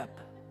a rip?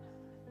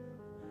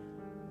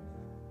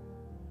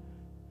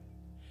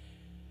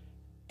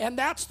 And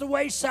that's the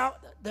way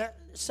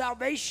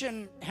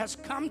salvation has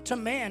come to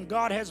man.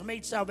 God has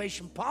made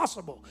salvation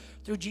possible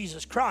through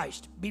Jesus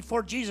Christ.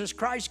 Before Jesus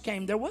Christ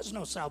came, there was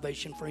no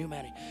salvation for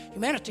humanity.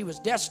 Humanity was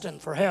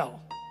destined for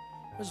hell.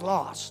 It was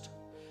lost.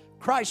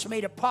 Christ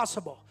made it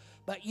possible.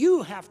 But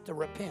you have to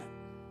repent.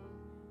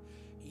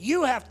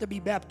 You have to be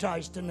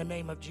baptized in the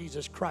name of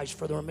Jesus Christ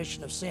for the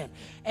remission of sin.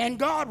 And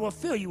God will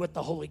fill you with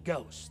the Holy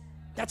Ghost.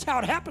 That's how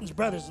it happens,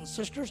 brothers and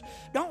sisters.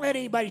 Don't let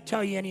anybody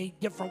tell you any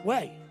different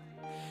way.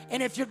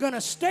 And if you're going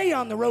to stay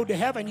on the road to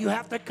heaven, you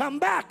have to come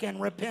back and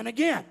repent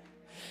again.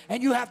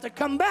 And you have to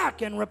come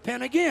back and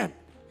repent again.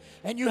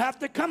 And you have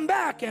to come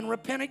back and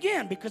repent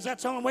again, because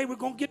that's the only way we're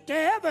going to get to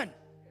heaven.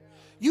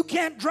 You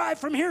can't drive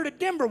from here to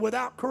Denver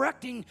without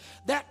correcting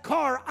that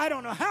car I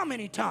don't know how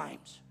many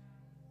times.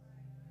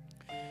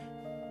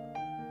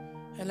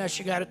 Unless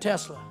you got a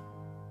Tesla.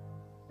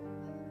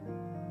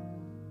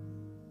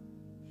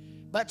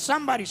 But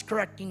somebody's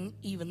correcting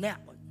even that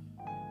one.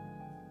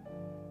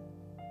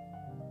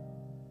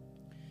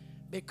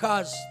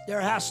 Because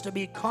there has to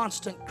be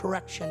constant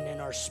correction in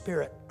our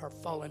spirit, our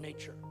fallen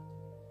nature.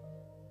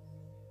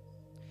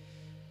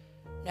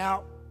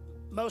 Now,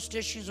 most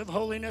issues of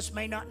holiness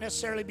may not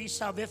necessarily be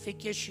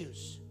salvific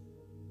issues.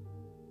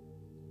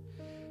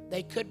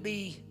 They could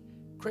be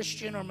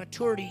Christian or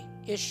maturity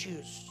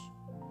issues.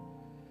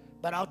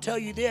 But I'll tell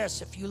you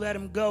this, if you let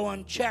them go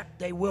unchecked,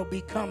 they will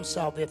become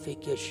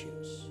salvific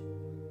issues.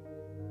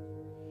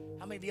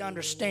 How many of you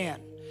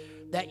understand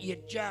that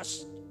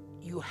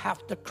you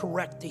have to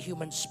correct the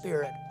human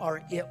spirit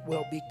or it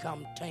will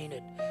become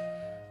tainted?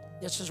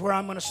 This is where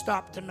I'm going to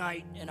stop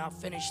tonight, and I'll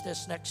finish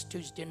this next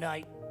Tuesday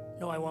night.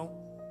 No, I won't.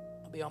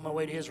 I'll be on my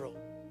way to Israel.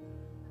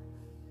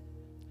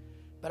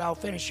 But I'll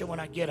finish it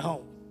when I get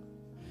home.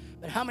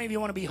 But how many of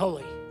you want to be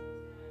holy?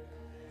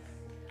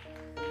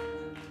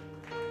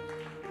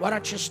 Why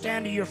don't you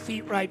stand to your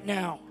feet right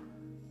now?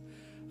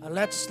 And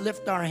let's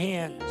lift our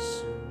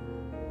hands.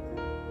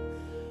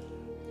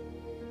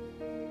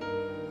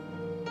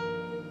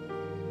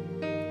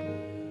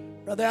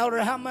 Brother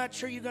Elder, how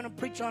much are you going to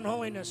preach on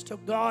holiness till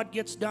God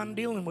gets done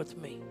dealing with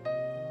me?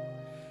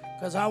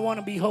 Because I want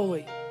to be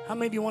holy. How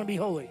many of you want to be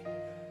holy?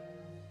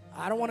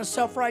 I don't want a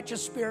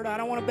self-righteous spirit. I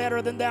don't want a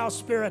better than thou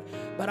spirit,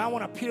 but I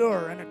want a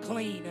pure and a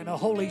clean and a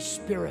holy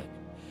spirit.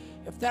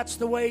 If that's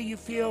the way you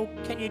feel,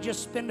 can you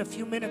just spend a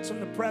few minutes in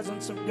the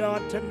presence of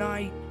God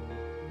tonight?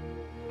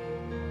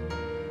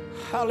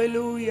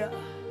 Hallelujah.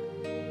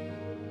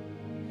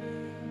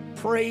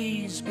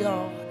 Praise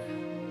God.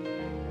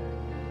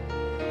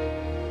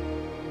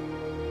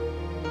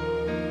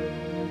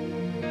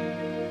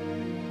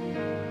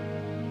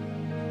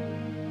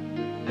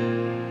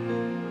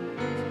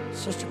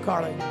 Sister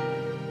Carly.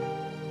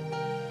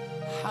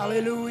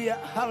 Hallelujah,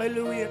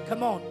 hallelujah.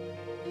 Come on.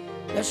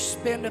 Let's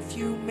spend a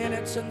few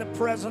minutes in the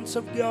presence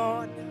of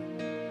God.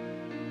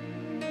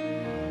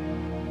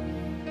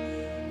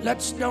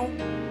 Let's don't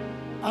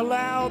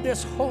allow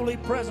this holy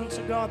presence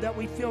of God that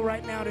we feel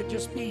right now to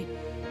just be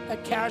a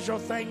casual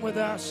thing with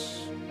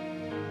us.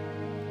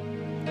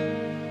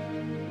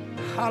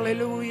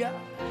 Hallelujah,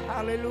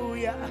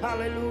 hallelujah,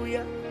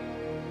 hallelujah.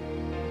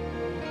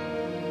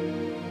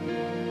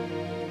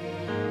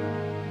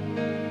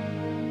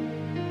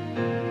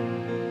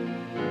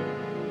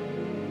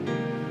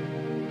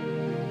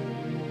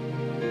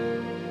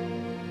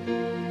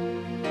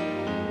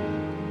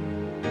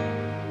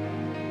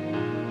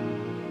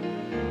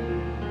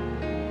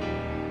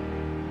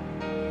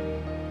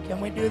 Can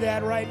we do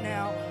that right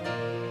now?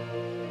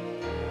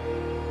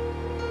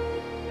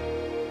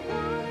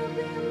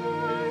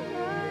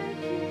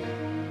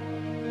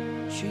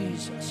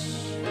 Jesus.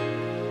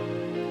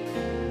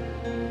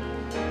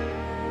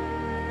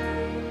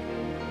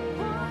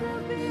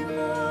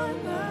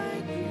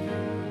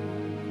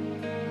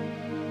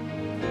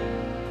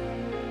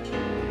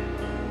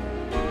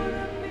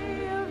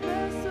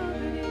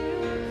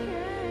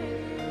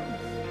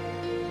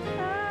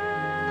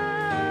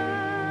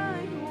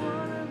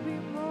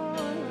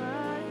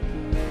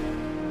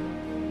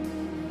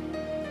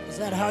 Is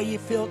that how you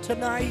feel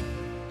tonight?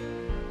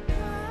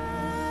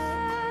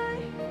 I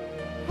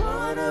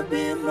wanna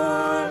be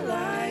more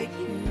like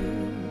you,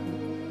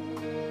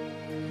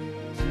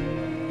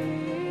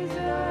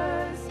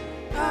 Jesus.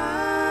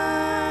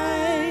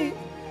 I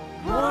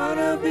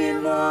wanna be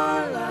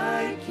more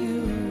like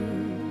you.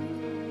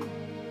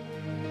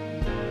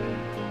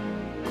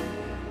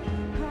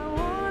 I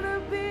wanna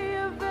be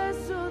a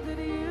vessel that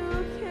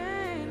you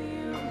can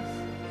use.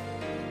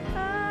 I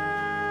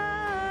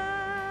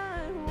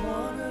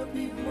wanna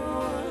be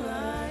more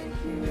like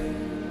you.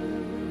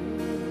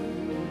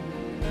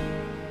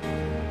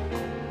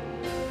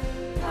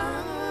 I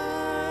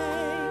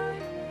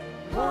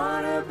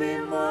wanna be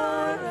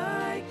more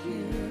like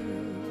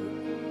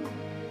you.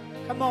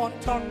 Come on,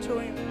 talk to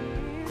him.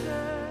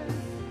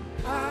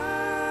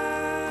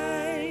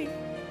 I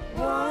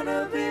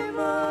wanna be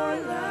more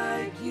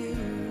like you.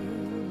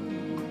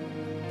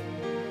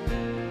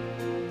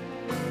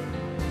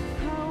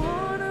 I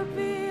wanna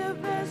be a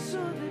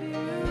vessel that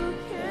you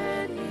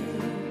can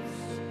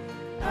use.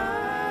 I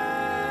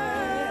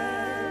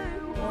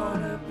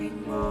wanna be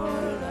more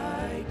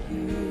like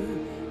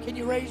you. Can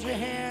you raise your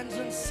hands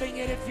and sing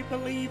it if you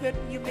believe it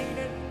and you mean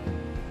it?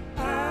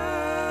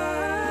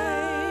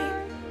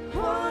 I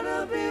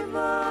wanna be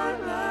more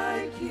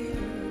like you,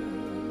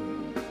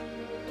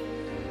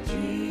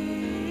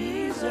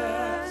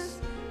 Jesus.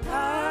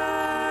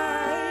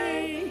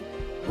 I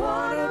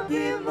wanna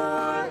be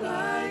more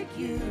like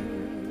you.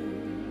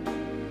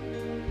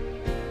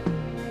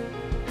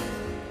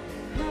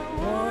 I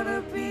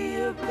wanna be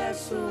a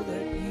vessel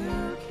that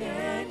you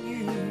can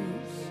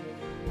use.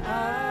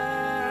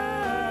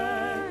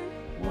 I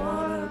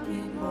wanna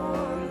be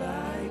more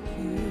like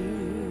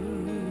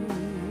you.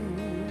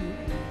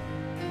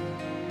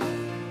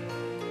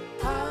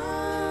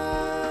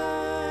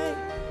 I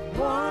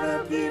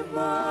wanna be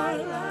more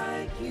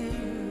like you,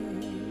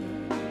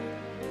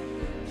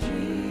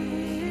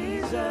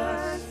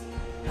 Jesus.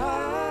 I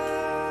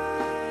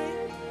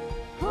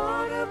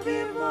wanna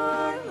be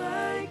more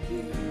like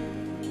you.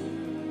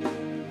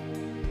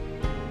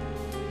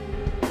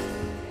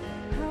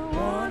 I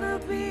wanna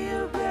be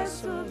a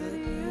vessel that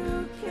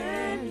you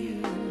can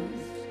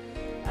use.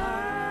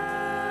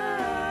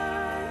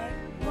 I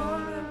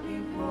wanna be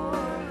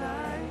more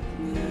like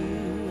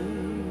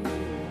you.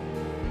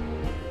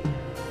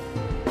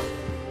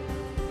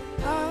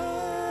 I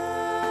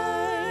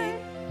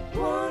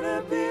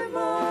wanna be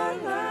more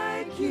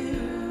like you,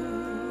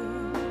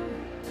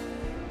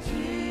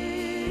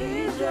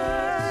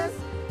 Jesus.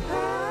 I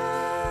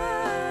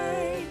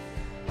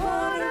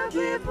wanna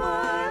be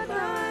more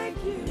like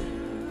you.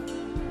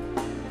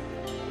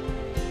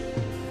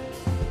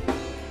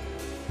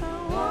 I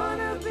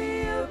wanna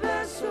be a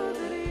vessel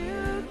that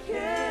you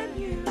can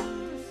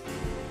use.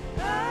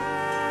 I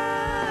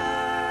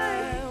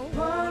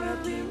wanna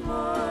be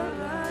more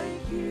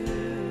like you.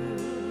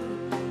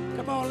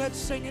 Come on, let's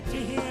sing it to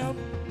him.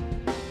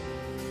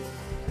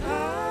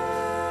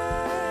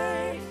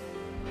 I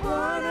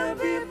wanna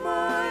be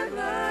more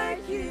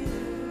like you,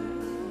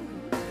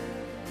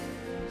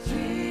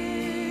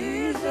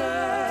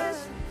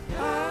 Jesus.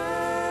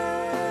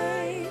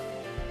 I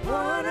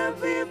wanna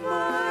be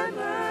more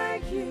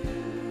like you.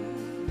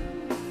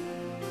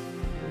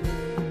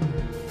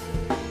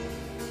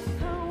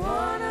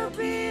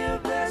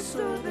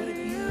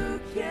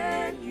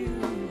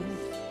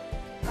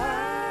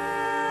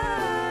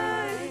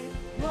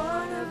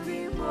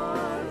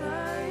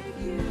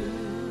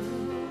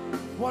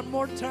 one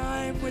more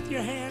time with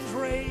your hands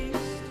raised.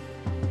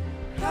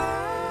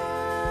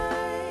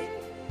 I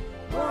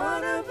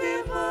wanna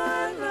be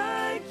more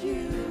like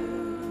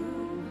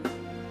you,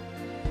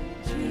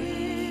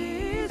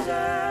 Jesus.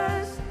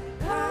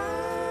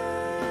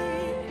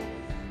 I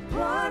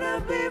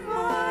wanna be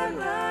more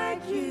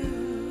like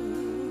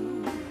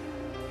you.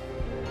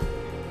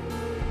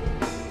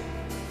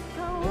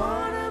 I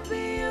wanna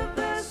be a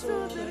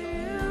vessel that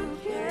you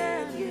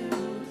can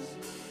use.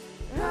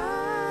 I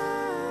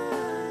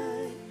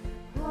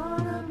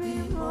wanna be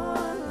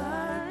more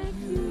like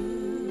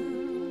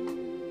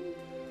you.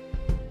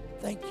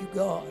 Thank you,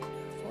 God,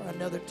 for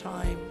another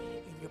time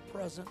in your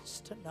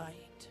presence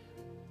tonight.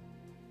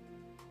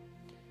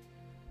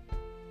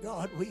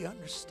 God, we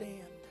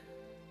understand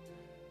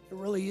there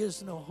really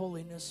is no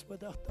holiness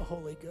without the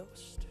Holy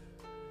Ghost.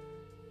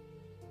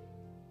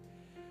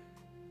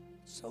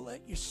 So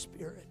let your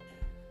Spirit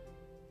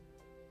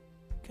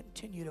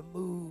continue to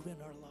move in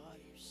our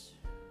lives.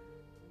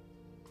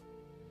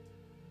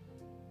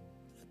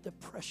 Let the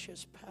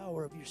precious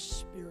power of your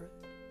Spirit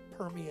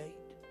permeate,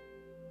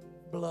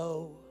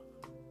 blow,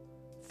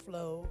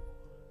 flow,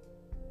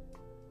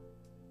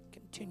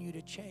 continue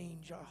to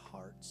change our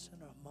hearts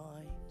and our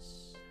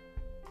minds.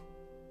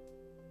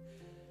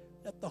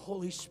 Let the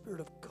Holy Spirit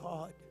of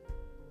God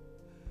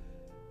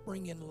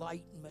bring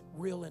enlightenment,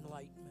 real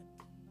enlightenment,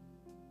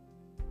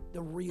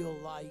 the real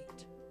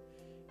light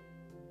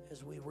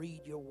as we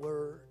read your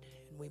word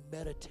and we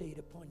meditate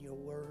upon your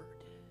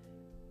word.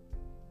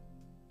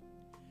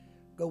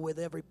 Go with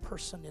every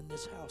person in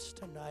this house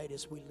tonight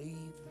as we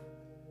leave.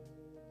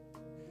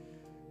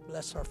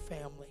 Bless our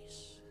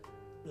families.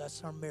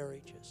 Bless our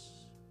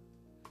marriages.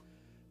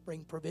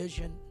 Bring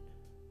provision.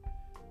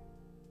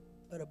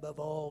 But above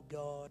all,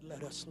 God,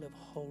 let us live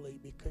holy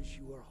because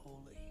you are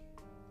holy.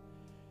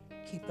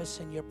 Keep us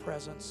in your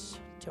presence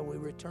till we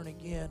return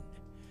again.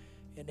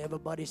 And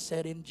everybody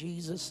said, in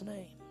Jesus'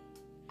 name.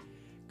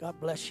 God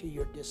bless you.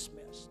 You're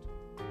dismissed.